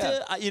 I'd like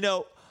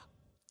to,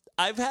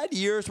 I've had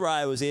years where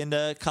I was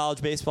into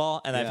college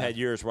baseball, and I've had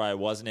years where I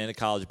wasn't into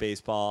college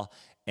baseball.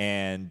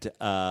 And,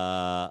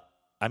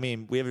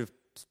 we have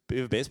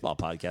a baseball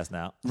podcast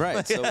now.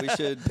 Right, so we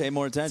should pay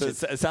more attention.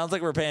 So it sounds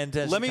like we're paying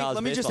attention to college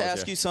Let me just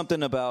ask you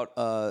something about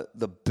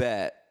the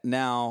bet.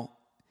 Now,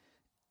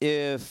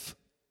 if,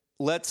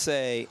 let's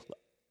say,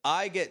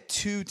 I get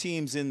two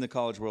teams in the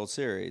College World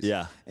Series,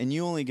 and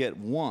you only get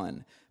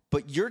one,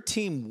 but your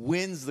team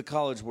wins the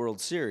College World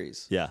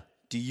Series,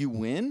 do you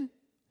win?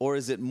 Or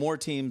is it more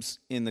teams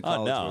in the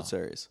College World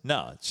Series?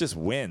 No, it's just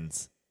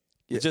wins.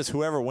 It's just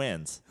whoever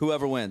wins.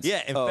 Whoever wins.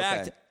 Yeah, in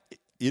fact,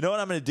 you know what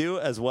I'm going to do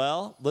as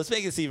well? Let's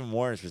make this even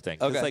more interesting.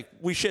 Okay.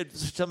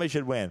 Somebody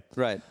should win.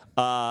 Right.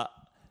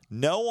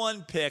 No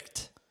one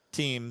picked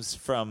teams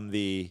from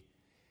the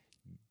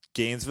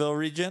Gainesville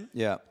region.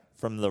 Yeah.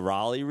 From the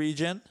Raleigh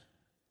region.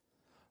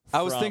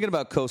 I was thinking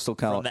about Coastal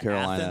Carolina. From the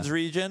Athens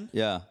region.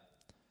 Yeah.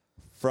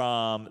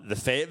 From the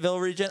Fayetteville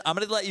region. I'm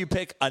going to let you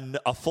pick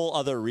a full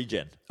other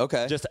region.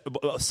 Okay. Just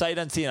sight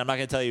unseen. I'm not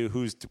going to tell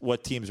you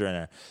what teams are in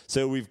there.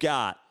 So we've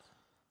got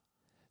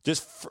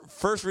just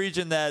first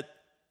region that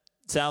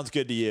sounds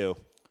good to you.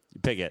 You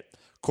pick it.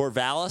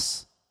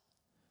 Corvallis,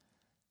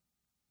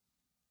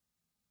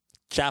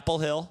 Chapel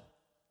Hill,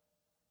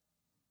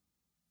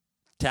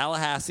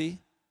 Tallahassee,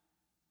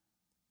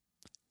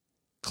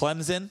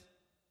 Clemson.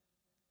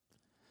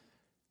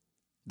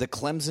 The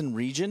Clemson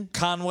region?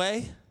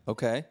 Conway.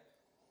 Okay.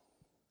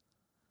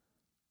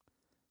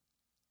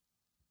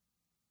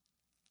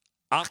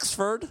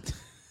 Oxford,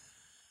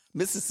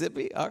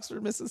 Mississippi.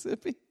 Oxford,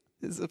 Mississippi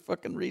is a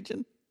fucking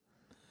region.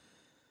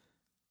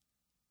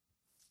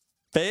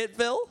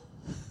 Fayetteville.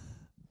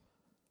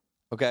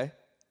 Okay.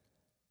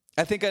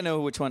 I think I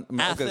know which one.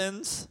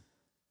 Athens,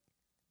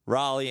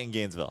 Raleigh, and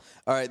Gainesville.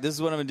 All right, this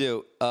is what I'm going to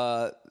do.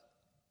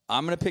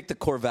 I'm going to pick the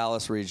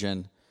Corvallis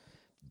region,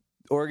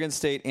 Oregon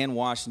State and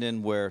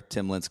Washington, where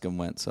Tim Lincecum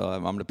went. So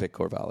I'm going to pick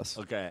Corvallis.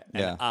 Okay.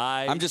 Yeah.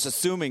 I'm just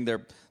assuming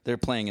they're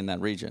playing in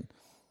that region.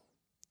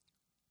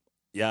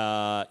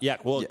 Yeah.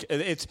 Well,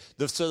 it's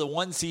the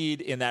 1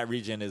 seed in that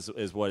region is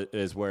where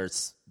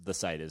the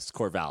site is,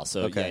 Corvallis.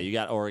 So yeah, you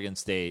got Oregon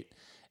State,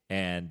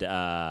 and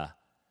I'm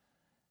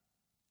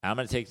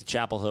going to take the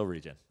Chapel Hill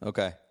region.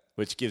 Okay.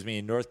 Which gives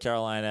me North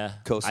Carolina.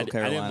 Coastal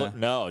Carolina.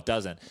 No, it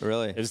doesn't.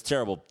 Really? It was a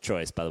terrible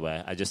choice, by the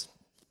way. I just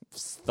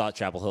thought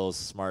Chapel Hill was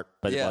smart,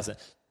 but it wasn't.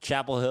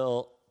 Chapel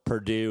Hill,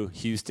 Purdue,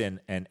 Houston,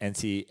 and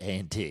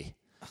NC-A&T.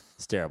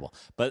 It's terrible.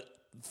 But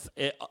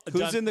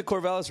who's in the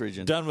Corvallis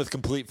region? Done with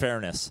complete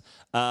fairness.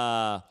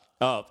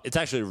 It's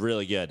actually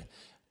really good.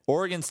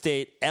 Oregon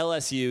State,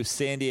 LSU,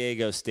 San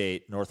Diego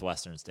State,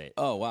 Northwestern State.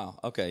 Oh, wow.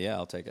 Okay, yeah,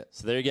 I'll take it.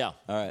 So there you go.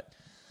 All right.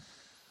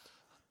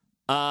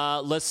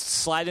 Let's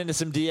slide into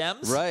some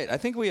DMs. Right. I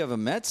think we have a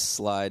Mets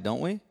slide,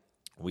 don't we?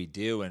 We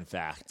do, in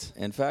fact.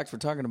 In fact, we're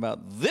talking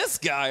about this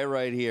guy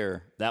right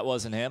here. That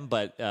wasn't him,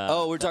 but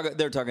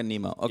they're talking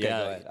Nemo. Okay, yeah,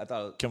 go ahead. I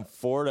thought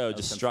Conforto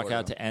just struck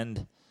out to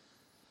end.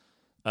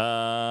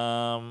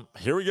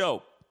 Here we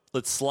go.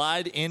 Let's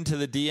slide into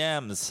the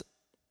DMs.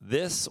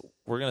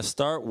 We're going to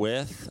start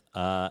with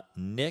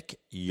Nick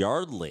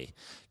Yardley.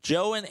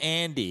 Joe and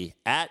Andy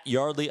at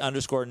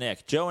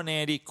Yardley_Nick. Joe and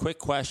Andy, quick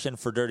question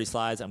for Dirty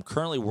Slides. I'm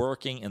currently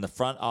working in the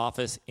front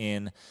office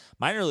in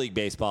minor league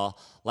baseball.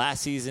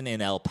 Last season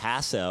in El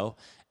Paso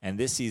and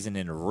this season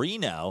in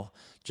Reno.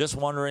 Just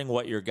wondering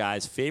what your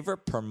guys'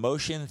 favorite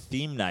promotion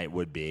theme night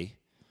would be.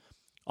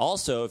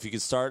 Also, if you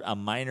could start a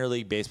minor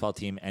league baseball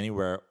team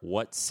anywhere,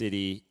 what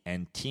city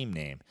and team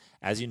name?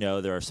 As you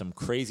know, there are some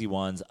crazy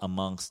ones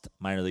amongst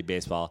minor league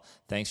baseball.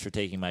 Thanks for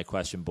taking my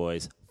question,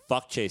 boys.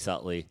 Fuck Chase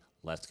Utley.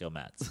 Let's go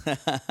Mets.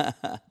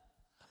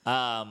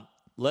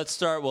 Let's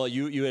start. Well,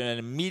 you had an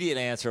immediate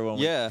answer when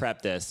we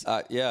prepped this.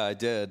 Yeah, I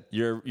did.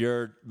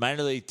 Your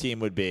minor league team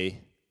would be?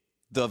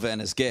 The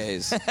Venice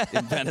Gays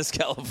in Venice,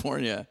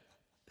 California.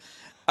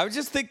 I would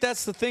just think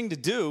that's the thing to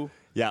do.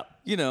 Yeah.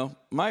 You know,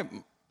 my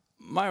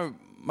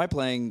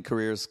playing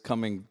career is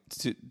coming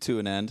to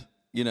an end,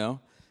 you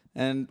know,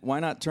 and why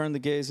not turn the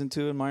Gays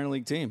into a minor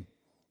league team,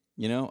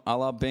 you know, a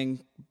la Bing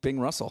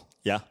Russell.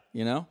 Yeah.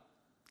 You know?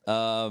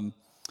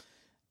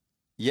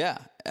 Yeah.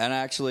 And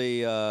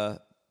actually,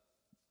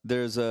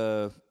 there's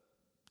a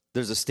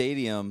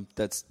stadium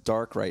that's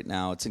dark right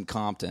now. It's in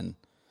Compton,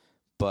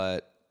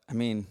 but I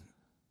mean,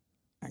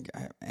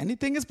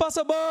 anything is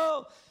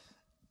possible.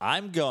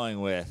 I'm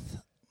going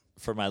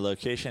for my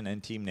location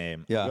and team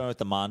name, I'm going with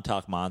the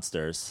Montauk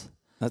Monsters.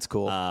 That's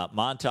cool.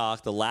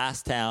 Montauk, the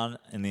last town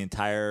in the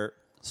entire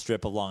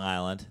strip of Long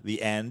Island,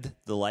 the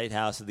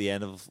lighthouse at the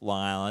end of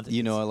Long Island.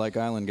 You know, I like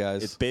island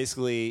guys. It's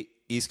basically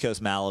East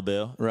Coast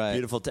Malibu. Right.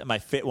 Beautiful.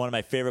 One of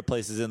my favorite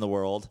places in the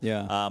world.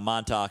 Yeah.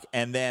 Montauk.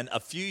 And then a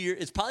few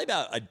years, it's probably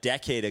about a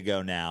decade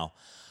ago now,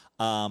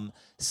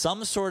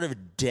 some sort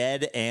of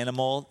dead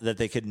animal that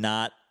they could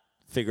not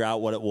figure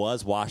out what it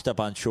was washed up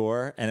on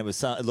shore, and it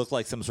looked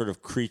like some sort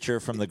of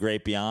creature from the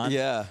great beyond.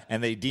 Yeah.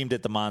 And they deemed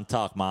it the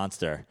Montauk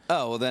Monster.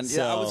 Oh, well then,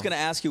 I was going to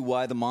ask you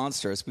why the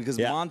Monsters, because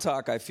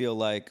Montauk, I feel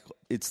like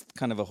it's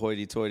kind of a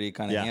hoity-toity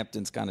kind of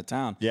Hamptons kind of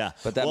town. Yeah.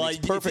 But that makes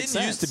perfect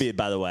sense. It used to be,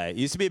 by the way. It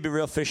used to be a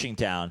real fishing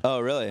town.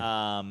 Oh, really?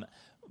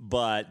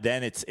 But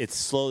then it's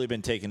slowly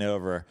been taken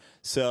over.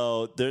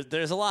 So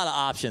there's a lot of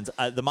options.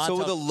 The Montauk, so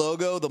would the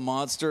logo, the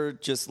monster,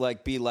 just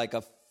like be like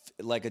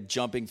a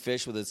jumping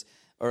fish with its...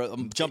 Or a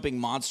jumping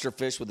monster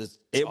fish with his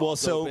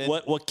jaws open.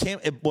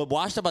 What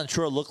washed up on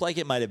shore looked like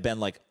it might have been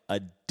like a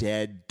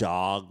dead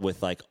dog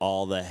with like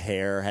all the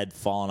hair had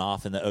fallen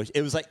off in the ocean.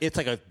 It's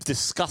like a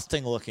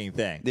disgusting looking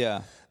thing.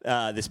 Yeah.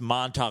 This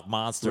Montauk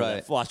Monster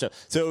that washed up.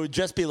 So it would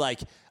just be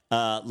like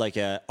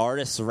a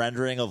artist's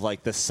rendering of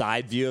like the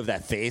side view of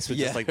that face with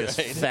just like this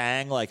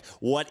fang. Like,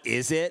 what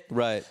is it?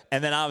 Right.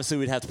 And then obviously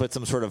we'd have to put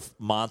some sort of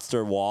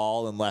monster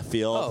wall in left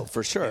field. Oh,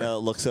 for sure. You know,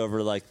 it looks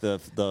over like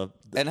the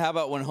And how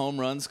about when home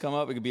runs come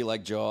up? It could be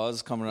like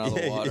Jaws coming out of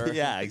the water.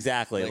 Yeah,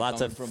 exactly.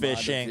 Lots of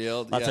fishing.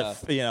 Lots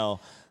of,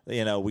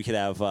 we could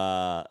have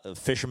a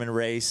fisherman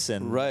race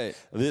and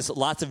there's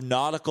lots of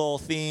nautical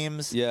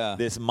themes. Yeah.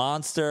 This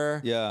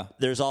monster. Yeah.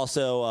 There's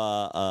also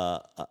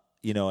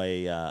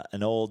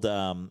an old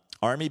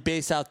army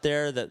base out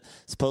there that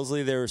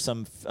supposedly there was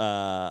some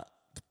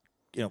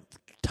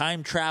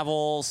time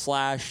travel /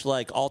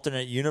 like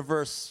alternate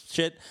universe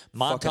shit.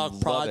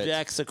 Montauk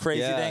Project's a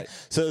crazy thing.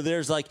 So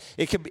there's like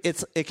it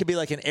could be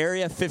like an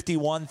Area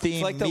 51 theme.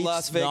 It's like the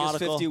Las Vegas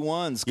nautical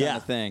 51s kind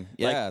of thing.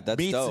 Yeah, like that's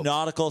meets dope.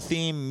 nautical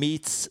theme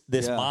meets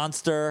this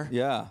monster.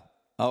 Yeah.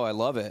 Oh, I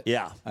love it.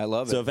 Yeah. I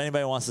love it. So if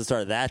anybody wants to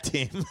start that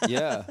team.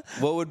 Yeah.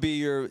 What would be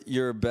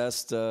your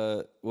best,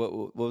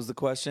 what was the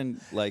question?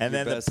 Like, and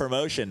then the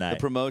promotion night. The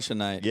promotion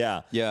night.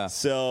 Yeah. Yeah.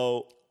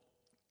 So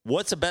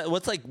what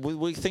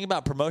we think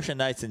about promotion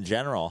nights in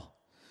general?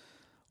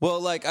 Well,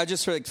 like, I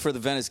just like for the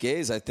Venice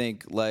Gays, I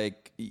think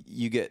like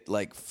you get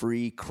like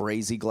free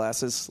crazy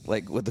glasses,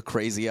 like with the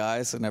crazy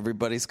eyes, and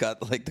everybody's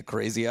got like the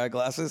crazy eye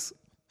glasses.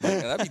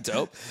 Like, that'd be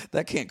dope.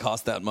 That can't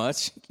cost that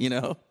much, you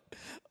know?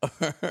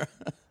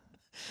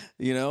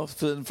 You know,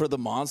 for the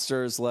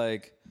monsters,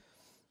 like,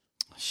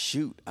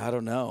 shoot, I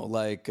don't know.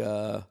 Like,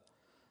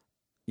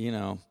 you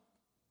know,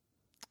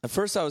 at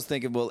first I was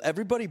thinking, well,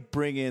 everybody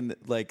bring in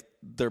like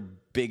their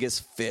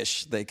biggest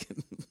fish they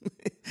can,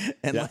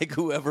 and like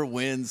whoever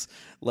wins,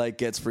 like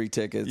gets free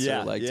tickets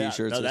or like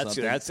T-shirts or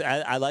something.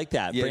 I like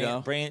that.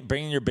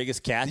 Bring in your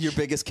biggest catch. Your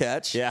biggest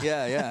catch.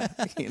 Yeah.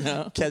 You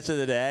know, catch of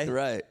the day.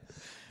 Right.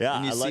 Yeah.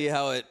 And you see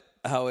how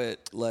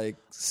it like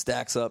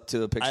stacks up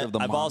to a picture of the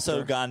monster. I've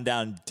also gone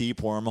down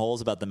deep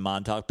wormholes about the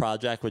Montauk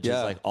Project, which is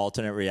like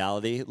alternate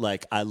reality.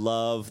 Like, I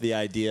love the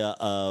idea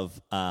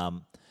of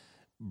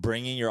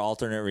bringing your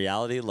alternate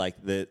reality, like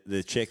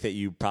the chick that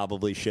you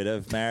probably should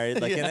have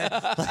married, like in it,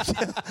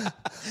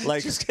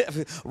 like just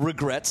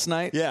regrets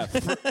night. Yeah,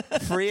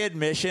 free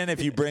admission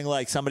if you bring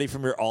like somebody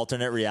from your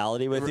alternate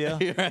reality with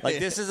you. Right. Like,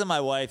 this isn't my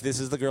wife. This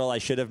is the girl I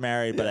should have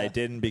married, but I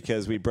didn't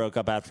because we broke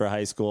up after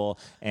high school,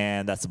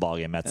 and that's the ball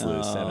game. Mets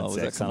lose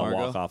 7-6 on a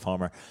walk-off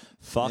homer.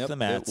 Fuck the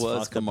Mets.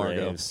 Fuck the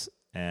Braves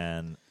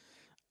and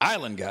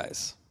Island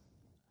guys.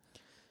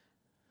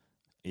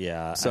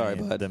 Yeah, sorry,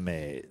 bud.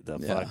 The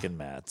fucking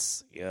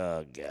Mets.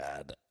 Oh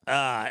God.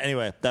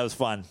 Anyway, that was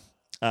fun.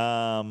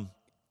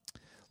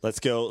 Let's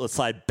go. Let's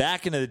slide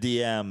back into the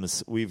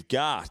DMs. We've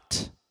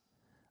got.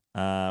 We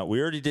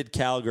already did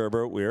Cal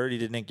Gerber. We already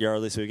did Nick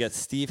Yardley. So we got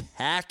Steve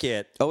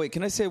Hackett. Oh wait,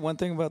 can I say one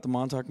thing about the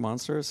Montauk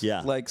Monsters?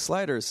 Yeah. Like,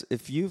 Sliders,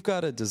 if you've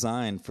got a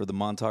design for the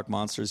Montauk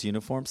Monsters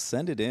uniform,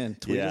 send it in.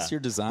 Tweet us your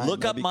design.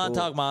 Look That'd up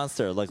Montauk cool.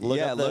 Monster. Like,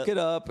 look it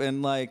up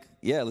and like,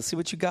 let's see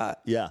what you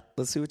got. Yeah,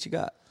 let's see what you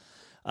got.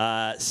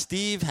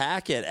 Steve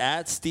Hackett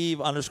at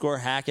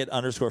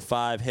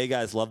Steve_Hackett_5. Hey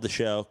guys, love the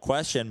show.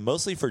 Question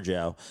mostly for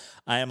Joe.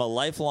 I am a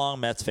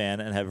lifelong Mets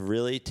fan and have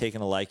really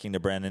taken a liking to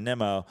Brandon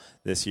Nimmo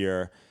this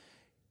year.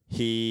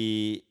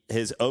 His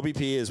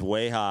OBP is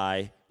way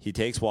high. He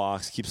takes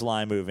walks, keeps the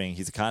line moving.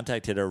 He's a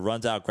contact hitter,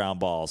 runs out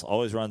ground balls,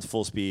 always runs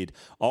full speed,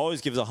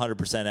 always gives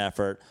 100%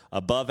 effort,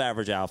 above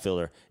average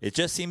outfielder. It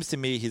just seems to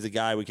me he's a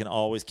guy we can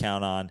always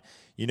count on.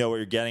 You know what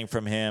you're getting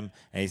from him,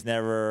 and he's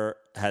never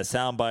has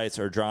sound bites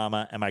or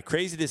drama. Am I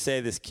crazy to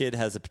say this kid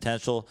has the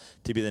potential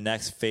to be the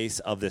next face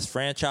of this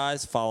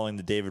franchise following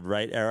the David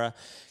Wright era?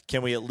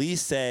 Can we at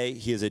least say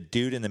he is a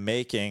dude in the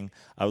making?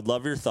 I would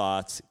love your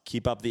thoughts.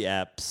 Keep up the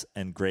eps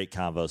and great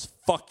convos.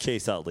 Fuck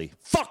Chase Utley.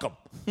 Fuck him.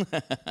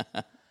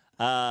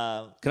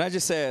 Can I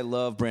just say I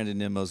love Brandon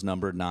Nimmo's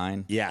number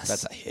 9? Yes.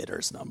 That's a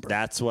hitter's number.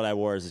 That's what I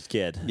wore as a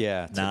kid.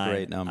 Yeah, it's 9. A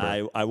great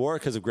number. I wore it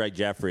because of Greg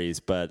Jeffries,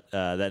 but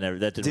that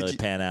didn't really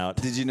pan out.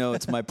 Did you know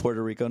it's my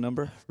Puerto Rico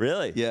number?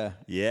 Really? Yeah.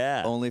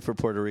 Yeah. Only for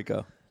Puerto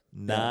Rico.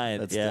 9.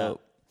 That's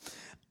dope.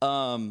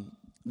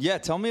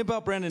 Tell me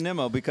about Brandon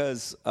Nimmo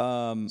because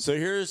so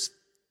here's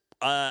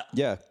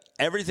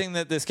everything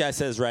that this guy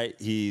says, right?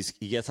 He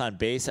gets on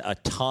base a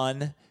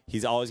ton.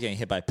 He's always getting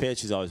hit by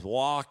pitch. He's always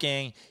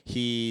walking.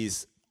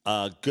 He's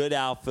a good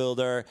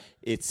outfielder.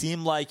 It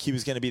seemed like he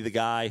was going to be the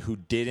guy who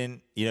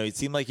didn't, it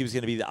seemed like he was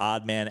going to be the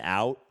odd man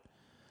out.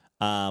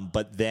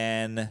 But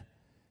then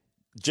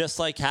just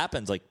like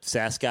happens, like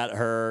Sass got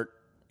hurt.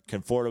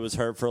 Conforto was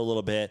hurt for a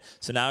little bit.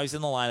 So now he's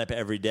in the lineup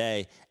every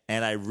day.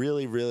 And I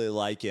really, really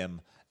like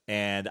him.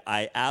 And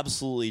I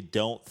absolutely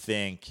don't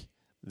think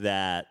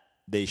that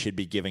they should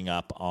be giving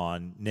up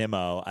on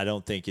Nimmo. I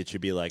don't think it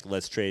should be like,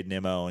 let's trade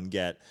Nimmo and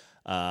get,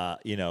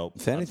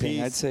 if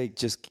anything, I'd say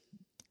just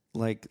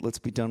like, let's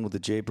be done with the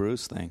Jay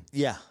Bruce thing.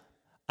 Yeah,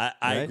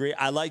 I agree.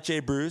 I like Jay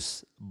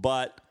Bruce,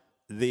 but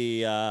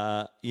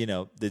the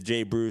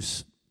Jay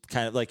Bruce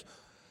kind of like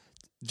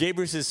Jay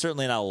Bruce is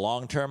certainly not a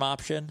long-term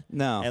option.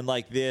 No. And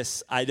like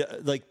this,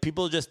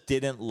 people just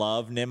didn't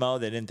love Nimmo.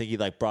 They didn't think he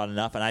brought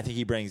enough. And I think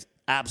he brings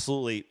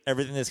absolutely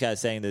everything this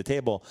guy's saying to the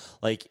table,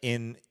 like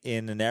in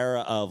an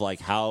era of like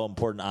how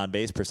important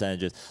on-base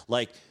percentage is.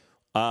 Like,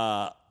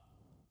 why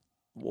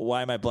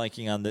am I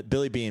blanking on the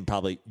Billy Beane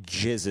probably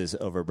jizzes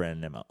over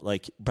Brandon Nimmo.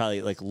 Like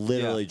probably like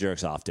literally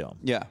jerks off to him.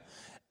 Yeah.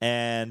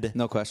 And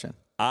no question.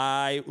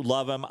 I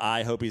love him.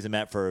 I hope he's a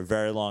Met for a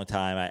very long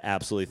time. I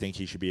absolutely think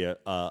he should be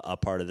a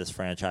part of this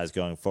franchise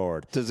going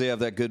forward. Does he have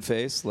that good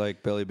face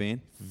like Billy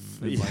Beane?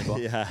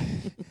 Yeah.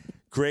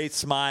 Great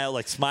smile,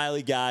 like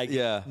smiley guy.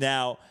 Yeah.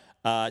 Now,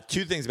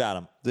 two things about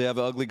him. Does he have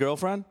an ugly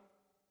girlfriend?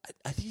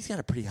 I think he's got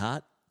a pretty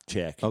hot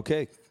chick.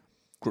 Okay.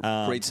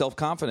 Great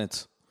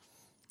self-confidence.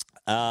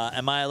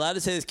 Am I allowed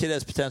to say this kid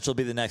has potential to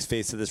be the next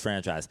face of this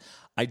franchise?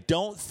 I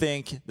don't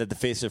think that the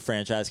face of the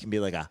franchise can be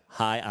like a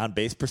high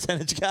on-base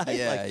percentage guy.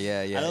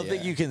 I don't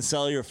think you can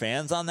sell your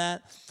fans on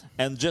that.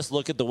 And just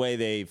look at the way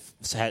they've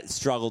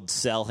struggled to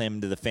sell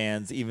him to the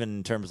fans, even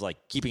in terms of like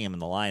keeping him in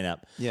the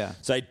lineup. Yeah.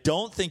 So I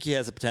don't think he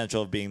has the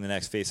potential of being the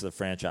next face of the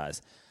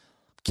franchise.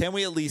 Can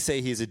we at least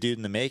say he's a dude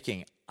in the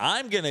making?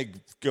 I'm going to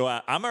go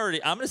out. I'm going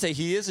to say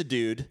he is a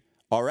dude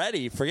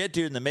already. Forget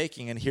dude in the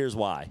making, and here's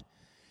why.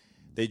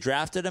 They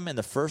drafted him in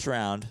the first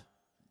round.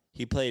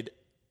 He played,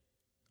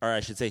 or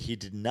I should say he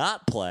did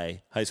not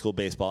play high school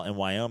baseball in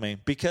Wyoming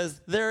because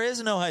there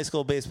is no high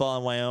school baseball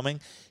in Wyoming.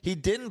 He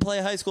didn't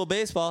play high school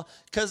baseball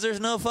because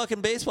there's no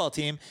fucking baseball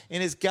team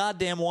in his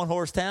goddamn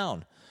one-horse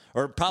town.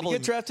 Or probably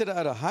get drafted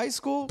out of high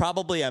school?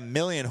 Probably a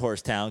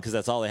million-horse town because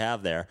that's all they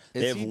have there.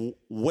 They have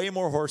way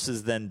more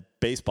horses than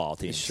baseball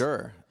teams.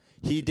 Sure.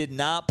 He did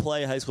not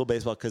play high school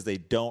baseball because they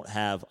don't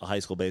have a high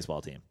school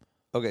baseball team.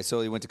 Okay,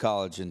 so he went to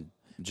college and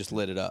just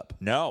lit it up.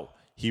 No,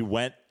 he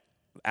went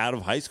out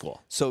of high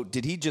school. So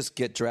did he just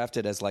get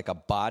drafted as like a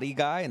body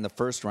guy in the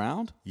first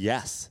round?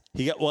 Yes.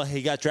 He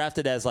got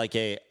drafted as like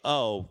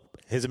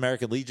his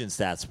American Legion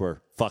stats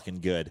were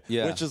fucking good.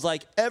 Yeah. Which is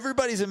like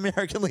everybody's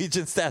American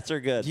Legion stats are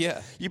good.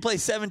 Yeah. You play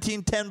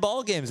 17-10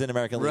 ball games in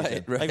American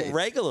Legion. Right. Like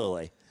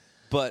regularly.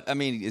 But I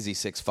mean, is he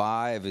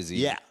 6'5"? Is he?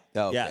 Yeah.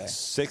 Oh, okay. Yeah,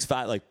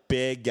 6'5", like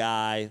big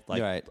guy,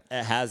 like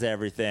has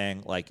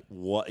everything. Like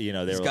what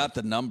he's got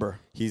the number.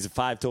 He's a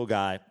 5-tool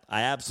guy.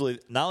 I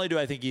absolutely not only do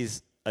I think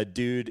he's a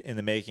dude in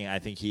the making, I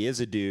think he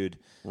is a dude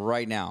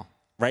right now.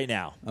 Right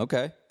now,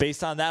 okay.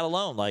 Based on that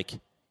alone, like,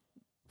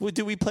 we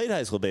played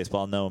high school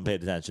baseball, and no one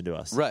paid attention to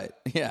us. Right.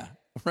 Yeah.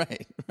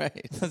 Right.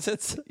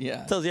 That's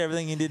yeah. Tells you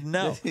everything you need to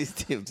know.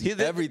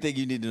 Everything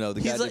you need to know.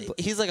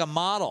 He's like a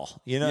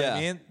model. You know what I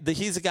mean?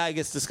 He's a guy who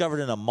gets discovered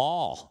in a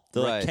mall.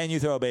 They're like, can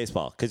you throw a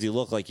baseball? Because you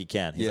look like you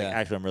can. He's like,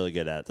 actually, I'm really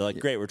good at it. They're like,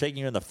 great, we're taking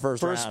you in the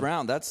first round. First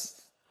round.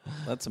 That's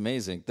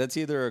amazing. That's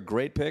either a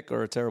great pick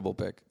or a terrible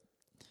pick.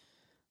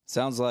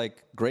 Sounds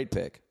like great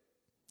pick.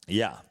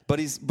 Yeah.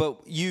 But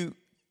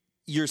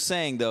you're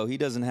saying, though, he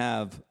doesn't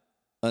have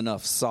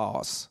enough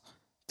sauce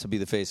to be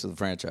the face of the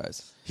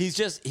franchise.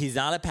 He's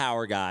not a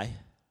power guy.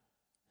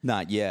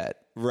 Not yet.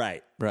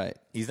 Right.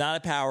 He's not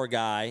a power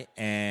guy,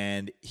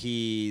 and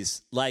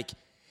he's like,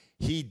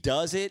 he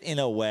does it in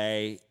a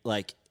way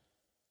like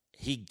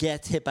he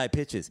gets hit by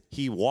pitches.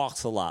 He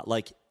walks a lot.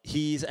 Like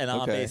he's an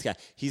on-base guy.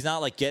 He's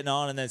not like getting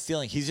on and then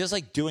stealing. He's just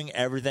like doing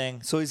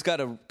everything. So he's got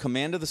a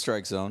command of the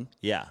strike zone.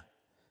 Yeah.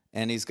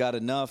 And he's got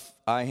enough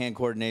eye-hand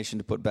coordination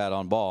to put bat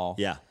on ball.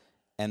 Yeah.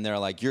 And they're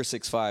like, you're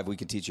 6'5", we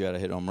can teach you how to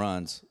hit home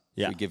runs.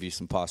 Yeah. We give you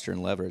some posture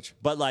and leverage.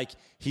 But like,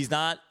 he's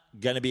not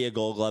going to be a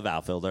Gold Glove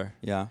outfielder.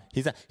 Yeah.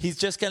 He's not. He's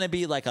just going to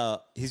be like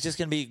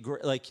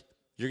like,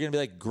 you're going to be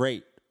like,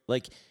 great.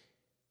 Like,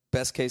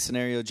 best case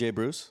scenario, Jay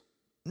Bruce?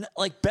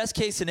 Like, best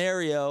case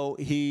scenario,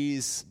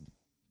 he's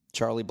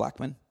Charlie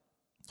Blackmon?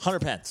 Hunter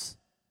Pence.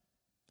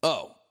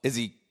 Oh, is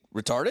he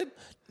retarded?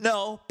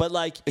 No, but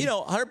like,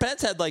 Hunter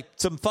Pence had like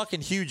some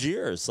fucking huge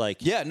years. Like,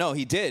 yeah, no,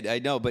 he did. I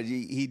know, but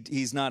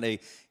he's not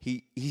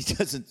he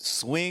doesn't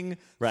swing,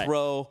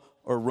 throw,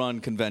 or run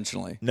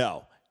conventionally.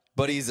 No,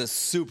 but he's a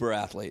super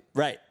athlete.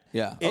 Right.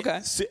 Yeah.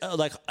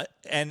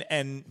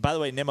 And by the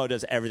way, Nimmo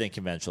does everything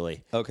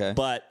conventionally. Okay.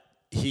 But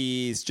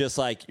he's just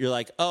like, you're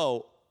like,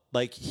 oh,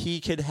 like he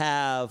could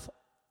have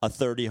a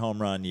 30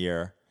 home run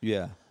year.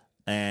 Yeah.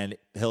 And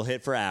he'll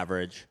hit for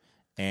average,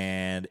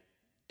 and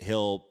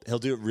he'll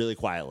do it really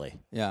quietly.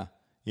 Yeah.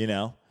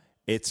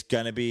 It's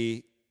going to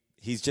be,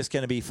 he's just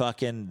going to be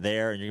fucking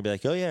there, and you're going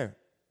to be like, oh, yeah,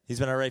 he's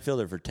been our right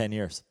fielder for 10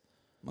 years.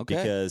 Okay.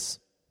 Because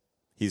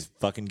he's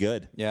fucking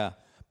good. Yeah.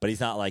 But he's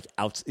not like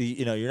out,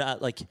 you're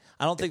not like,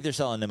 I don't think they're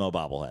selling Nimmo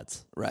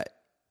bobbleheads. Right.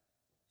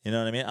 You know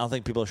what I mean? I don't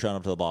think people are showing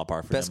up to the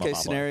ballpark for best Nimmo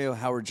case scenario,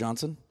 Howard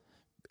Johnson.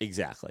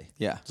 Exactly.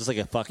 Yeah. Just like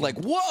a fucking, like,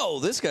 whoa,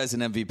 this guy's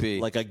an MVP.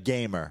 Like a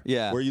gamer.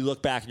 Yeah. Where you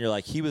look back and you're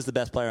like, he was the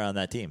best player on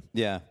that team.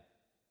 Yeah.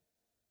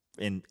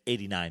 In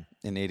 89.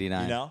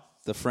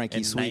 The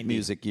Frankie Sweet 90.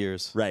 Music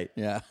years. Right.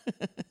 Yeah.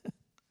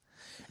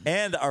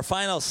 And our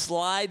final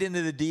slide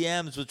into the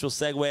DMs, which will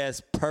segue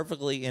us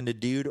perfectly into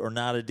dude or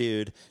not a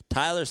dude.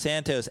 Tyler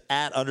Santos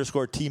at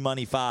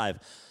 _TMoney5.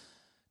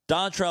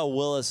 Dontrelle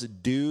Willis,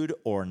 dude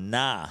or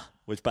nah?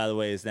 Which, by the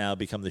way, has now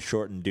become the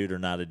shortened dude or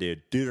not a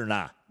dude. Dude or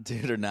nah?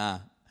 Dude or nah.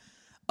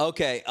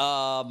 Okay.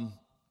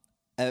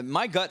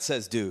 My gut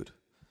says dude.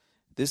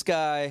 This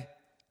guy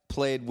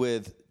played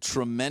with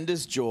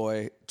tremendous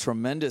joy,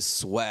 tremendous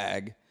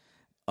swag.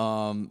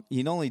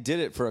 He only did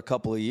it for a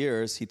couple of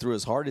years. He threw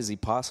as hard as he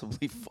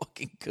possibly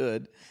fucking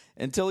could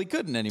until he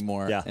couldn't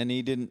anymore. Yeah. And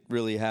he didn't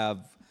really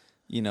have,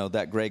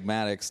 that Greg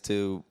Maddux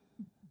to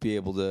be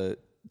able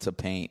to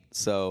paint.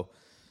 So,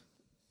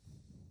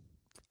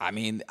 I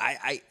mean,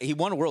 he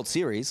won a World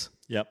Series.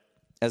 Yep.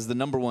 As the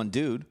number one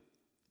dude.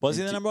 Was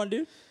he the number one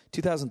dude?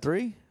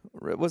 2003?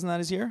 Wasn't that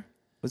his year?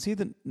 Was he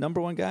the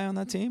number one guy on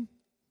that team?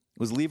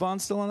 Was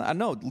Levon still on that?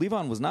 No,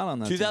 Levon was not on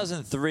that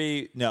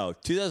 2003, team. No,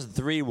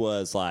 2003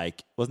 was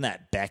like, wasn't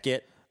that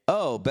Beckett?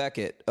 Oh,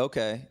 Beckett.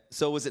 Okay.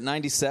 So was it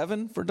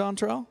 97 for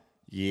Dontrell?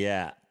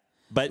 Yeah.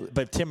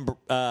 But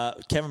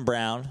Kevin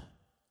Brown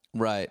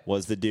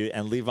was the dude,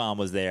 and Levon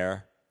was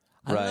there.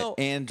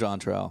 And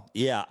Dontrell.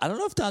 Yeah. I don't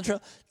know if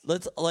Dontrell,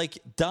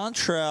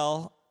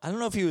 I don't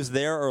know if he was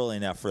there early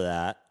enough for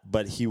that,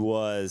 but he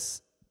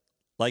was,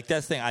 like,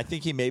 that's the thing. I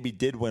think he maybe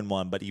did win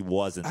one, but he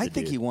wasn't. I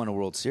think he won a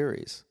World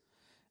Series.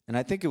 And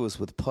I think it was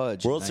with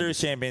Pudge. World Series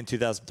champion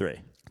 2003.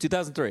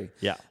 2003.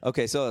 Yeah.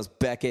 Okay, so it was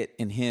Beckett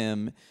and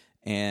him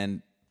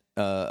and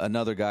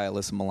another guy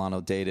Alyssa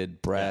Milano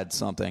dated, Brad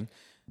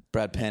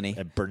Penny.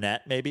 And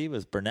Burnett, maybe?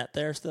 Was Burnett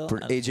there still?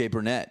 A.J.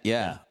 Burnett,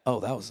 yeah. Oh,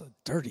 that was a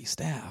dirty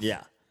staff.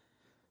 Yeah.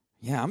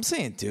 Yeah, I'm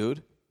saying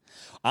dude.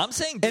 I'm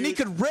saying dude. And he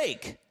could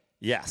rake.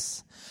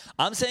 Yes.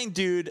 I'm saying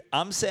dude.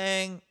 I'm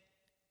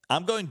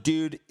going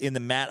dude in the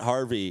Matt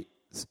Harvey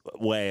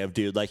way of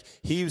dude. Like,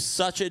 he was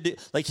such a dude.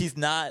 Like, he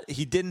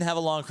didn't have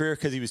a long career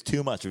because he was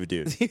too much of a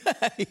dude.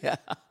 Yeah.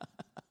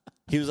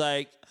 He was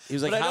like,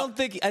 but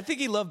I think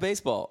he loved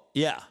baseball.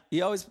 Yeah.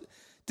 He always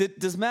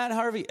does Matt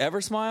Harvey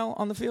ever smile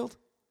on the field?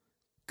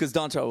 Because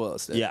Dontrell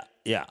Willis did.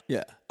 Yeah.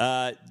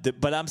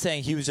 But I'm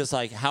saying he was just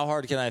like, how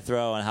hard can I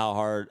throw and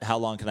how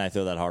long can I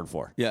throw that hard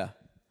for? Yeah.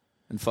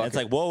 And it's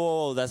like,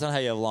 whoa, that's not how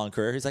you have a long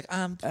career. He's like,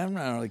 I'm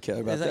not really care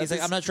about that. He's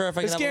like, I'm not sure if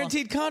I can have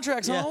guaranteed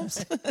contracts,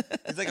 Holmes.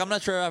 He's like, I'm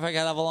not sure if I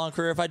can have a long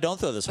career if I don't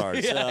throw this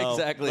hard. Yeah,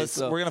 exactly.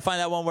 We're going to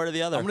find out one way or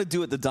the other. I'm going to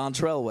do it the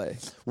Dontrell way.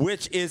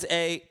 Which is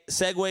a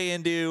segue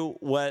into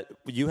what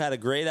you had a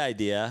great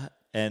idea,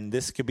 and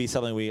this could be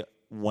something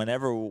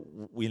whenever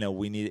we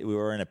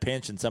were in a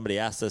pinch and somebody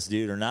asked us to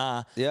do it or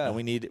not, and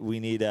we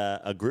need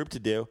a group to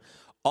do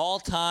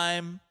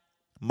all-time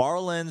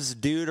Marlins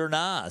dude or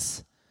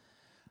Nas.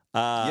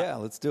 Yeah,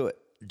 let's do it.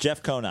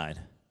 Jeff Conine.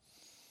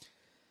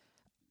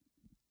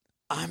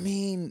 I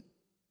mean,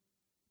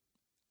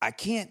 I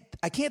can't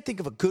think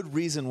of a good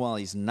reason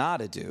why he's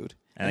not a dude.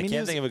 And I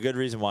can't think of a good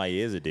reason why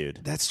he is a dude.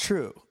 That's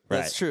true. Right.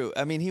 That's true.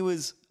 I mean, he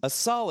was a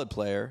solid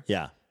player.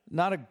 Yeah.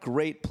 Not a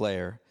great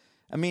player.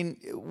 I mean,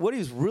 what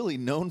he's really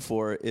known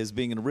for is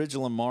being an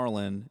original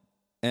Marlin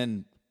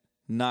and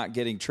not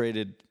getting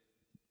traded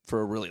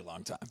for a really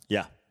long time.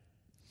 Yeah.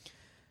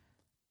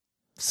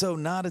 So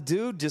not a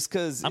dude, just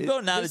because I'm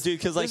going not a dude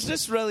because like it's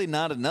just really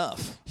not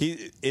enough.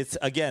 It's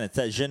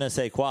that je ne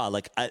sais quoi.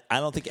 Like I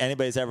don't think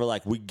anybody's ever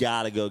like we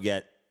gotta go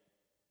get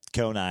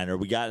Conine or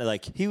we got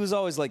like he was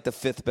always like the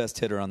fifth best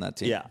hitter on that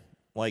team.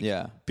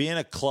 Yeah, being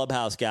a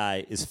clubhouse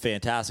guy is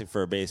fantastic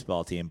for a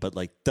baseball team, but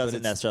like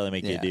doesn't necessarily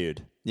make you a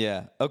dude.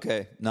 Yeah.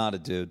 Okay. Not a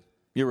dude.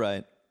 You're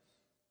right.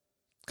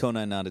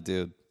 Conine, not a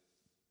dude.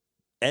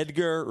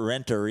 Edgar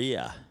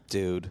Renteria,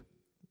 dude.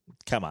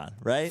 Come on,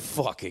 right?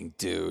 Fucking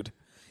dude.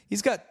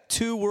 He's got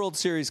 2 World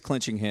Series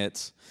clinching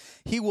hits.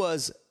 He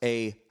was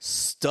a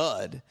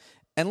stud.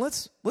 And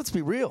let's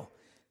be real.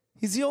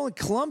 He's the only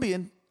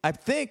Colombian, I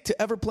think,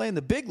 to ever play in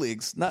the big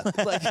leagues. Not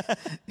like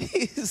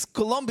he's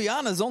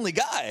Colombiana's only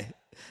guy.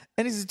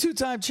 And he's a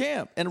 2-time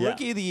champ. And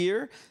Rookie of the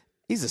Year,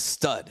 he's a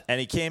stud. And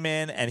he came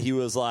in and he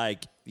was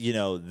like,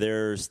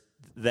 there was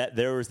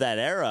that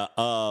era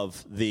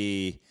of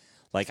the,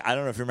 like, I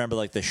don't know if you remember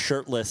like the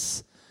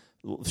shirtless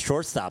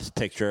shortstops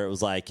picture. It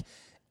was like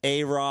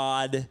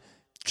A-Rod,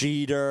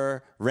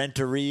 Jeter,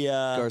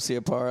 Renteria,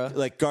 Garcia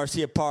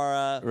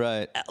Parra,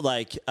 right?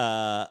 Like,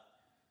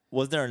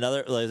 was there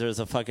another? Like, there was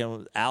a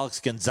fucking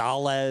Alex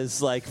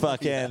Gonzalez, like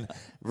fucking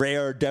Ray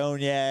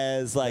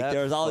Ordonez, like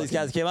there was all these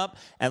guys that came up,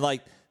 and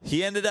like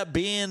he ended up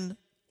being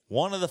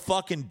one of the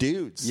fucking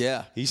dudes.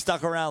 Yeah, he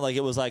stuck around. Like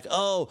it was like,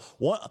 oh,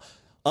 one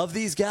of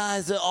these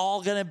guys are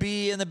all gonna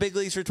be in the big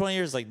leagues for 20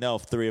 years. Like, no,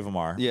 3 of them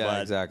are.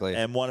 Yeah, exactly.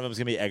 And one of them is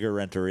gonna be Edgar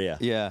Renteria.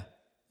 Yeah.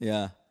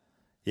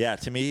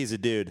 To me, he's a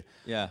dude.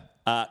 Yeah.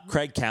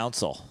 Craig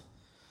Counsell.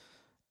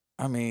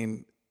 I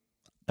mean,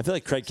 I feel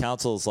like Craig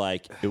Counsell is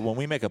like when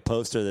we make a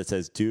poster that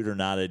says "dude or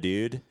not a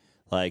dude,"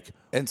 like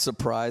and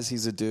surprise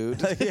he's a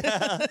dude.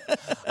 Yeah,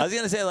 I was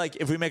gonna say like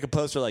if we make a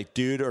poster like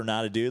 "dude or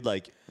not a dude,"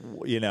 like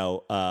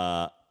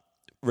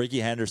Ricky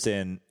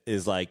Henderson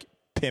is like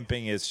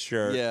pimping his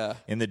shirt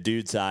in the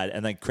dude side,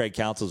 and then Craig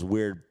Counsell's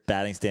weird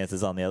batting stance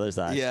is on the other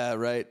side. Yeah,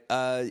 right.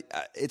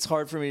 It's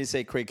hard for me to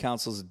say Craig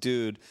Counsell's a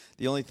dude.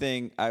 The only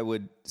thing I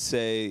would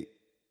say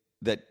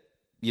that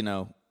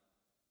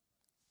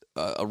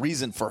a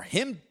reason for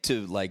him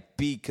to like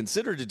be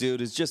considered a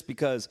dude is just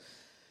because,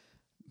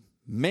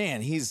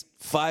 man, he's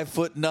 5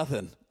 foot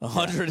nothing,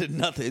 100 and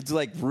nothing. It's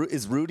like,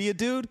 is Rudy a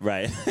dude?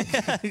 Right.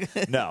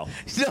 No,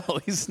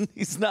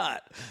 he's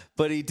not.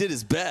 But he did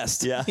his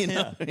best. Yeah, you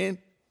know what I mean.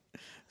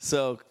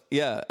 So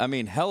yeah, I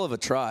mean, hell of a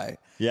try.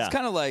 Yeah, it's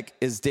kind of like,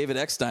 is David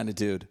Eckstein a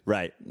dude?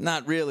 Right.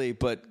 Not really,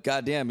 but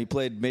goddamn, he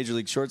played major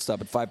league shortstop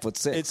at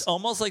 5'6". It's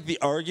almost like the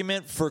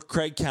argument for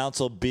Craig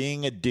Counsell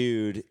being a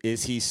dude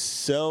is he's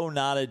so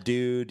not a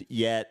dude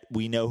yet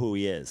we know who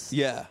he is.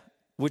 Yeah,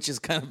 which is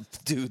kind of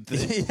dude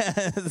thing.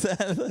 Yeah,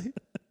 exactly.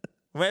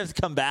 We might have to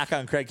come back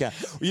on Craig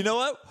Counsell. You know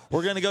what?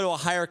 We're going to go to a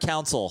higher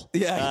council.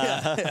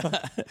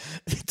 Yeah.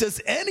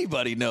 Does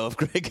anybody know if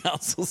Craig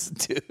Counsell's a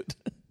dude?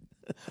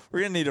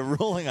 We're gonna need a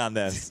ruling on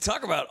this.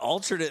 Talk about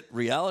alternate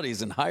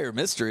realities and higher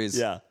mysteries.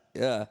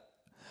 Yeah.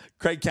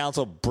 Craig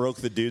Counsell broke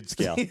the dude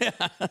scale.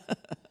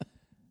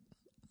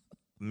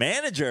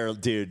 Manager,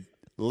 dude.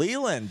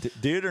 Leland,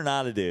 dude or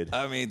not a dude?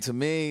 I mean, to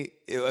me,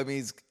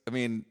 he's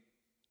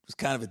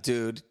kind of a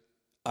dude.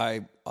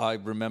 I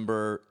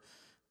remember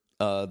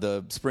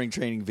the spring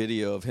training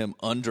video of him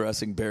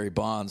undressing Barry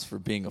Bonds for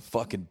being a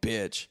fucking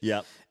bitch.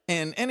 Yep.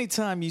 And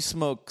anytime you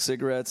smoke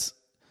cigarettes,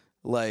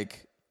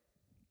 like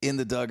in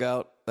the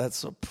dugout,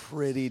 that's a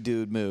pretty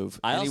dude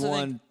move. And he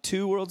won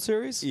 2 World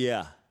Series?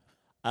 Yeah.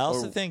 I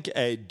also think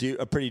a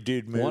pretty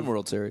dude move. 1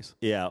 World Series.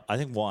 Yeah, I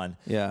think 1.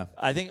 Yeah.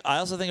 I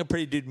also think a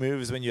pretty dude move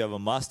is when you have a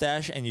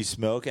mustache and you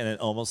smoke and it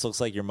almost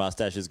looks like your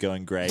mustache is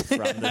going gray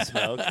from the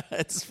smoke.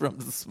 It's from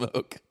the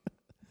smoke.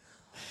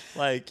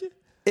 Like,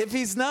 if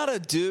he's not a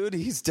dude,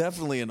 he's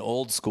definitely an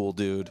old school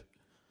dude.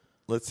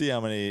 Let's see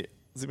how many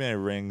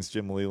rings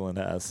Jim Leyland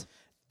has.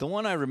 The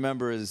one I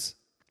remember is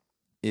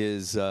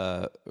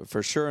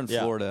for sure in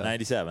Florida.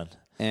 97.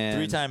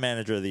 And 3-time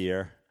manager of the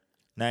year.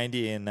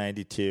 90 and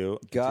 92,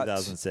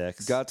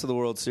 2006. Got to the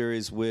World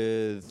Series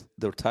with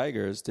the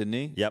Tigers, didn't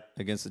he? Yep.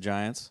 Against the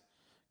Giants.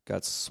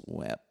 Got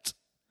swept.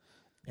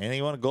 And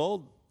he won a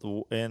gold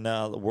in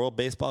the World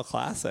Baseball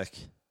Classic.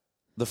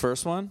 The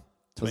first one?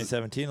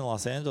 2017 in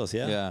Los Angeles,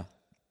 yeah. Yeah.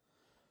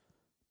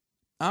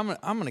 I'm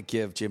going to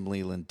give Jim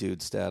Leyland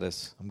dude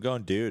status. I'm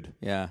going dude.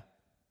 Yeah.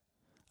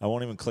 I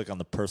won't even click on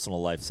the personal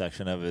life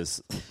section of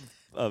his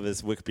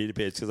Wikipedia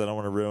page because I don't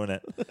want to ruin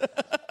it.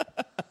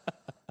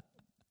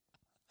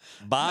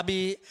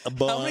 Bobby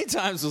How many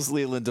times was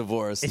Leyland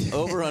divorced?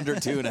 Over under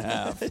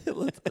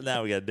 2.5.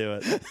 Now we got to do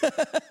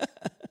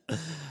it.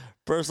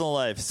 Personal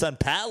life. Son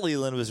Pat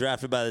Leyland was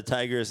drafted by the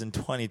Tigers in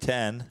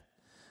 2010.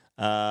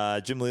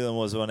 Jim Leyland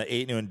was one of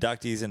 8 new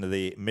inductees into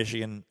the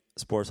Michigan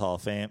Sports Hall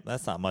of Fame.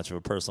 That's not much of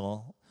a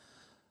personal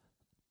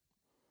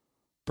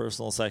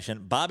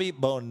section. Bobby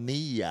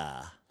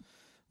Bonilla.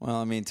 Well,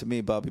 I mean, to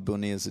me, Bobby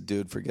Bonilla is a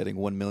dude for getting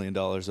 $1 million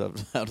out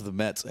of the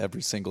Mets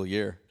every single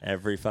year.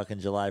 Every fucking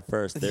July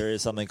 1st. There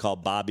is something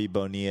called Bobby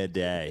Bonilla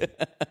Day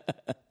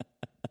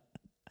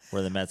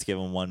where the Mets give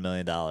him $1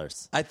 million.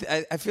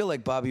 I feel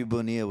like Bobby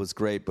Bonilla was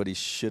great, but he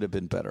should have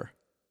been better.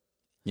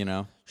 You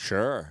know?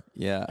 Sure.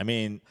 Yeah. I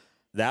mean,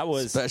 that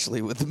was...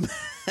 Especially with the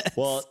Mets.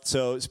 Well,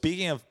 so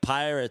speaking of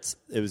Pirates,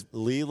 it was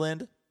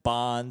Leland,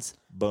 Bonds,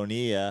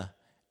 Bonilla,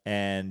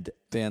 and...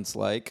 Van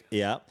Slyke.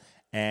 Yeah.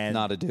 And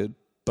not a dude.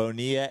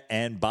 Bonilla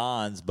and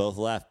Bonds both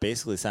left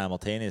basically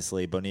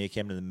simultaneously. Bonilla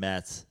came to the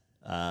Mets.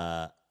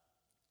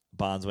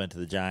 Bonds went to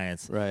the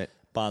Giants. Right.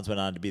 Bonds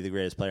went on to be the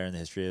greatest player in the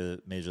history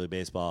of Major League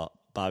Baseball.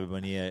 Bobby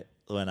Bonilla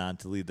went on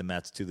to lead the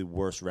Mets to the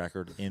worst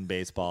record in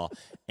baseball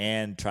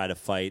and try to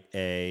fight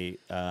a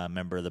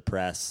member of the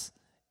press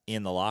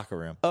in the locker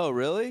room. Oh,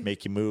 really?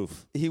 Make you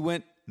move. He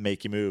went...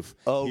 Make you move.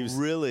 Oh,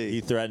 really? He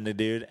threatened a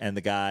dude, and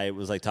the guy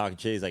was like talking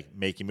shit. He's like,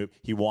 make you move.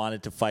 He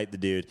wanted to fight the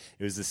dude.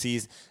 It was the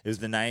season. It was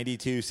the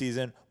 92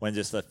 season when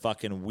just the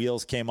fucking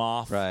wheels came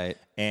off. Right.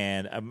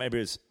 And maybe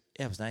it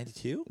was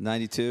 92?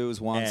 92 was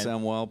Juan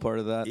Samuel part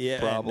of that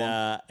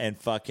problem. And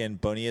fucking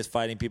Bonilla's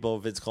fighting people.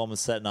 Vince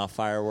Coleman's setting off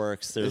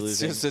fireworks. They're it's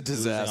just a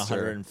disaster.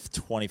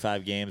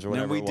 125 games or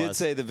whatever we did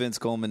say that Vince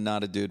Coleman,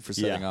 not a dude for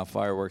setting off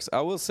fireworks.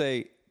 I will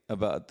say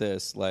about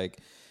this, like,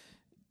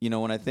 you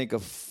know, when I think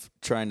of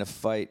trying to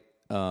fight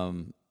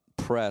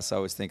press, I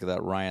always think of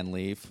that Ryan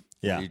Leaf.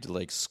 Yeah. Where he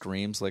like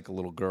screams like a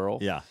little girl.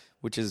 Yeah.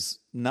 Which is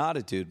not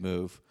a dude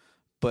move,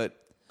 but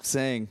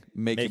saying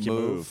make you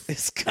move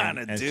is kind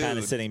of dude. And kind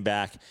of sitting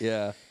back.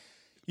 Yeah.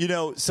 You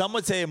know, some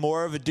would say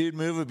more of a dude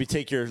move would be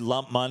take your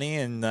lump money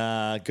and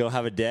go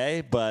have a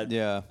day. But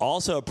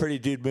also a pretty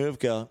dude move,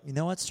 go, you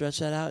know what, stretch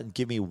that out and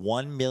give me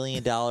 $1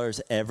 million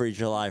every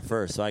July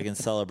 1st so I can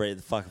celebrate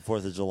the fucking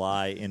 4th of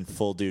July in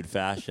full dude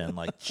fashion.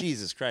 Like,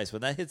 Jesus Christ,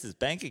 when that hits his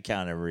bank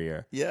account every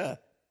year. Yeah.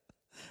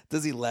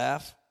 Does he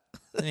laugh?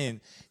 I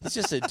mean, he's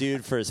just a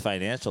dude for his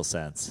financial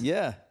sense.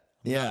 Yeah.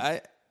 Yeah.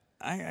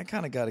 I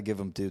kind of got to give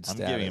him dude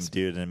status. I'm giving him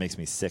dude, and it makes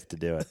me sick to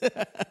do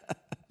it.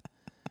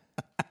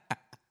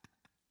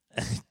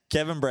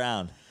 Kevin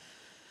Brown.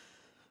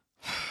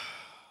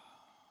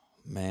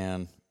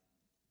 Man.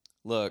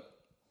 Look,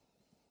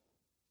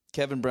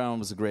 Kevin Brown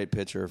was a great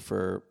pitcher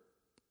for,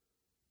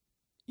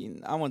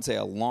 I wouldn't say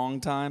a long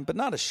time, but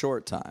not a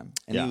short time.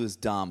 And he was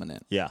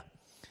dominant. Yeah.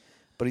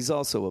 But he's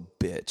also a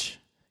bitch.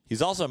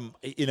 He's also,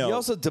 you know. He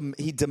also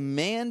he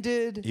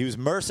demanded. He was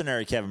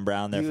mercenary, Kevin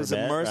Brown, there for a bit. He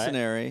was a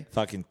mercenary. Right?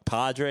 Fucking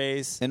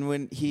Padres. And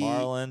when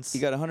Marlins. He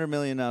got $100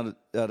 million out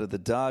of the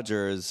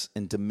Dodgers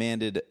and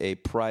demanded a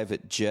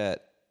private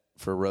jet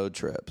for road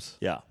trips.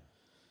 Yeah.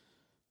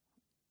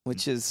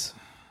 Which is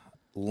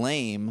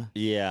lame.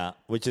 Yeah.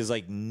 Which is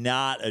like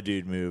not a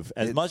dude move.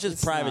 As much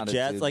as private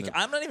jets. Like, move.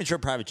 I'm not even sure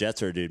private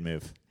jets are a dude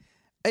move.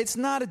 It's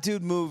not a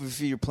dude move if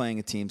you're playing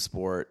a team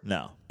sport.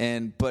 No.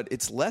 But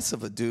it's less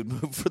of a dude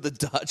move for the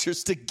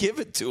Dodgers to give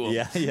it to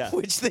him. Yeah.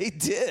 Which they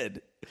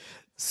did.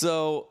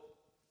 So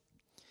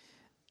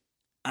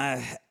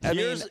I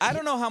mean, I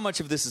don't know how much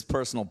of this is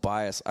personal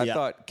bias. I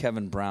thought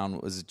Kevin Brown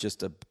was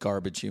just a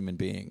garbage human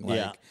being.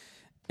 Like,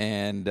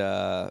 And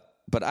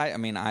but I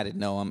mean, I didn't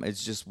know him.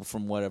 It's just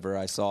from whatever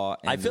I saw.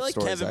 And I feel like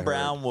Kevin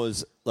Brown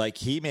was like,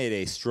 he made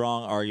a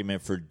strong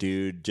argument for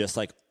Dude, just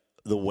like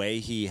the way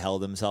he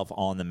held himself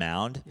on the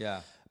mound.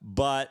 Yeah.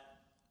 But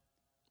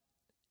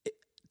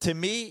to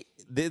me,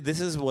 this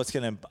is what's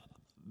going to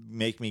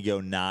make me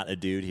go not a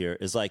Dude here,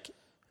 is like,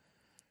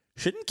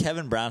 shouldn't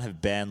Kevin Brown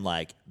have been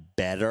like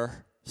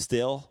better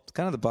still? It's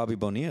kind of the Bobby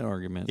Bonilla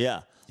argument.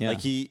 Yeah.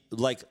 Like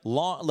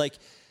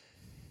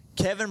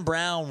Kevin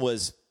Brown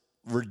was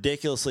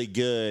ridiculously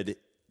good,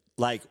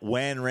 like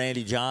when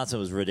Randy Johnson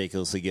was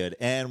ridiculously good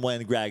and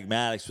when Greg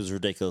Maddux was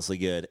ridiculously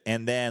good.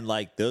 And then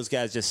like those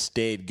guys just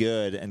stayed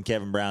good and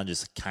Kevin Brown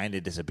just kind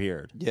of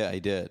disappeared. Yeah,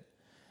 he did.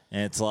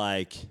 And it's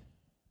like,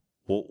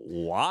 well,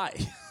 why?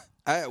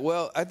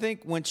 I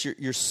think once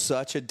you're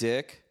such a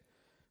dick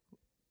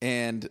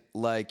and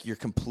like you're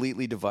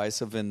completely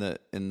divisive in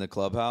the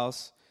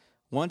clubhouse,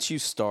 once you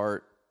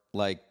start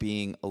like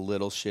being a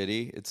little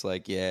shitty, it's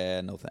like,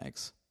 yeah, no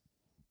thanks.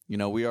 You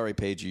know, we already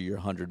paid you your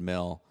 $100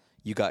 million.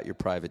 You got your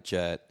private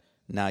jet.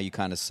 Now you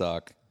kind of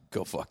suck.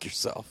 Go fuck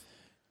yourself.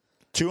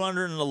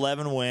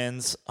 211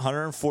 wins,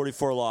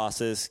 144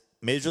 losses.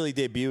 Major League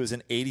debut was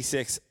in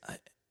 86.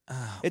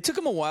 It took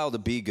him a while to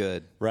be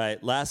good.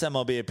 Right. Last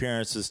MLB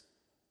appearance was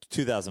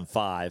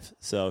 2005.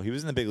 So he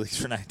was in the big leagues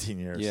for 19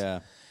 years. Yeah.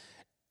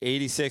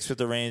 86 with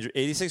the Rangers.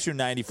 86 through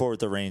 94 with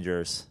the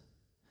Rangers.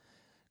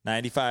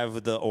 95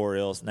 with the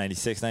Orioles.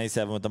 96,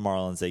 97 with the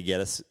Marlins. They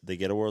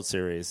get a World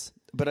Series.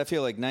 But I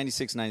feel like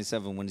 96,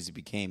 97 when he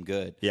became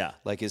good. Yeah.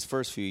 Like his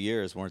first few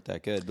years weren't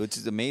that good, which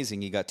is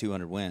amazing. He got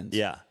 200 wins.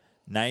 Yeah.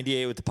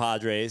 98 with the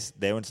Padres.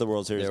 They went to the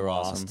World Series and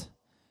lost. Awesome.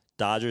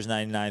 Dodgers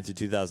 99 through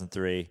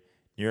 2003.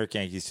 New York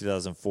Yankees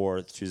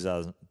 2004 to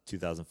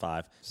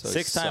 2005. So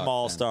 6-time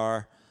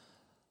All-Star.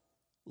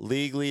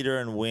 League leader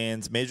in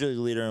wins. Major League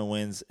leader in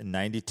wins in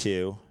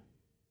 92.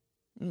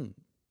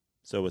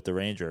 So with the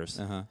Rangers.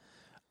 Uh-huh.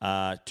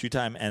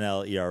 2-time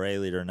NL ERA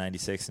leader in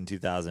 96 and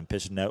 2000.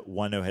 Pitched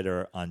one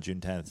no-hitter on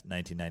June 10th,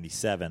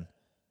 1997.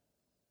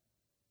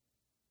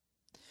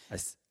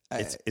 It's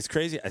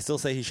crazy. I still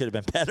say he should have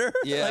been better.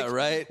 Yeah, like,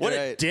 right. What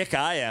a dick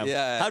I am.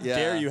 Yeah, How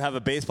dare you have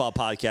a baseball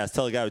podcast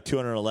tell a guy with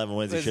 211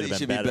 wins he should have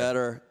been better. Be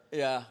better.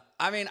 Yeah.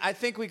 I mean, I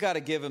think we got to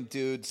give him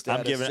Dude status.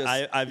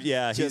 I'm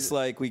giving just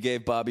like we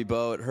gave Bobby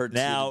Bo. It hurts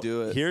now, to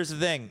do it. Here's the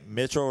thing.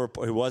 Mitchell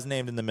Report, who was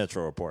named in the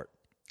Mitchell Report.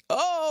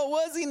 Oh,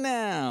 was he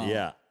now?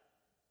 Yeah.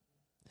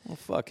 Well,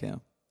 fuck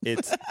him.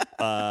 It's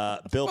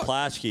Bill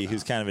Plaschke,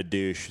 who's kind of a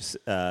douche,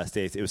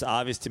 states, it was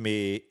obvious to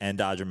me and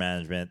Dodger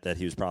management that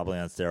he was probably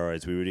on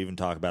steroids. We would even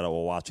talk about it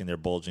while watching their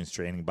bulging,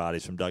 straining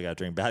bodies from dugout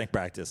during batting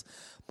practice.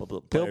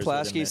 Bill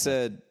Plaschke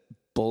said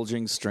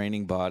bulging,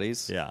 straining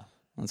bodies? Yeah.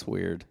 That's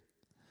weird.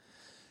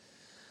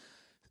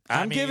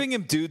 I'm giving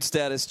him Dude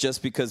status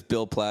just because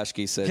Bill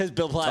Plaschke said because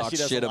Bill Plaschke talk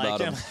doesn't shit like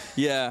about him.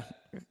 Yeah.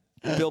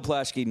 Bill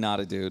Plaschke, not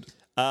a dude.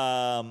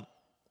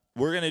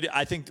 We're gonna do.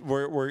 I think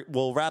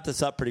we'll wrap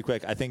this up pretty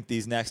quick. I think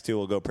these next two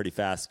will go pretty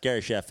fast.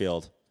 Gary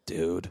Sheffield,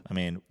 dude. I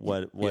mean,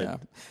 what? Yeah.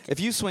 If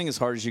you swing as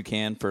hard as you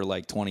can for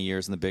like 20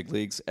 years in the big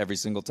leagues every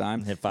single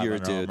time, hit 500 you're a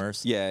dude.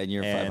 homers. Yeah, and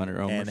you're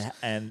 500 homers,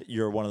 and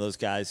you're one of those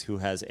guys who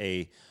has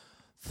a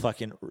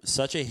fucking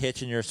such a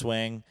hitch in your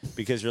swing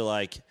because you're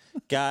like,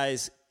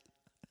 guys,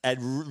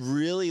 I'd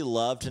really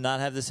love to not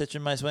have this hitch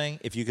in my swing.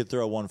 If you could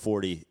throw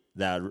 140.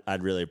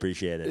 I'd really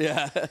appreciate it.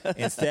 Yeah.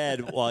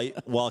 Instead,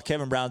 while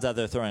Kevin Brown's out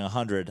there throwing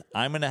 100,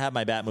 I'm going to have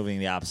my bat moving in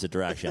the opposite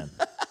direction.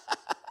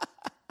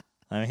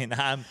 I mean,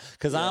 I'm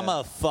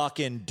a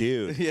fucking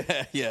dude.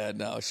 Yeah.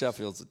 No,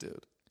 Sheffield's a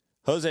dude.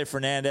 Jose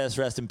Fernandez,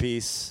 rest in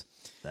peace.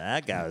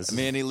 That guy was.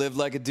 Man, he lived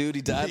like a dude.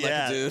 He died like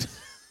a dude.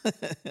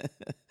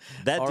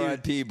 That dude,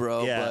 R.I.P.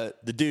 bro. Yeah,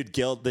 but the dude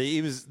killed.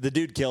 The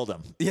dude killed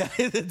him. Yeah,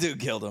 the dude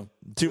killed him.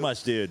 Too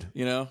much dude.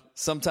 You know,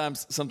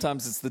 sometimes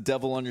it's the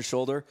devil on your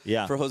shoulder.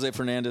 Yeah. For Jose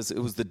Fernandez, it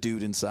was the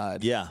dude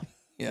inside. Yeah.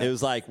 It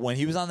was like when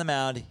he was on the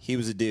mound, he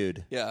was a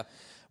dude. Yeah.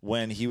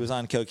 When he was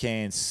on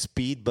cocaine,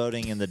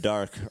 speedboating in the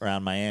dark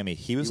around Miami,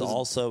 he was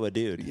also a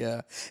dude.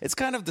 Yeah. It's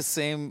kind of the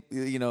same.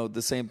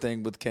 The same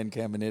thing with Ken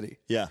Caminiti.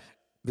 Yeah.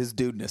 His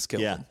dudeness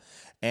killed him.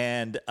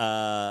 And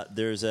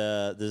there's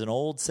an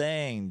old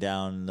saying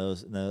down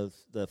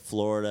the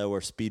Florida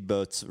where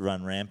speedboats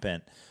run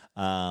rampant.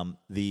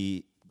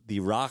 The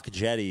rock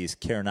jetties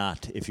care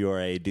not if you're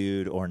a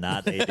dude or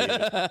not a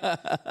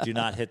dude. Do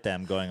not hit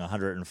them going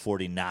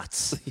 140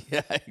 knots.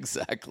 Yeah,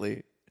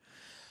 exactly.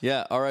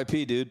 Yeah,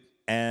 R.I.P. dude.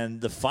 And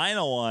the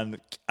final one,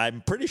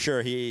 I'm pretty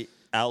sure he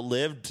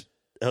outlived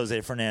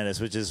Jose Fernandez,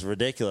 which is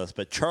ridiculous.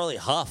 But Charlie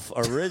Huff,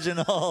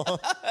 original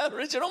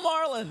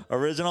Marlin,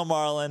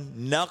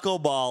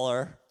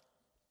 knuckleballer.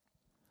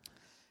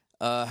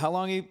 How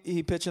long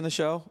he pitched in the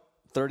show?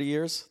 30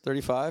 years?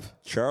 35?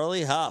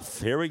 Charlie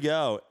Huff. Here we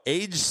go.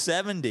 Age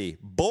 70.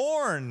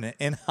 Born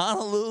in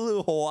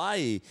Honolulu,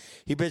 Hawaii.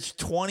 He pitched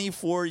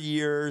 24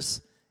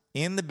 years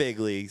in the big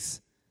leagues.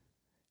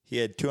 He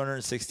had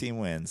 216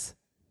 wins.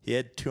 He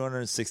had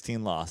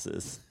 216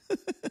 losses.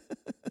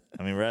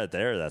 I mean, right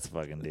there, that's a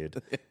fucking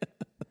dude.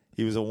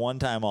 He was a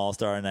one-time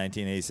All-Star in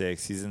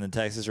 1986. He's in the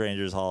Texas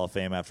Rangers Hall of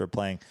Fame after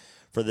playing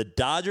for the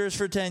Dodgers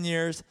for 10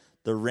 years,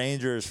 the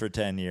Rangers for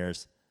 10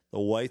 years, the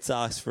White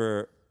Sox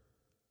for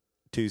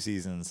 2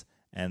 seasons,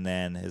 and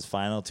then his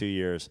final 2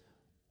 years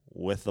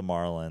with the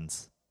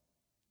Marlins.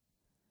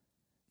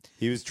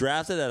 He was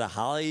drafted at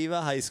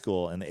Haleiwa High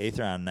School in the 8th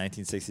round in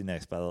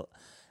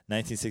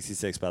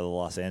 1966 by the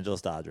Los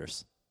Angeles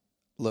Dodgers.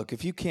 Look,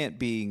 if you can't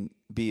be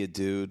a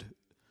dude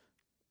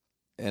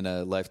and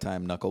a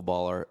lifetime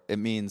knuckleballer, it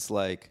means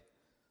like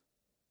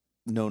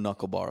no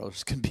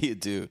knuckleballers can be a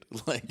dude.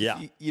 Like, yeah.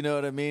 You know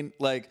what I mean?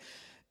 Like,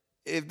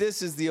 if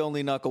this is the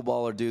only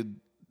knuckleballer dude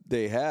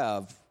they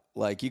have,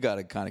 like, you got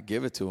to kind of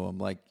give it to him.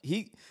 Like,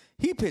 he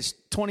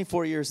pitched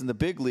 24 years in the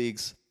big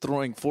leagues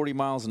throwing 40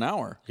 miles an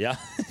hour. Yeah.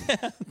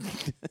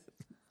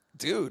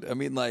 Dude, I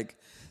mean, like,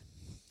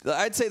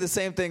 I'd say the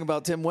same thing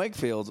about Tim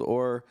Wakefield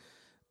or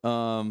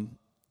who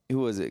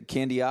was it,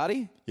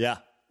 Candiotti? Yeah.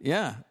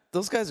 Yeah.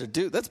 Those guys are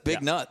dude. That's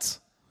big nuts.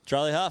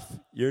 Charlie Huff,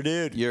 you're a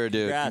dude. You're a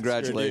dude.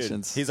 Congrats, Congratulations. You're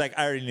a dude. He's like,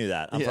 I already knew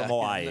that. I'm from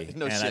Hawaii.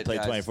 No and shit, I played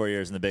guys. 24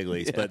 years in the big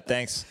leagues. But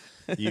thanks,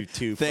 you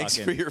two Thanks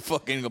for your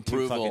fucking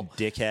approval.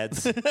 Fucking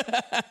dickheads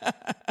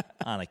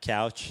on a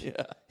couch.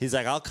 Yeah. He's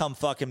like, I'll come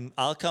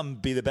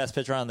be the best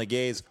pitcher on the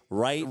Gays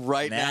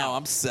right now.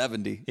 I'm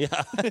 70. Yeah.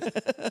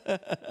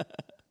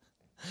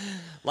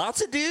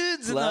 Lots of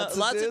dudes in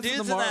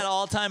that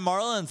all-time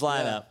Marlins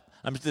lineup.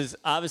 Yeah. There's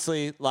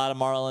obviously a lot of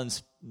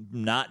Marlins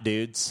not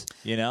dudes,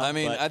 you know? I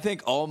mean, I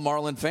think all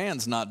Marlin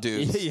fans not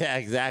dudes. Yeah,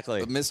 exactly.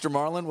 But Mr.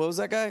 Marlin, what was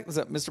that guy? Was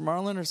that Mr.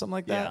 Marlin or something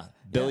like that? Yeah.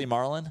 Billy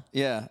Marlin?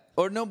 Yeah.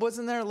 Or no,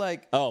 wasn't there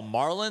like... Oh,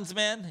 Marlins,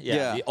 man?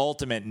 Yeah. The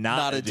ultimate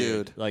not a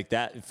dude. Like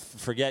that.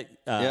 Forget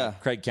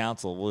Craig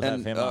Counsell. We'll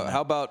have him on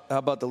how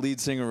about the lead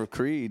singer of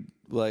Creed?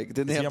 Like,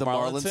 didn't they have the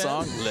Marlins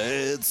song?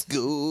 Let's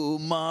go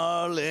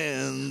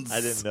Marlins. I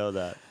didn't know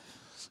that.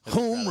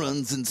 Home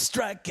runs and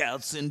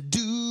strikeouts and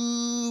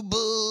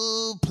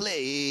double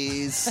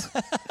plays.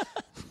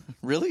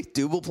 Really?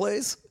 Double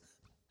plays?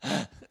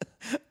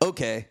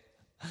 Okay.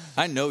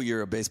 I know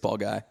you're a baseball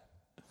guy.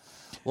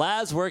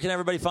 Laz, where can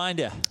everybody find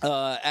you?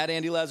 At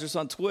Andy Lazarus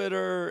on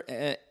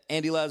Twitter,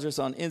 Andy Lazarus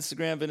on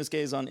Instagram, Venice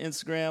Gays on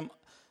Instagram.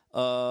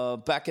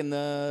 Back in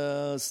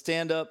the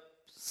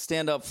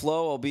stand-up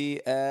flow, I'll be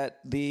at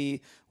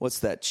the, what's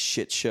that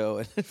shit show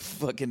at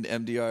fucking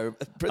MDR,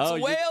 Prince of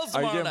Wales tomorrow night.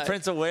 Are you doing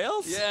Prince of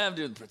Wales? Yeah, I'm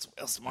doing Prince of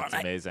Wales tomorrow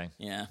night. Amazing.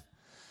 Yeah.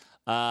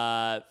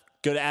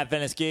 Go to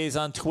 @Venice Gays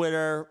on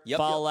Twitter.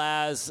 Follow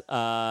Laz.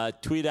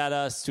 Tweet at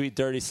us. Tweet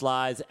Dirty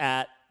Slides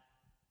at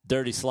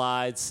Dirty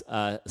Slides.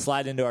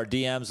 Slide into our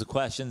DMs with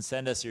questions.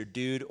 Send us your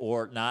dude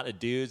or not a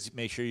dudes.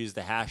 Make sure you use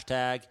the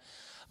hashtag.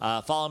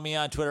 Follow me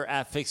on Twitter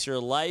at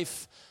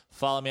FixYourLife.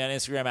 Follow me on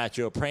Instagram at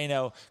Joe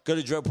Prano. Go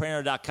to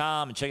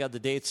joeprano.com and check out the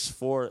dates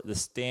for the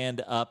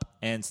Stand Up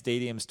and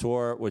Stadiums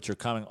Tour, which are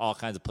coming all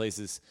kinds of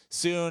places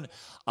soon.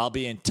 I'll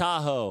be in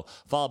Tahoe,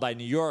 followed by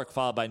New York,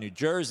 followed by New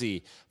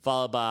Jersey,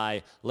 followed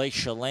by Lake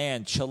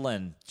Chelan,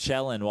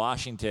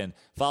 Washington,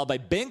 followed by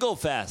Bingo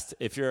Fest.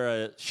 If you're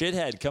a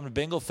shithead, come to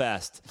Bingo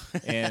Fest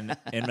in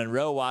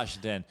Monroe,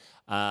 Washington.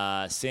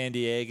 San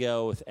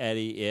Diego with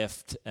Eddie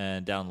Ift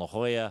and down La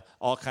Jolla.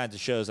 All kinds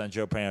of shows on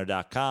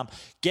joeprano.com.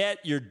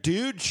 Get your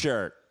dude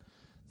shirt.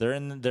 They're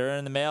in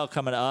the mail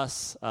coming to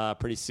us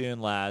pretty soon,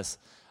 Laz.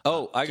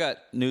 Oh, I got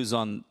news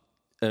on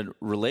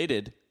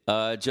related.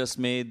 Just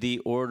made the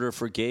order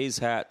for Gays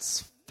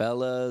hats,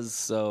 fellas.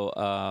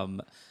 So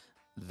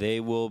they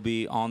will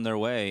be on their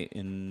way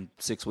in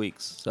 6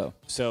 weeks.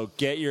 So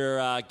get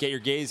your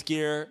Gays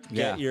gear.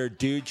 Get your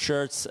dude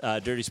shirts.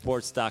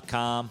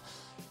 Dirtysports.com.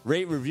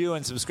 Rate, review,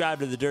 and subscribe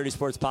to the Dirty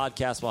Sports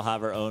Podcast. We'll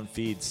have our own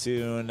feed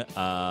soon.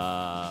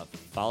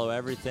 Follow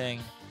everything.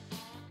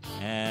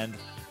 And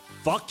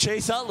fuck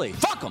Chase Utley.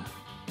 Fuck him.